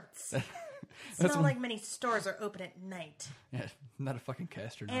shirts. It's That's not when- like many stores are open at night. Yeah, not a fucking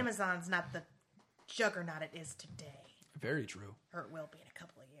caster. knife. Amazon's not the juggernaut it is today. Very true. Or it will be in a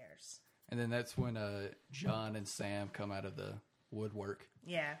couple of years. And then that's when John and Sam come out of the woodwork.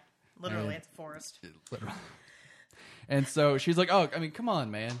 Yeah. Literally, And- it's a forest. Literally. And so she's like, oh, I mean, come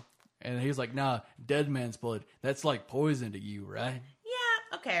on, man. And he's like, nah, dead man's blood. That's like poison to you, right?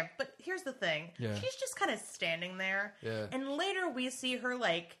 Yeah, okay. But here's the thing. Yeah. She's just kind of standing there. Yeah. And later we see her,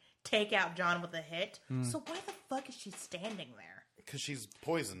 like, take out John with a hit. Hmm. So why the fuck is she standing there? Because she's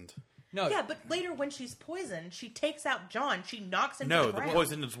poisoned. No. Yeah, but later when she's poisoned, she takes out John. She knocks him to No, the the ground.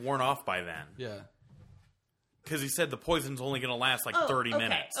 poison is worn off by then. Yeah. Because he said the poison's only going to last like Oh, 30 okay,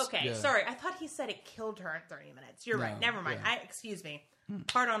 minutes. Okay, Yeah. sorry. I thought he said it killed her in 30 minutes. You're No, right. Never mind. yeah. Excuse me.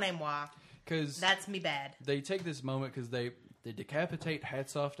 Pardonnez-moi. Because That's me bad. they take this moment because they decapitate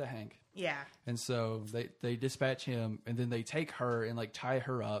Hats Off to Hank. Yeah. And so they dispatch him, and then they take her and like tie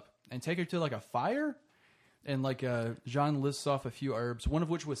her up and take her to like a fire. And like Jean lists off a few herbs, one of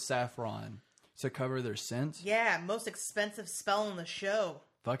which was saffron to cover their scent. Yeah, most expensive spell in the show.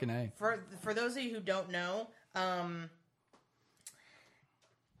 Fucking A. For those of you who don't know,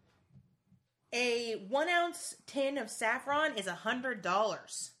 a 1 ounce tin of saffron is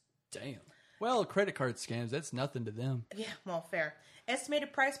 $100. Damn. Well, credit card scams, that's nothing to them. Yeah, well, fair.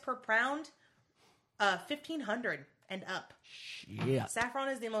 Estimated price per pound, $1,500 and up. Yeah. Saffron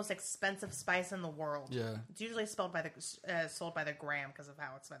is the most expensive spice in the world. Yeah. It's usually sold by the gram because of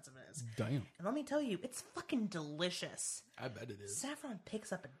how expensive it is. Damn. And let me tell you, it's fucking delicious. I bet it is. Saffron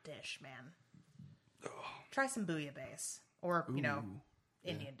picks up a dish, man. Try some bouillabaisse or,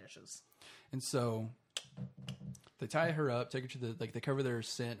 Indian dishes. And so they tie her up, take her to they cover their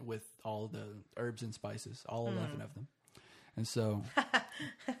scent with all the herbs and spices, all 11 of them. And so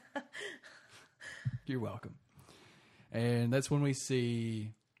you're welcome. And that's when we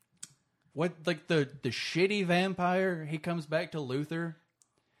see what, like the shitty vampire, he comes back to Luther.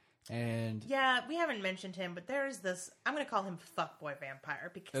 And Yeah, we haven't mentioned him, but there's this, I'm going to call him fuckboy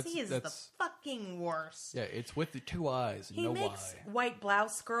vampire because he is the fucking worst. yeah, it's with the 2 eyes and He no makes eye. White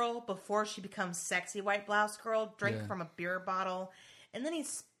Blouse Girl, before she becomes sexy White Blouse Girl, drink Yeah. from a beer bottle, and then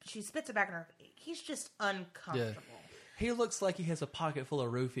she spits it back in her. He's just uncomfortable. He looks like he has a pocket full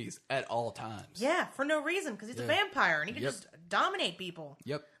of roofies at all times. Yeah, for no reason, because he's a Yeah. vampire, and he can Yep. just dominate people.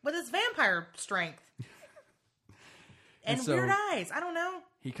 Yep. With his vampire strength. and so- weird eyes. I don't know.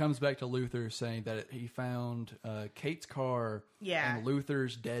 He comes back to Luther saying that he found Kate's car Yeah. and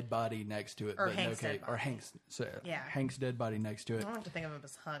Luther's dead body next to it. Or but Hank's no dead Kate. Or body. Hank's, Yeah. Hank's dead body next to it. I don't like to think of him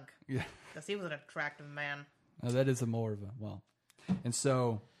as Hunk, Yeah. because he was an attractive man. That is a more of a, well. And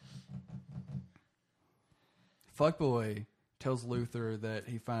so, Fuckboy tells Luther that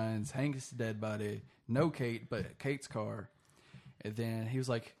he finds Hank's dead body, no Kate, but Kate's car. And then he was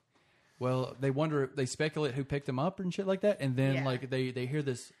like, well, they speculate who picked him up and shit like that. And then, Yeah. like, they hear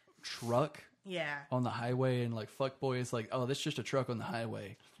this truck Yeah. on the highway, and, like, Fuckboy is like, oh, that's just a truck on the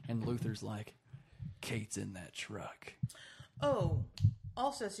highway. And Luther's like, Kate's in that truck. Oh,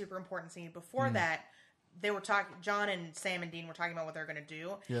 also a super important scene. Before that, they were talking. John and Sam and Dean were talking about what they're going to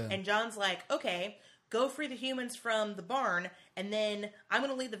do. Yeah. And John's like, "Okay, go free the humans from the barn, and then I'm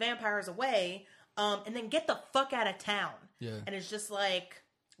going to lead the vampires away, and then get the fuck out of town." Yeah. And it's just like,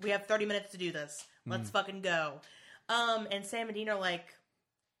 we have 30 minutes to do this. Let's fucking go. And Sam and Dean are like,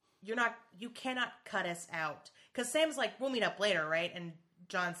 you cannot cut us out, because Sam's like, we'll meet up later, right? And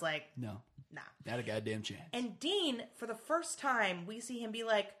John's like, No, nah. not a goddamn chance. And Dean, for the first time, we see him be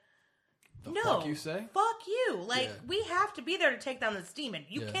like, The no, fuck you say? Fuck you. Like, Yeah. we have to be there to take down this demon.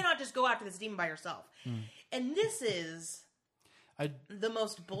 You Yeah. cannot just go after this demon by yourself. And this is I the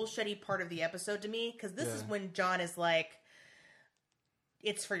most bullshitty part of the episode to me, because this is Yeah. when John is like,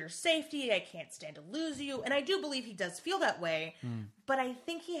 it's for your safety, I can't stand to lose you. And I do believe he does feel that way, but I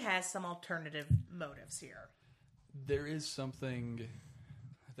think he has some alternative motives here. there is something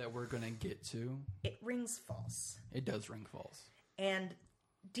that we're going to get to. It rings false. It does ring false. And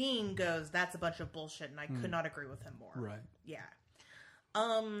Dean goes, that's a bunch of bullshit, and I could not agree with him more. Right. Yeah.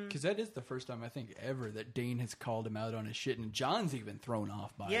 Because that is the first time I think ever that Dean has called him out on his shit, and John's even thrown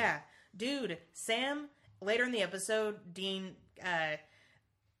off by it. Yeah. Dude, Sam, later in the episode, Dean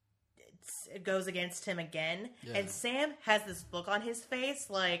goes against him again. Yeah. And Sam has this look on his face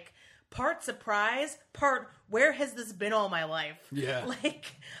like, part surprise, part where has this been all my life? Yeah.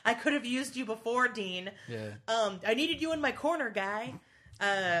 Like, I could have used you before, Dean. Yeah. I needed you in my corner, guy.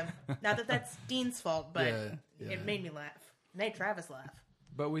 Not that that's Dean's fault, but it made me laugh. Made Travis laugh.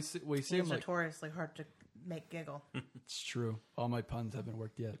 But we see He's him like, notoriously hard to make giggle. it's true. All my puns haven't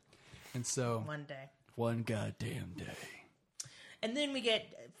worked yet. And so, One day. one goddamn day. And then we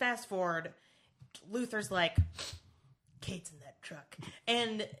get, fast forward, Luther's like, Kate's in that truck.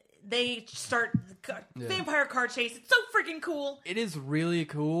 And they start the vampire car chase. It's so freaking cool. It is really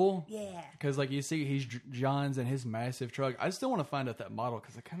cool. Yeah. Because, like, you see, John's in his massive truck. I still want to find out that model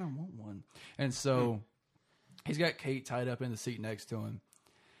because I kind of want one. And so, he's got Kate tied up in the seat next to him.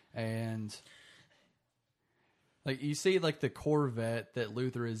 And, like, you see, like, the Corvette that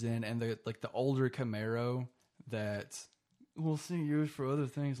Luther is in and the older Camaro that we'll see used for other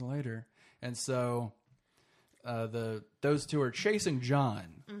things later. And so, those two are chasing John.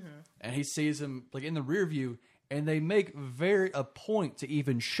 And he sees him, like, in the rear view. And they make a point to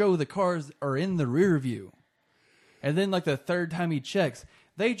even show the cars are in the rear view. And then, like, the third time he checks,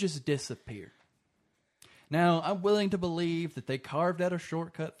 they just disappear. Now, I'm willing to believe that they carved out a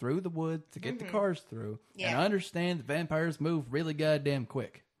shortcut through the woods to get the cars through. Yeah. And I understand that vampires move really goddamn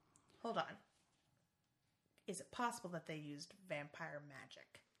quick. Hold on. Is it possible that they used vampire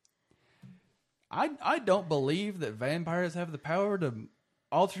magic? I don't believe that vampires have the power to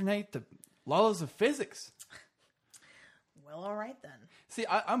alternate the laws of physics. Well, all right then. See,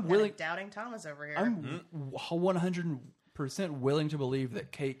 I'm Got willing... a doubting Thomas over here. I'm 100% willing to believe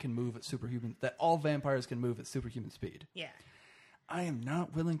that Kate can move at superhuman, that all vampires can move at superhuman speed. Yeah. I am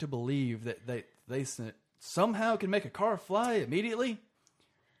not willing to believe that they somehow can make a car fly immediately,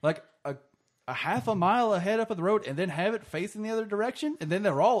 like a half a mile ahead up of the road, and then have it facing the other direction, and then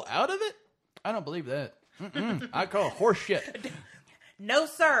they're all out of it. I don't believe that. I call horse shit. No,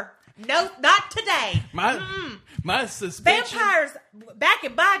 sir. No, not today. My suspension. Vampires, back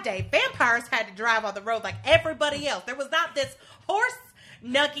in my day, vampires had to drive on the road like everybody else. There was not this horse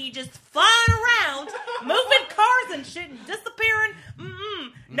nucky just flying around, moving cars and shit and disappearing.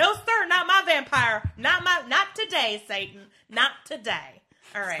 No, sir, not my vampire. Not today, Satan. Not today.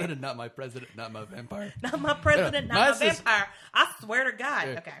 All right. Instead of not my president, not my vampire. Not my president, not my vampire. I swear to God.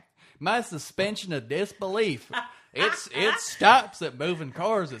 Yeah. Okay. My suspension of disbelief. It stops at moving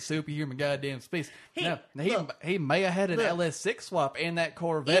cars at superhuman goddamn speeds. He may have had an LS6 swap and that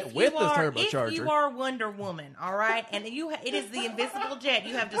Corvette with the turbocharger. If you are Wonder Woman, all right, and it is the invisible jet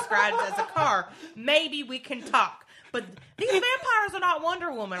you have described as a car, maybe we can talk. But these vampires are not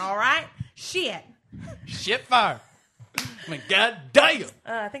Wonder Woman, all right? Shit. Shit fire. I mean, goddamn.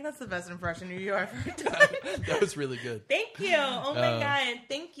 I think that's the best impression you ever done. That was really good. Thank you. Oh my God.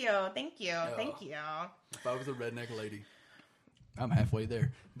 Thank you. Thank you. Thank you. If I was a redneck lady, I'm halfway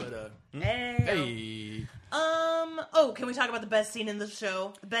there. But Hey. Oh, can we talk about the best scene in the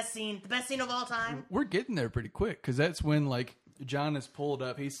show? The best scene of all time? We're getting there pretty quick because that's when like John is pulled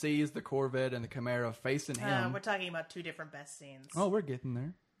up. He sees the Corvette and the Camaro facing him. We're talking about two different best scenes. Oh, we're getting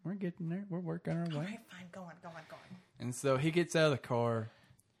there. We're getting there. We're working our way. All right, fine. Go on. And so he gets out of the car,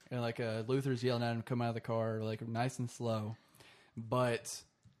 and like Luther's yelling at him to come out of the car, like nice and slow. But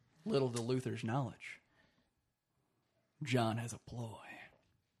little to Luther's knowledge, John has a ploy.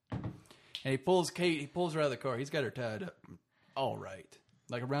 And he pulls her out of the car. He's got her tied up all right,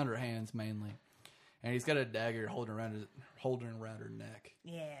 like around her hands mainly. And he's got a dagger holding around her neck.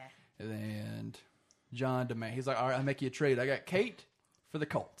 Yeah. And John demands, he's like, all right, I'll make you a trade. I got Kate for the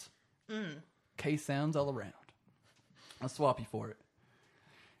Colt. K sounds all around. I'll swap you for it.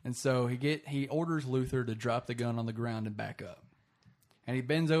 And so he orders Luther to drop the gun on the ground and back up. And he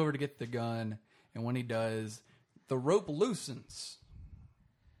bends over to get the gun, and when he does, the rope loosens.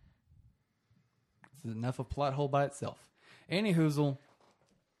 It's enough of a plot hole by itself. Anywhoozle,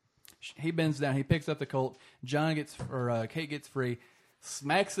 he bends down, he picks up the Colt, Kate gets free,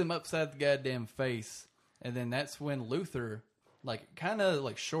 smacks him upside the goddamn face, and then that's when Luther, like, kind of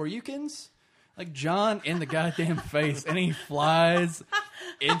like Shoryukens, like John in the goddamn face, and he flies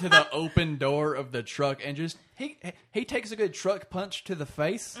into the open door of the truck, and just he takes a good truck punch to the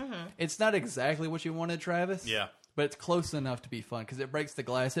face. It's not exactly what you wanted, Travis. Yeah. But it's close enough to be fun because it breaks the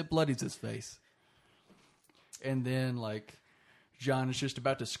glass, it bloodies his face. And then, like, John is just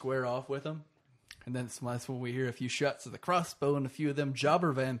about to square off with him. And then that's when we hear a few shots of the crossbow, and a few of them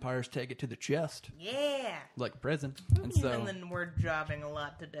jobber vampires take it to the chest. Yeah. Like present. And so And then we're jobbing a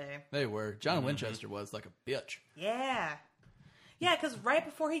lot today. they were. John Winchester was like a bitch. Yeah. Yeah, because right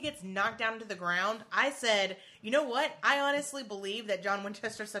before he gets knocked down to the ground, I said, you know what? I honestly believe that John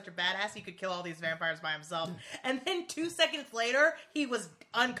Winchester's such a badass he could kill all these vampires by himself. And then 2 seconds later, he was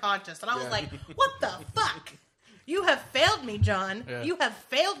unconscious. And I was like, what the fuck? You have failed me, John. Yeah. You have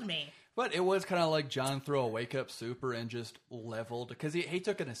failed me. But it was kind of like John threw a wake-up super and just leveled. Because he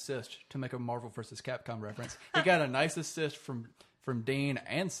took an assist to make a Marvel vs. Capcom reference. He got a nice assist from Dean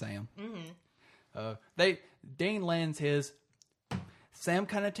and Sam. Mm-hmm. Dean lands his. Sam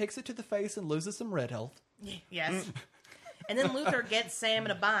kind of takes it to the face and loses some red health. Yes. And then Luther gets Sam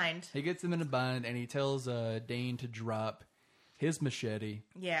in a bind. He gets him in a bind, and he tells Dean to drop his machete.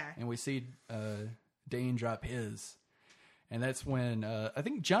 Yeah. And we see Dean drop his. And that's when, I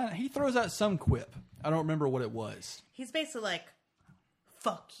think John, he throws out some quip. I don't remember what it was. He's basically like,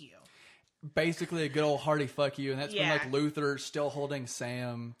 fuck you. Basically a good old hearty fuck you. And that's when, Yeah. like, Luther still holding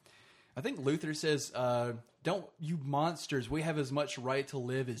Sam. I think Luther says, don't, you monsters, we have as much right to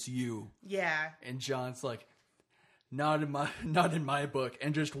live as you. Yeah. And John's like, not in my book.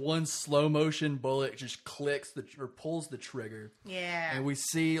 And just one slow motion bullet just clicks or pulls the trigger. Yeah. And we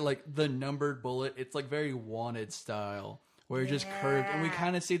see like the numbered bullet. It's like very Wanted style, where it just curved, and we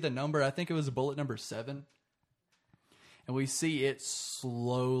kind of see the number. I think it was bullet number 7, and we see it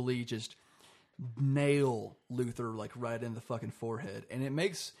slowly just nail Luther like right in the fucking forehead, and it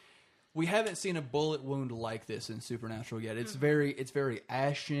makes. We haven't seen a bullet wound like this in Supernatural yet. It's very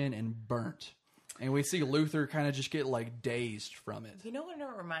ashen and burnt. And we see Luther kind of just get like dazed from it. You know what it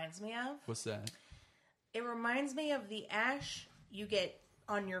reminds me of? What's that? It reminds me of the ash you get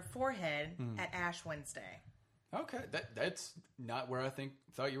on your forehead at Ash Wednesday. Okay, that's not where I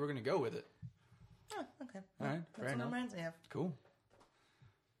thought you were going to go with it. Oh, okay. All right, That's what enough. it reminds me of. Cool.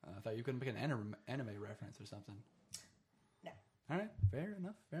 I thought you couldn't pick an anime reference or something. No. All right, fair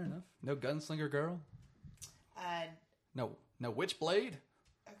enough. No Gunslinger Girl. No Witchblade.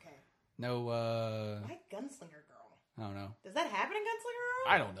 Okay. No. Why Gunslinger Girl? I don't know. Does that happen in Gunslinger Girl?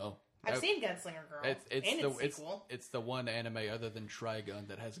 I don't know. I've seen Gunslinger Girl. It's sequel. it's the one anime other than Trigun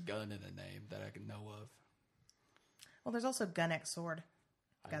that has gun in the name that I can know of. Well, there's also Gun X Sword.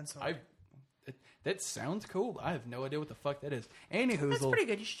 Gunsword. That sounds cool. I have no idea what the fuck that is. Anywho, That's pretty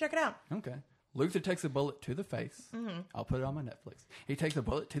good. You should check it out. Okay. Luther takes a bullet to the face. Mm-hmm. I'll put it on my Netflix. He takes a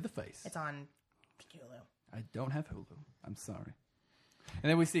bullet to the face. It's on Hulu. I don't have Hulu. I'm sorry. And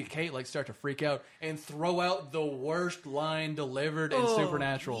then we see Kate like start to freak out and throw out the worst line delivered in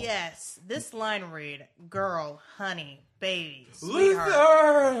Supernatural. Yes. This line read, girl, honey, baby, sweetheart.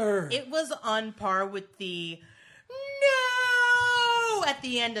 Luther! It was on par with the no at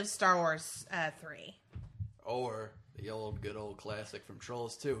the end of Star Wars 3. Or the good old classic from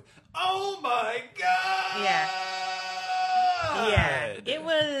Trolls 2. Oh my god! Yeah. It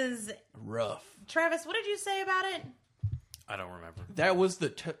was rough. Travis, what did you say about it? I don't remember. That was the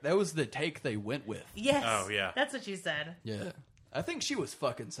take they went with. Yes. Oh, yeah. That's what you said. Yeah. I think she was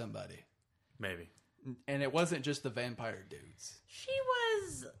fucking somebody. Maybe. And it wasn't just the vampire dudes. She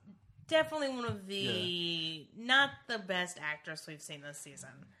was definitely one of the not the best actress we've seen this season.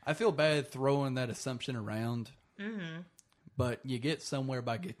 I feel bad throwing that assumption around. Mm-hmm. But you get somewhere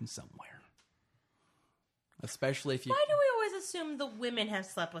by getting somewhere. Especially if you... Why do we always assume the women have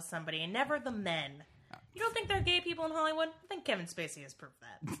slept with somebody and never the men? You don't think there are gay people in Hollywood? I think Kevin Spacey has proved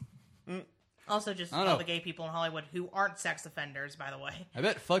that. Also, just all the gay people in Hollywood who aren't sex offenders, by the way. I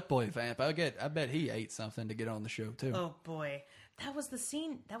bet Fuckboy Vamp, I bet he ate something to get on the show, too. Oh, boy. That was the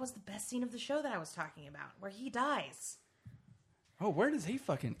scene. That was the best scene of the show that I was talking about, where he dies. Oh, where does he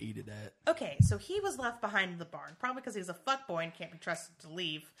fucking eat it at? Okay, so he was left behind in the barn, probably because he was a fuckboy and can't be trusted to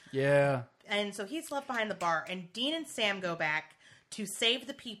leave. Yeah. And so he's left behind the bar, and Dean and Sam go back to save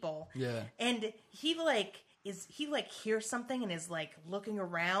the people. Yeah. And he hears something and is like looking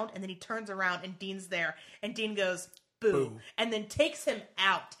around, and then he turns around and Dean's there, and Dean goes boo, Boo. and then takes him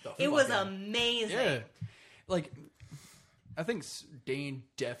out. It was amazing. Yeah. Like, I think Dean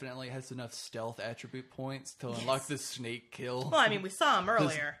definitely has enough stealth attribute points to unlock the sneak kill. Well, I mean, we saw him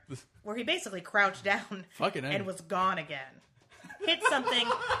earlier, where he basically crouched down Fucking and was gone again. Hit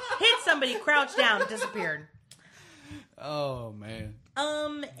somebody, crouched down, disappeared. Oh man.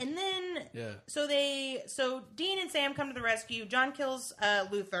 And then so Dean and Sam come to the rescue. John kills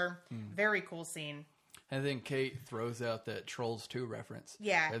Luther. Very cool scene. And then Kate throws out that Trolls 2 reference.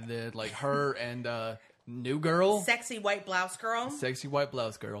 Yeah. And then like her and new girl, Sexy white blouse girl. sexy white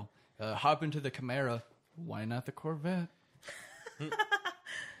blouse girl, hop into the Camaro. Why not the Corvette?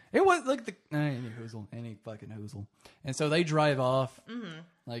 It was like any fucking hoozle. And so they drive off. Mm-hmm.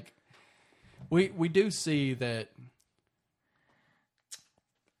 Like we do see that.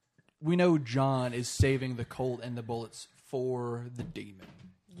 We know John is saving the Colt and the bullets for the demon.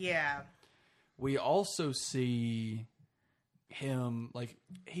 Yeah. We also see him, like,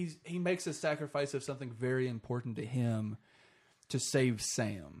 he makes a sacrifice of something very important to him to save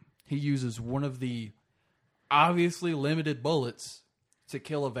Sam. He uses one of the obviously limited bullets to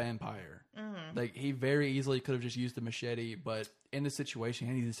kill a vampire. Mm-hmm. Like, he very easily could have just used the machete, but in the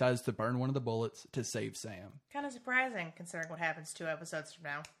situation, he decides to burn one of the bullets to save Sam. Kind of surprising, considering what happens 2 episodes from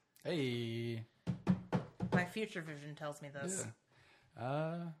now. Hey. My future vision tells me this.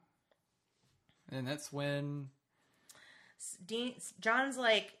 Yeah. And that's when... John's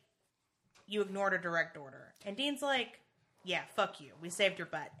like, you ignored a direct order. And Dean's like, yeah, fuck you. We saved your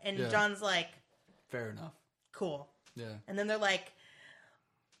butt. And Yeah. John's like, Fair enough. cool. Yeah. And then they're like,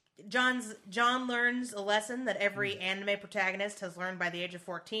 John learns a lesson that every anime protagonist has learned by the age of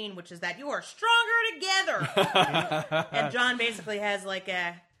 14, which is that you are stronger together. And John basically has like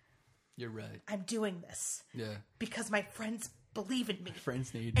You're right. I'm doing this Yeah. because my friends believe in me.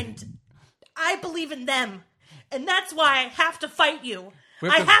 Friends need me. And I believe in them. And that's why I have to fight you. We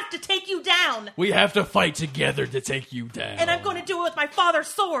I have to- have to take you down. We have to fight together to take you down. And I'm going to do it with my father's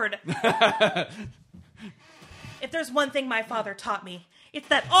sword. If there's one thing my father taught me, it's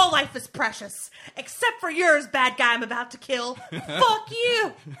that all life is precious. Except for yours, bad guy I'm about to kill. Fuck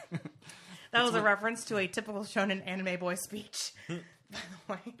you! That was a reference to a typical shonen anime boy speech. By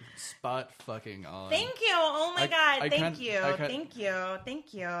the way. Spot fucking on. Thank you. Oh my god. Thank can't- you. I can't- Thank you.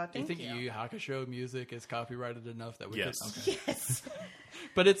 Thank you. Do you Thank think you. Yu Yu Hakusho music is copyrighted enough that we Yes. could... Okay. Yes.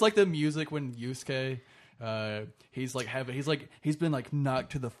 But it's like the music when Yusuke, he's been like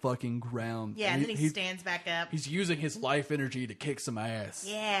knocked to the fucking ground. Yeah, and then he stands back up. He's using his life energy to kick some ass.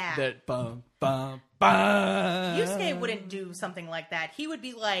 Yeah. That bum, bum, bum. Yusuke wouldn't do something like that. He would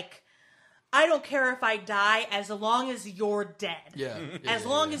be like, I don't care if I die as long as you're dead. Yeah. As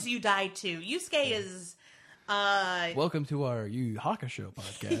long as you die too. Yusuke is... Welcome to our Yu Yu Hakusho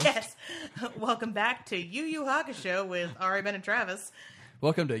podcast. Yes. Welcome back to Yu Yu Hakusho with Ari, Ben, and Travis.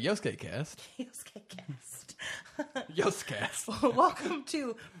 Welcome to Yosuke Cast. Yusuke Cast. Yoscast. Welcome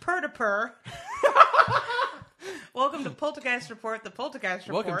to Purr to Purr. Welcome to Poltergeist Report, the Poltergeist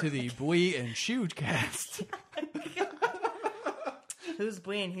Report. Welcome to the Bui and Shu cast. Who's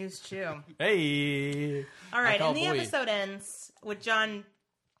Bui and who's Chu? Hey. All right, I call and the Bui. episode ends with John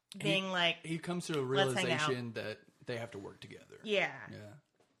being like, He comes to a Let's hang out. realization that they have to work together. yeah. Yeah.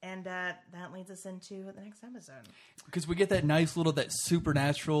 And that leads us into the next episode. Because we get that nice little, that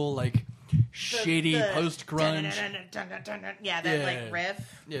supernatural, like, shitty post-grunge. Yeah, that Yeah. like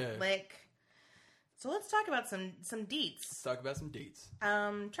riff. Yeah. Like, so let's talk about some deets. Let's talk about some dates.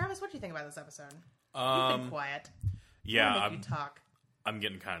 Travis, what do you think about this episode? You've been quiet. Yeah, Make you talk. I'm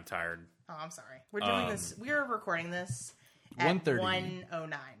getting kind of tired. Oh, I'm sorry. We're doing this. We're recording this at 1:30.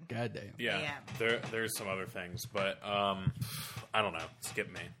 1:09. God damn. Yeah, there's some other things, but I don't know.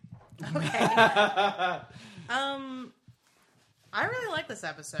 Skip me. Okay. I really like this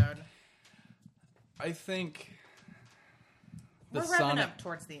episode. I think We're wrapping up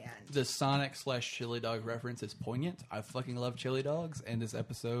towards the end. the Sonic / chili dog reference is poignant. I fucking love chili dogs, and this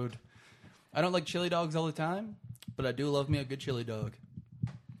episode, I don't like chili dogs all the time, but I do love me a good chili dog.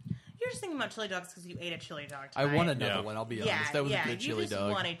 You're just thinking about chili dogs because you ate a chili dog I tonight. want another Yeah. one, I'll be honest. That was a good chili you just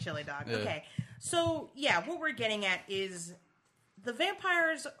dog. want a chili dog. Yeah. Okay. So, yeah, what we're getting at is the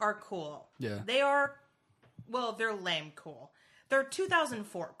vampires are cool. Yeah. They are, well, they're lame cool. They're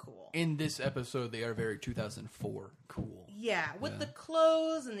 2004 cool. In this episode, they are very 2004 cool. Yeah, with Yeah. the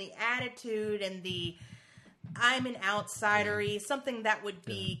clothes and the attitude and the I'm an outsider-y, something that would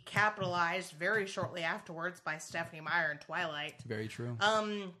be capitalized very shortly afterwards by Stephanie Meyer in Twilight. Very true.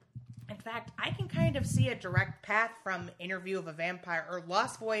 In fact, I can kind of see a direct path from Interview of a Vampire or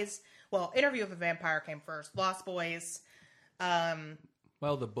Lost Boys. Well, Interview of a Vampire came first. Lost Boys,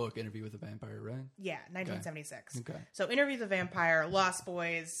 Well, the book Interview with a Vampire, right? yeah, 1976. Okay. So Interview of the Vampire, Lost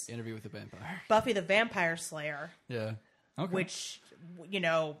Boys, Interview with a Vampire. Buffy the Vampire Slayer, Yeah. Okay. which, you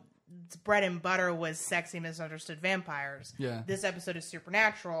know, its bread and butter was sexy, misunderstood vampires. Yeah. This episode is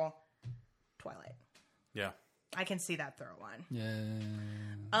Supernatural, Twilight. Yeah. I can see that throw line.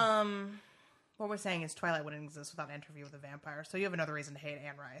 Yeah. What we're saying is Twilight wouldn't exist without Interview with a Vampire, so you have another reason to hate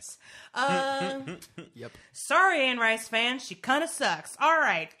Anne Rice. Yep. Sorry, Anne Rice fans, she kind of sucks. All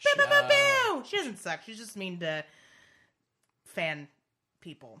right. Pew, pew, pew, pew. She doesn't suck. She's just mean to fan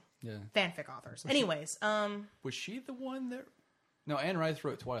people, Yeah. fanfic authors. Anyways, Was she the one that... No, Anne Rice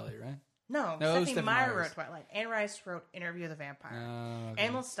wrote Twilight, right? no, No, it was Stephanie Stephanie Meyer Myers. wrote Twilight. Anne Rice wrote Interview with a Vampire. Okay.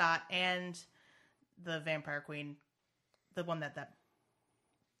 Anne Lestat and the Vampire Queen, the one that the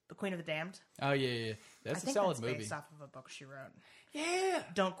Queen of the Damned. Oh, yeah, yeah. I That's a think solid that's movie. based off of a book she wrote. Yeah.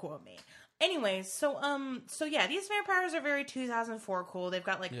 Don't quote me. Anyways, so yeah, these vampires are very 2004 cool. They've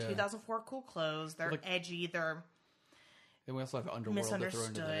got like 2004 cool clothes. They're like, edgy. They're and we also have Underworld to throw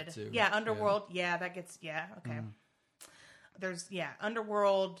into that misunderstood. too. Yeah, Underworld. Yeah, that gets okay. There's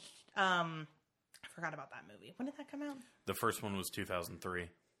Underworld. I forgot about that movie. When did that come out? The first one was 2003.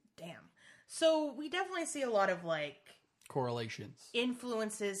 Damn. So we definitely see a lot of like Correlations.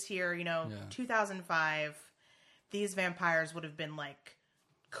 influences here. 2005. These vampires would have been like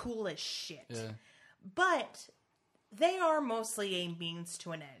cool as shit. Yeah. But they are mostly a means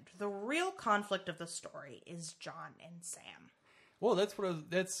to an end. The real conflict of the story is John and Sam. Well, that's what I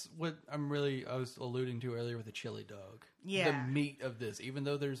was alluding to earlier with the chili dog. Yeah. The meat of this, even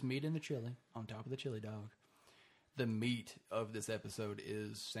though there's meat in the chili, on top of the chili dog, the meat of this episode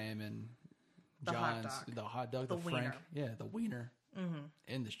is Sam and The hot John's, dog. the hot dog, the Frank. wiener. Yeah, the wiener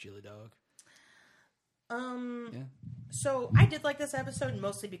in this chili dog. Yeah. So I did like this episode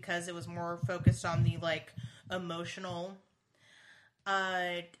mostly because it was more focused on the like emotional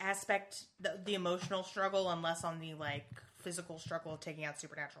aspect, the emotional struggle, and less on the like physical struggle of taking out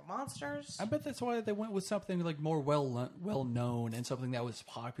supernatural monsters. I bet that's why they went with something like more well known and something that was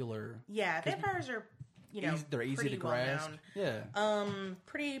popular. Yeah, vampires are they're easy pretty to grasp. well Yeah.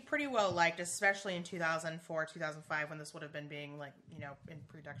 Pretty well liked, especially in 2004, 2005 when this would have been being like in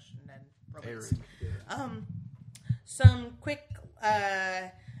production and released. Some quick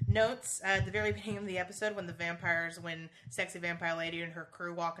notes at the very beginning of the episode when Sexy Vampire Lady and her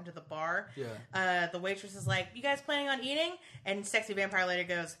crew walk into the bar. Yeah. The waitress is like, "You guys planning on eating?" And Sexy Vampire Lady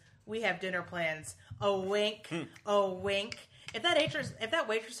goes, "We have dinner plans." A wink. A wink. If that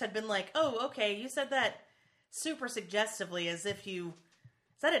waitress had been like, "Oh, okay, you said that super suggestively as if is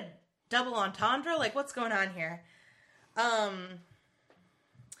that a double entendre? Like, what's going on here?" And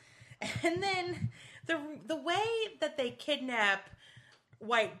then the way that they kidnap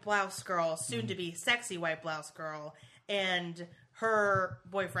White Blouse Girl, soon to be sexy White Blouse Girl, and her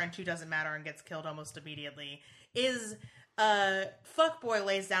boyfriend, who doesn't matter and gets killed almost immediately, is fuckboy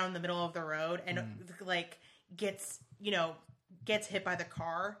lays down in the middle of the road and like gets hit by the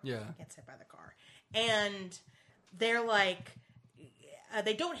car. Yeah. Gets hit by the car. And they're like,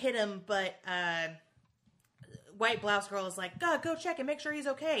 they don't hit him, but White Blouse Girl is like, "God, go check and make sure he's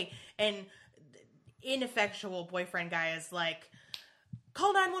okay." And ineffectual boyfriend guy is like,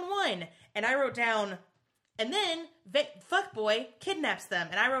 "Call 911." And I wrote down, and then fuckboy kidnaps them.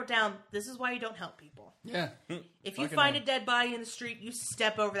 And I wrote down, this is why you don't help people. Yeah. If you find a dead body in the street, you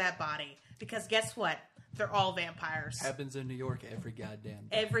step over that body. Because guess what? They're all vampires. Happens in New York every goddamn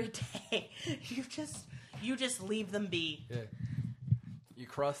day. Every day. You just leave them be. Yeah. You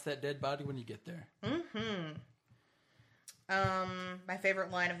cross that dead body when you get there. My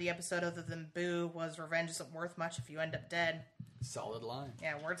favorite line of the episode other than boo was, "Revenge isn't worth much if you end up dead." Solid line.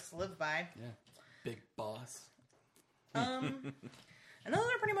 Yeah, words to live by. Yeah. Big boss. And those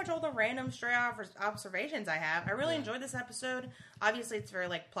are pretty much all the random stray observations I have. I really enjoyed this episode. Obviously, it's very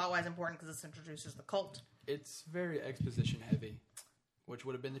like plot-wise important because this introduces the cult. It's very exposition heavy, which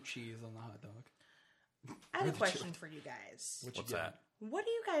would have been the cheese on the hot dog. I have a question for you guys. What's that? What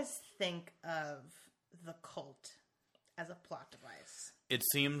do you guys think of the cult as a plot device? It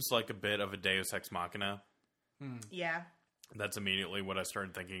seems like a bit of a Deus Ex Machina. Yeah. That's immediately what I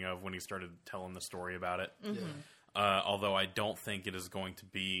started thinking of when he started telling the story about it. Mm-hmm. Although I don't think it is going to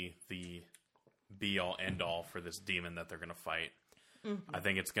be the be-all, end-all for this demon that they're going to fight. I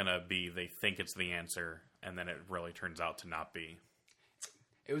think it's going to be, they think it's the answer, and then it really turns out to not be.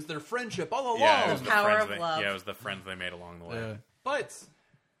 It was their friendship all along. Yeah, it was The power friends of they, love. Yeah, it was the friends they made along the way. But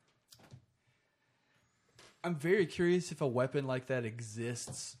I'm very curious if a weapon like that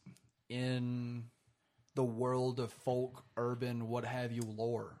exists in the world of folk, urban, what have you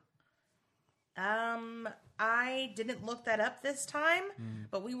lore. I didn't look that up this time,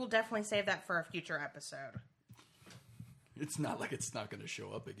 but we will definitely save that for a future episode. It's not like it's not going to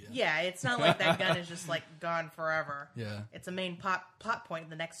show up again. Yeah, it's not like that gun is just like gone forever. Yeah. It's a main plot point in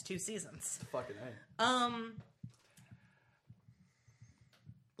the next 2 seasons. Fucking A.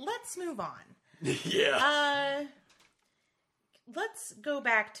 Let's move on. Yeah. Let's go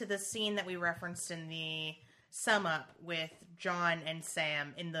back to the scene that we referenced in the sum up with John and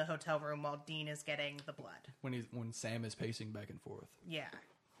Sam in the hotel room while Dean is getting the blood. When Sam is pacing back and forth. Yeah.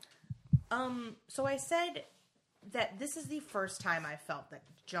 So I said that this is the first time I felt that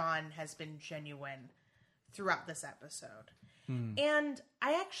John has been genuine throughout this episode. And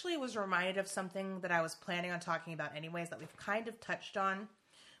I actually was reminded of something that I was planning on talking about anyways that we've kind of touched on,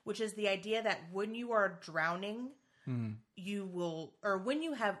 which is the idea that when you are drowning, you will, or when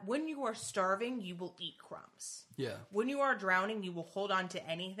you are starving, you will eat crumbs. Yeah. When you are drowning, you will hold on to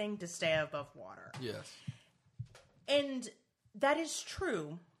anything to stay above water. Yes. And that is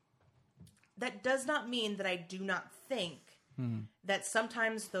true. That does not mean that I do not think that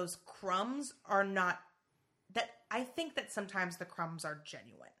sometimes those crumbs are not, that I think that sometimes the crumbs are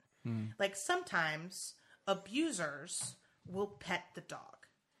genuine. Like sometimes abusers will pet the dog.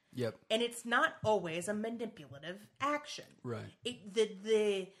 Yep. And it's not always a manipulative action. Right.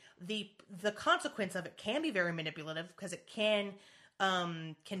 The consequence of it can be very manipulative because it can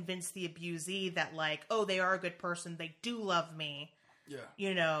convince the abusee that, like, oh, they are a good person, they do love me. Yeah.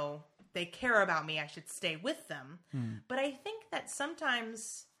 You know, they care about me, I should stay with them. But I think that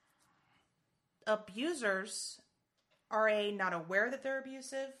sometimes abusers are not aware that they're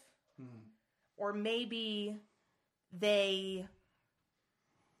abusive, or maybe they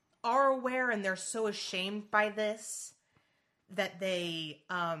are aware and they're so ashamed by this that they,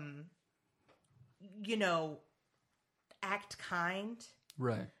 you know, act kind.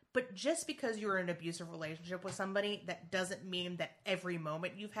 Right. But just because you're in an abusive relationship with somebody, that doesn't mean that every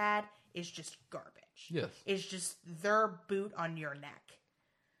moment you've had is just garbage. Yes. It's just their boot on your neck.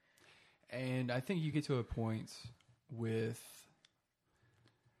 And I think you get to a point with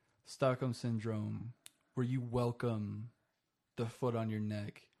Stockholm Syndrome where you welcome the foot on your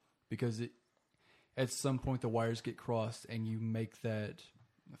neck because at some point the wires get crossed and you make that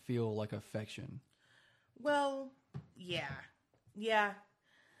feel like affection. Well, yeah. Yeah.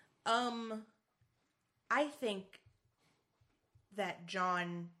 I think that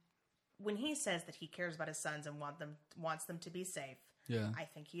John, when he says that he cares about his sons and wants them to be safe, Yeah. I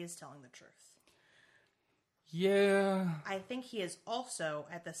think he is telling the truth. Yeah. I think he has also,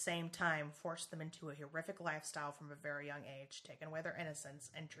 at the same time, forced them into a horrific lifestyle from a very young age, taken away their innocence,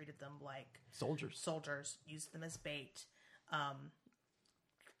 and treated them like soldiers, used them as bait,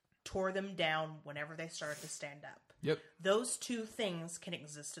 tore them down whenever they started to stand up. Yep. Those two things can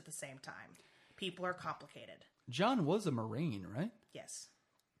exist at the same time. People are complicated. John was a Marine, right? Yes.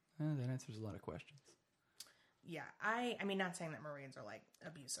 That answers a lot of questions. Yeah, I mean, not saying that Marines are like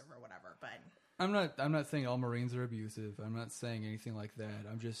abusive or whatever, but I'm not saying all Marines are abusive. I'm not saying anything like that.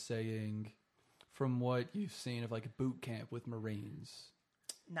 I'm just saying from what you've seen of like boot camp with Marines.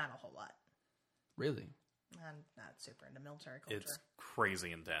 not a whole lot. Really? I'm not super into military culture. It's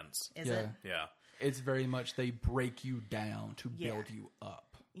crazy intense. Is Yeah. it? Yeah. It's very much they break you down to Yeah. build you up.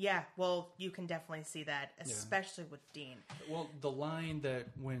 Yeah, well, you can definitely see that, especially with Dean. Well, the line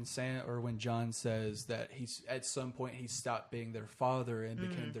that when John says that he's at some point he stopped being their father and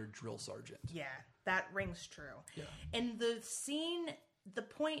became their drill sergeant. Yeah, that rings true. Yeah. And the scene,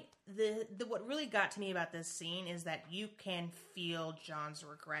 what really got to me about this scene is that you can feel John's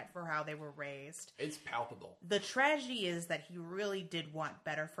regret for how they were raised. It's palpable. The tragedy is that he really did want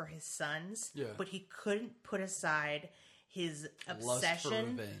better for his sons, but he couldn't put aside his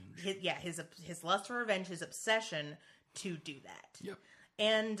obsession, his lust for revenge, his obsession to do that. Yep.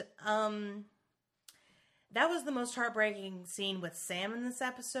 And that was the most heartbreaking scene with Sam in this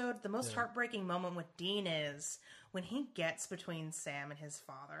episode. The most heartbreaking moment with Dean is when he gets between Sam and his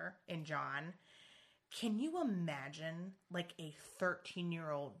father and John. Can you imagine like a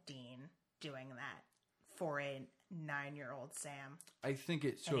 13-year-old Dean doing that for a 9-year-old Sam? I think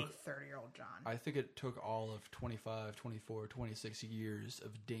it took and a 30-year-old John. I think it took all of 25, 24, 26 years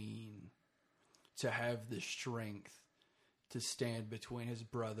of Dean to have the strength to stand between his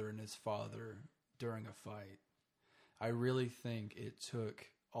brother and his father during a fight. I really think it took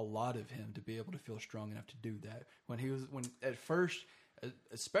a lot of him to be able to feel strong enough to do that. When at first,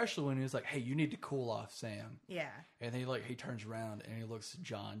 especially when he was like, "Hey, you need to cool off, Sam." Yeah. And he turns around and he looks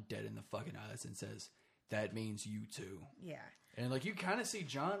John dead in the fucking eyes and says, "That means you too." Yeah. And like you kind of see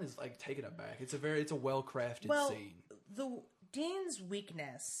John is like taken aback. It's a well crafted scene. The Dean's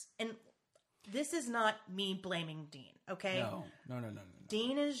weakness, and this is not me blaming Dean, okay? No.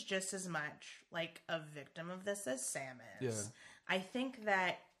 Dean is just as much like a victim of this as Sam is. Yeah. I think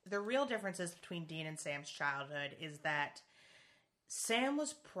that the real differences between Dean and Sam's childhood is that Sam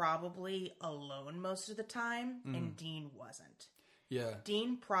was probably alone most of the time, and Dean wasn't. Yeah.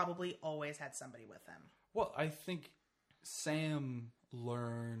 Dean probably always had somebody with him. Well, I think Sam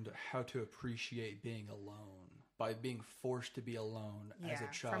learned how to appreciate being alone by being forced to be alone as a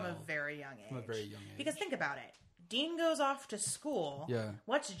child. From a very young age. From a very young age. Because think about it. Dean goes off to school. Yeah.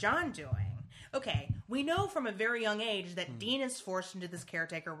 What's John doing? okay, we know from a very young age that Dean is forced into this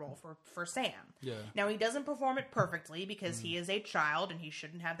caretaker role for Sam. Yeah. Now, he doesn't perform it perfectly because he is a child and he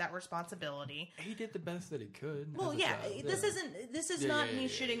shouldn't have that responsibility. He did the best that he could. Well, as a yeah, child. this is Yeah, not yeah, me yeah,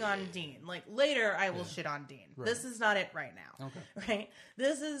 shitting yeah, on yeah. Dean. Like, later I will shit on Dean. Right. This is not it right now. Okay. Right?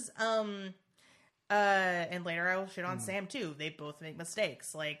 This is, and later I will shit on Sam too. They both make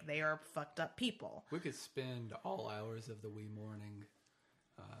mistakes. Like, they are fucked up people. We could spend all hours of the wee morning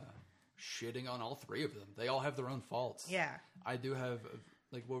shitting on all three of them. They all have their own faults. Yeah. I do have,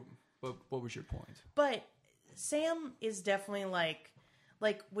 like, what was your point? But Sam is definitely like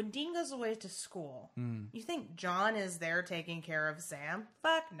when Dean goes away to school, you think John is there taking care of Sam?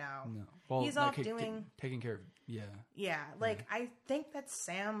 Fuck no. No. Well, He's like, off doing... taking care of, yeah. Yeah, like, I think that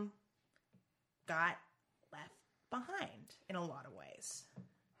Sam got left behind in a lot of ways.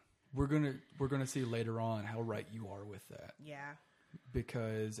 We're gonna see later on how right you are with that. Yeah.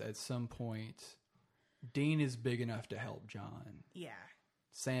 Because at some point, Dean is big enough to help John. Yeah.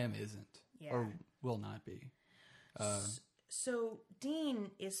 Sam isn't. Yeah. Or will not be. So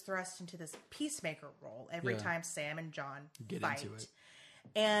Dean is thrust into this peacemaker role every Yeah. time Sam and John Get fight. into it.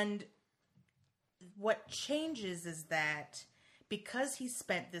 And what changes is that because he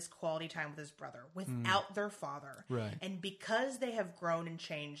spent this quality time with his brother without their father, Right. and because they have grown and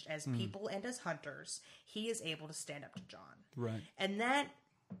changed as people and as hunters, he is able to stand up to John. Right. And that,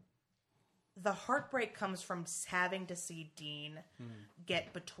 the heartbreak comes from having to see Dean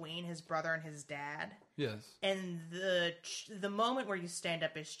get between his brother and his dad. Yes. And the moment where you stand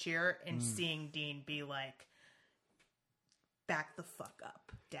up is cheer and seeing Dean be like, back the fuck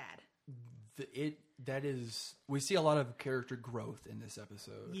up, Dad. We see a lot of character growth in this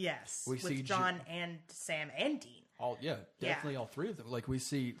episode. Yes. We with see John and Sam and Dean. Definitely all three of them. Like, we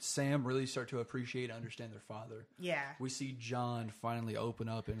see Sam really start to appreciate and understand their father. Yeah. We see John finally open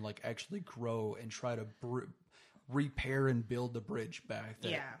up and, like, actually grow and try to repair and build the bridge back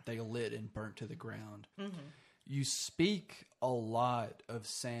that they lit and burnt to the ground. Mm-hmm. You speak a lot of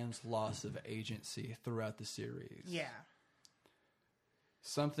Sam's loss of agency throughout the series. Yeah.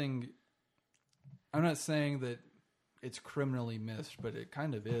 Something, I'm not saying that it's criminally missed, but it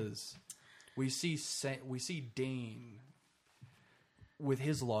kind of is. We see Dean with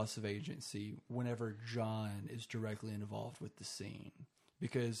his loss of agency whenever John is directly involved with the scene,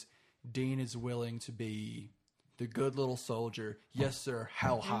 because Dean is willing to be the good little soldier. Yes, sir.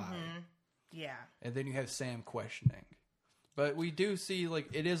 How high? Yeah. And then you have Sam questioning. But we do see, like,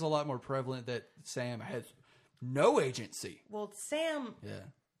 it is a lot more prevalent that Sam has no agency. Well, Sam, Yeah.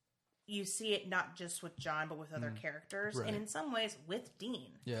 you see it not just with John, but with other characters, Right. and in some ways with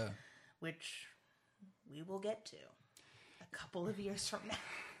Dean, Yeah. which we will get to a couple of years from now.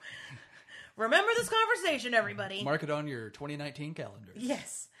 Remember this conversation, everybody. Mark it on your 2019 calendar.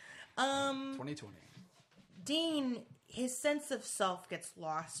 Yes. 2020. Dean, his sense of self gets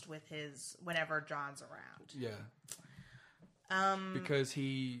lost with whenever John's around. Yeah. Because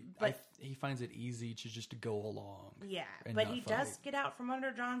he finds it easy to just go along. Yeah, and but not he fight. does get out from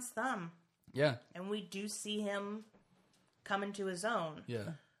under John's thumb, Yeah. and we do see him come into his own.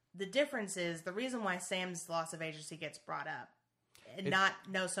 Yeah. The difference is the reason why Sam's loss of agency gets brought up, and not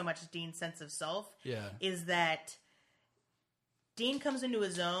so much Dean's sense of self, Yeah. is that Dean comes into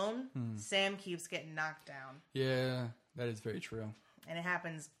his own, Sam keeps getting knocked down, Yeah. That is very true. and it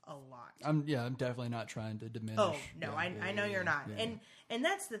happens a lot. I'm definitely not trying to diminish. Oh no, Yeah, I know you're not, yeah. and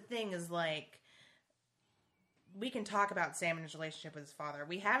that's the thing is like. We can talk about Sam and his relationship with his father.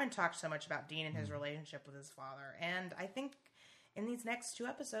 We haven't talked so much about Dean and his relationship with his father. And I think in these next 2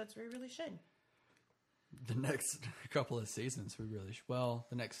 episodes, we really should. The next couple of seasons, we really should. Well,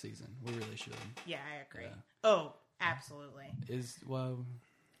 the next season, we really should. Yeah, I agree. Yeah. Oh, absolutely.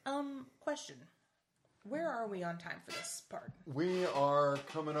 Question. Where are we on time for this part? We are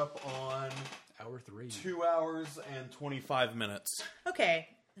coming up on Hour 3. 2 hours and 25 minutes. Okay,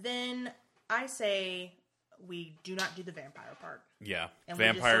 then I say we do not do the vampire part. Yeah. And we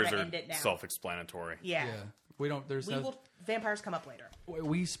just Vampires sorta are end it now. self-explanatory. Yeah. Yeah. We don't, Vampires come up later.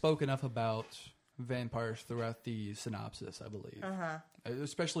 we spoke enough about vampires throughout the synopsis, I believe.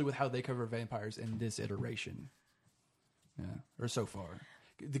 Especially with how they cover vampires in this iteration. Yeah. Or so far.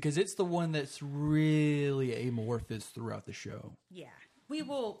 Because it's the one that's really amorphous throughout the show. Yeah.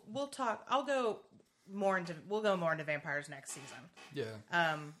 We'll talk. We'll go more into vampires next season.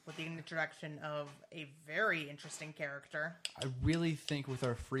 Yeah. With the introduction of a very interesting character. I really think with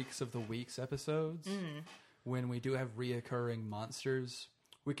our Freaks of the Weeks episodes, when we do have reoccurring monsters,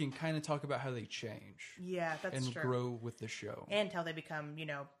 we can kind of talk about how they change. Yeah, that's and true. grow with the show. And how they become,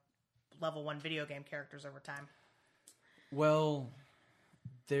 level 1 video game characters over time. Well,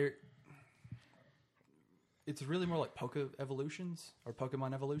 it's really more like Evolutions or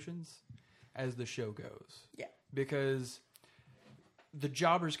Pokemon Evolutions as the show goes. Yeah. Because the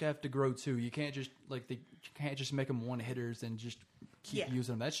jobbers have to grow too. You can't just you can't just make them one hitters and just keep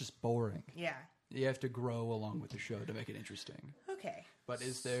using them. That's just boring. Yeah. You have to grow along with the show to make it interesting. Okay. But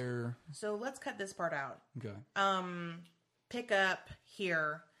is there? So let's cut this part out. Okay. Pick up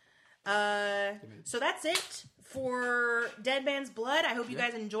here. So that's it for Dead Man's Blood. I hope you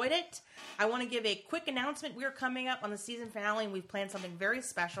guys enjoyed it. I want to give a quick announcement. We are coming up on the season finale, and we've planned something very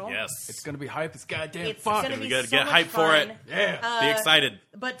special. Yes. It's gonna be hype. It's goddamn It's fun. gonna be We gotta so get much hyped for fun. it. Yeah. Be excited.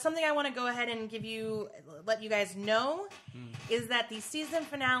 But something I want to go ahead and let you guys know is that the season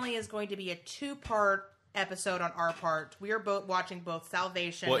finale is going to be a 2-part episode on our part. We are both watching both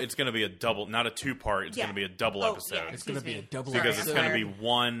Salvation. Well, it's going to be a double, not a 2-part. It's going to be a double episode. Yeah, It's gonna excuse be me. a double because episode. it's going to be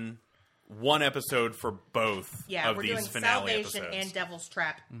one episode for both of we're these doing finale Salvation episodes. and Devil's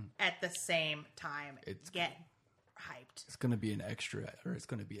Trap at the same time. Get hyped. It's gonna be an extra, or it's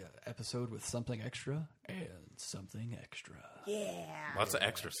gonna be an episode with something extra and something extra. Yeah. Lots of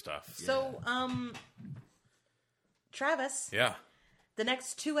extra stuff. So, Travis, Yeah. the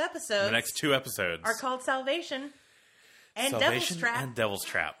next 2 episodes The next 2 episodes are called Salvation and Devil's Salvation Trap. and Devil's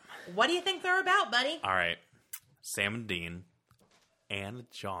Trap. What do you think they're about, buddy? All right. Sam and Dean and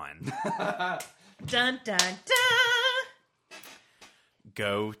John Dun, dun, dun!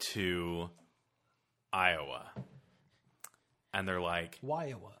 go to Iowa. And they're like,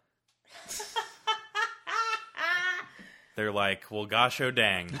 Iowa. well, gosh, oh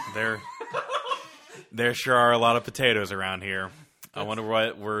dang. There sure are a lot of potatoes around here. I wonder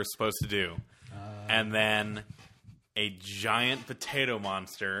what we're supposed to do. And then a giant potato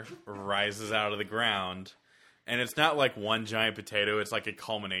monster rises out of the ground. And it's not like one giant potato. It's like a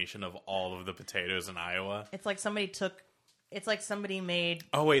culmination of all of the potatoes in Iowa. It's like somebody made...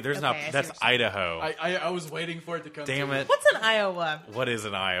 Oh, wait, there's Okay, I see not. That's what you're saying. Idaho. I was waiting for it to come. Damn it. What's in Iowa? What is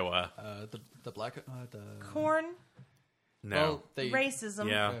in Iowa? The black Corn? No. Well, they Racism?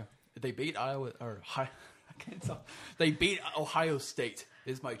 Yeah. they beat Iowa or I can't tell. They beat Ohio State.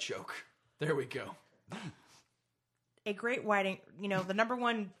 Is my joke. There we go. A great writing... the number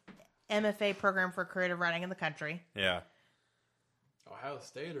one MFA program for creative writing in the country. Yeah. Ohio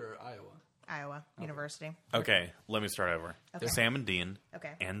State or Iowa? Iowa University. Okay, let me start over. Okay. Sam and Dean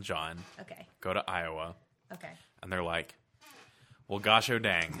Okay. and John Okay. go to Iowa. Okay. And they're like, well, gosh, oh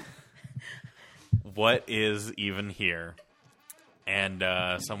dang. What is even here? And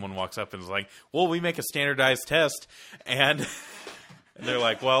someone walks up and is like, well, we make a standardized test. And they're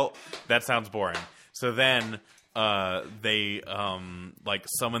like, well, that sounds boring. So then they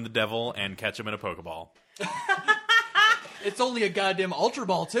summon the devil and catch him in a Pokeball. It's only a goddamn Ultra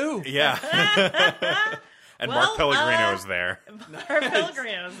Ball too. Yeah. And Well, Mark Pellegrino is there. Mark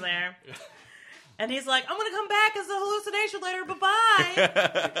Pellegrino's there. And he's like, I'm going to come back as a hallucination later.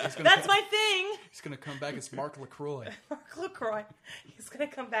 Bye-bye. That's my thing. He's gonna come back as Mark LaCroix, Mark LaCroix. He's going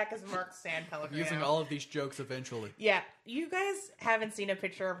to come back as Mark San Pellegrino. using all of these jokes eventually. Yeah, you guys haven't seen a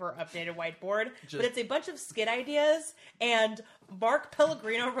picture of her updated whiteboard, but Just- it's a bunch of skit ideas and Mark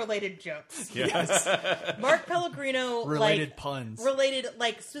Pellegrino related jokes. Yes, Mark Pellegrino related puns. related,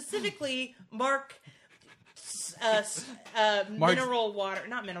 specifically Mark mineral water,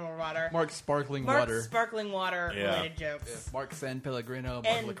 not mineral water. Mark Sparkling Mark Water. Sparkling water Yeah. related jokes. Mark San Pellegrino, Mark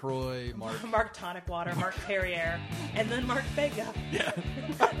And- LaCroix, Mark. Mark Tonic Water, Mark Perrier, and then Mark Vega. Yeah.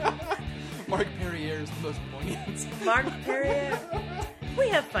 Mark Perrier is the most poignant. Mark Perrier. We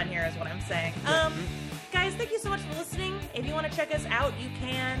have fun here, is what I'm saying. Guys, thank you so much for listening. If you want to check us out, you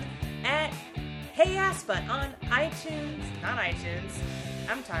can at Hey Asput on iTunes, not iTunes.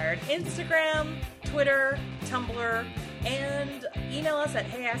 I'm tired. Instagram, Twitter, Tumblr, and email us at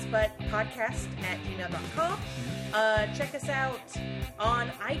heyasputpodcast@gmail.com. Check us out on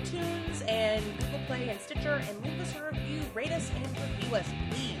iTunes and Google Play and Stitcher, and leave us a review. Rate us and review us,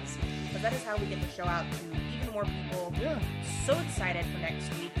 please, because that is how we get the show out to even more people. Yeah. So excited for next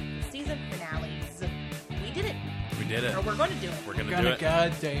week. Season finales. We did it. We did it. Or we're going to do it. We're going to do Gonna it.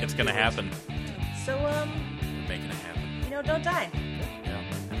 goddamn. It's going to do it. happen. So, We're making it happen. don't die. Yeah.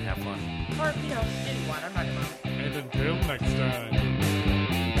 And have fun. Or, do one. I'm not going to. And until next time.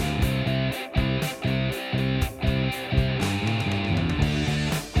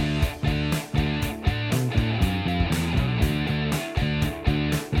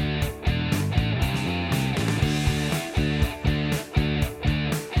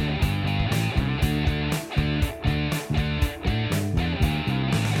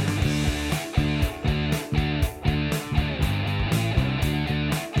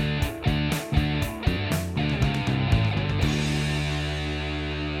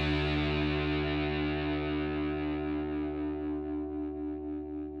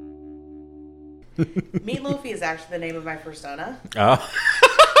 Meatloafy is actually the name of my persona. Oh.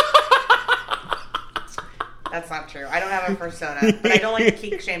 That's not true. I don't have a persona, but I don't like to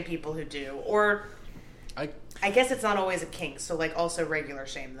kink shame people who do. Or I guess it's not always a kink, so like also regular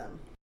shame them.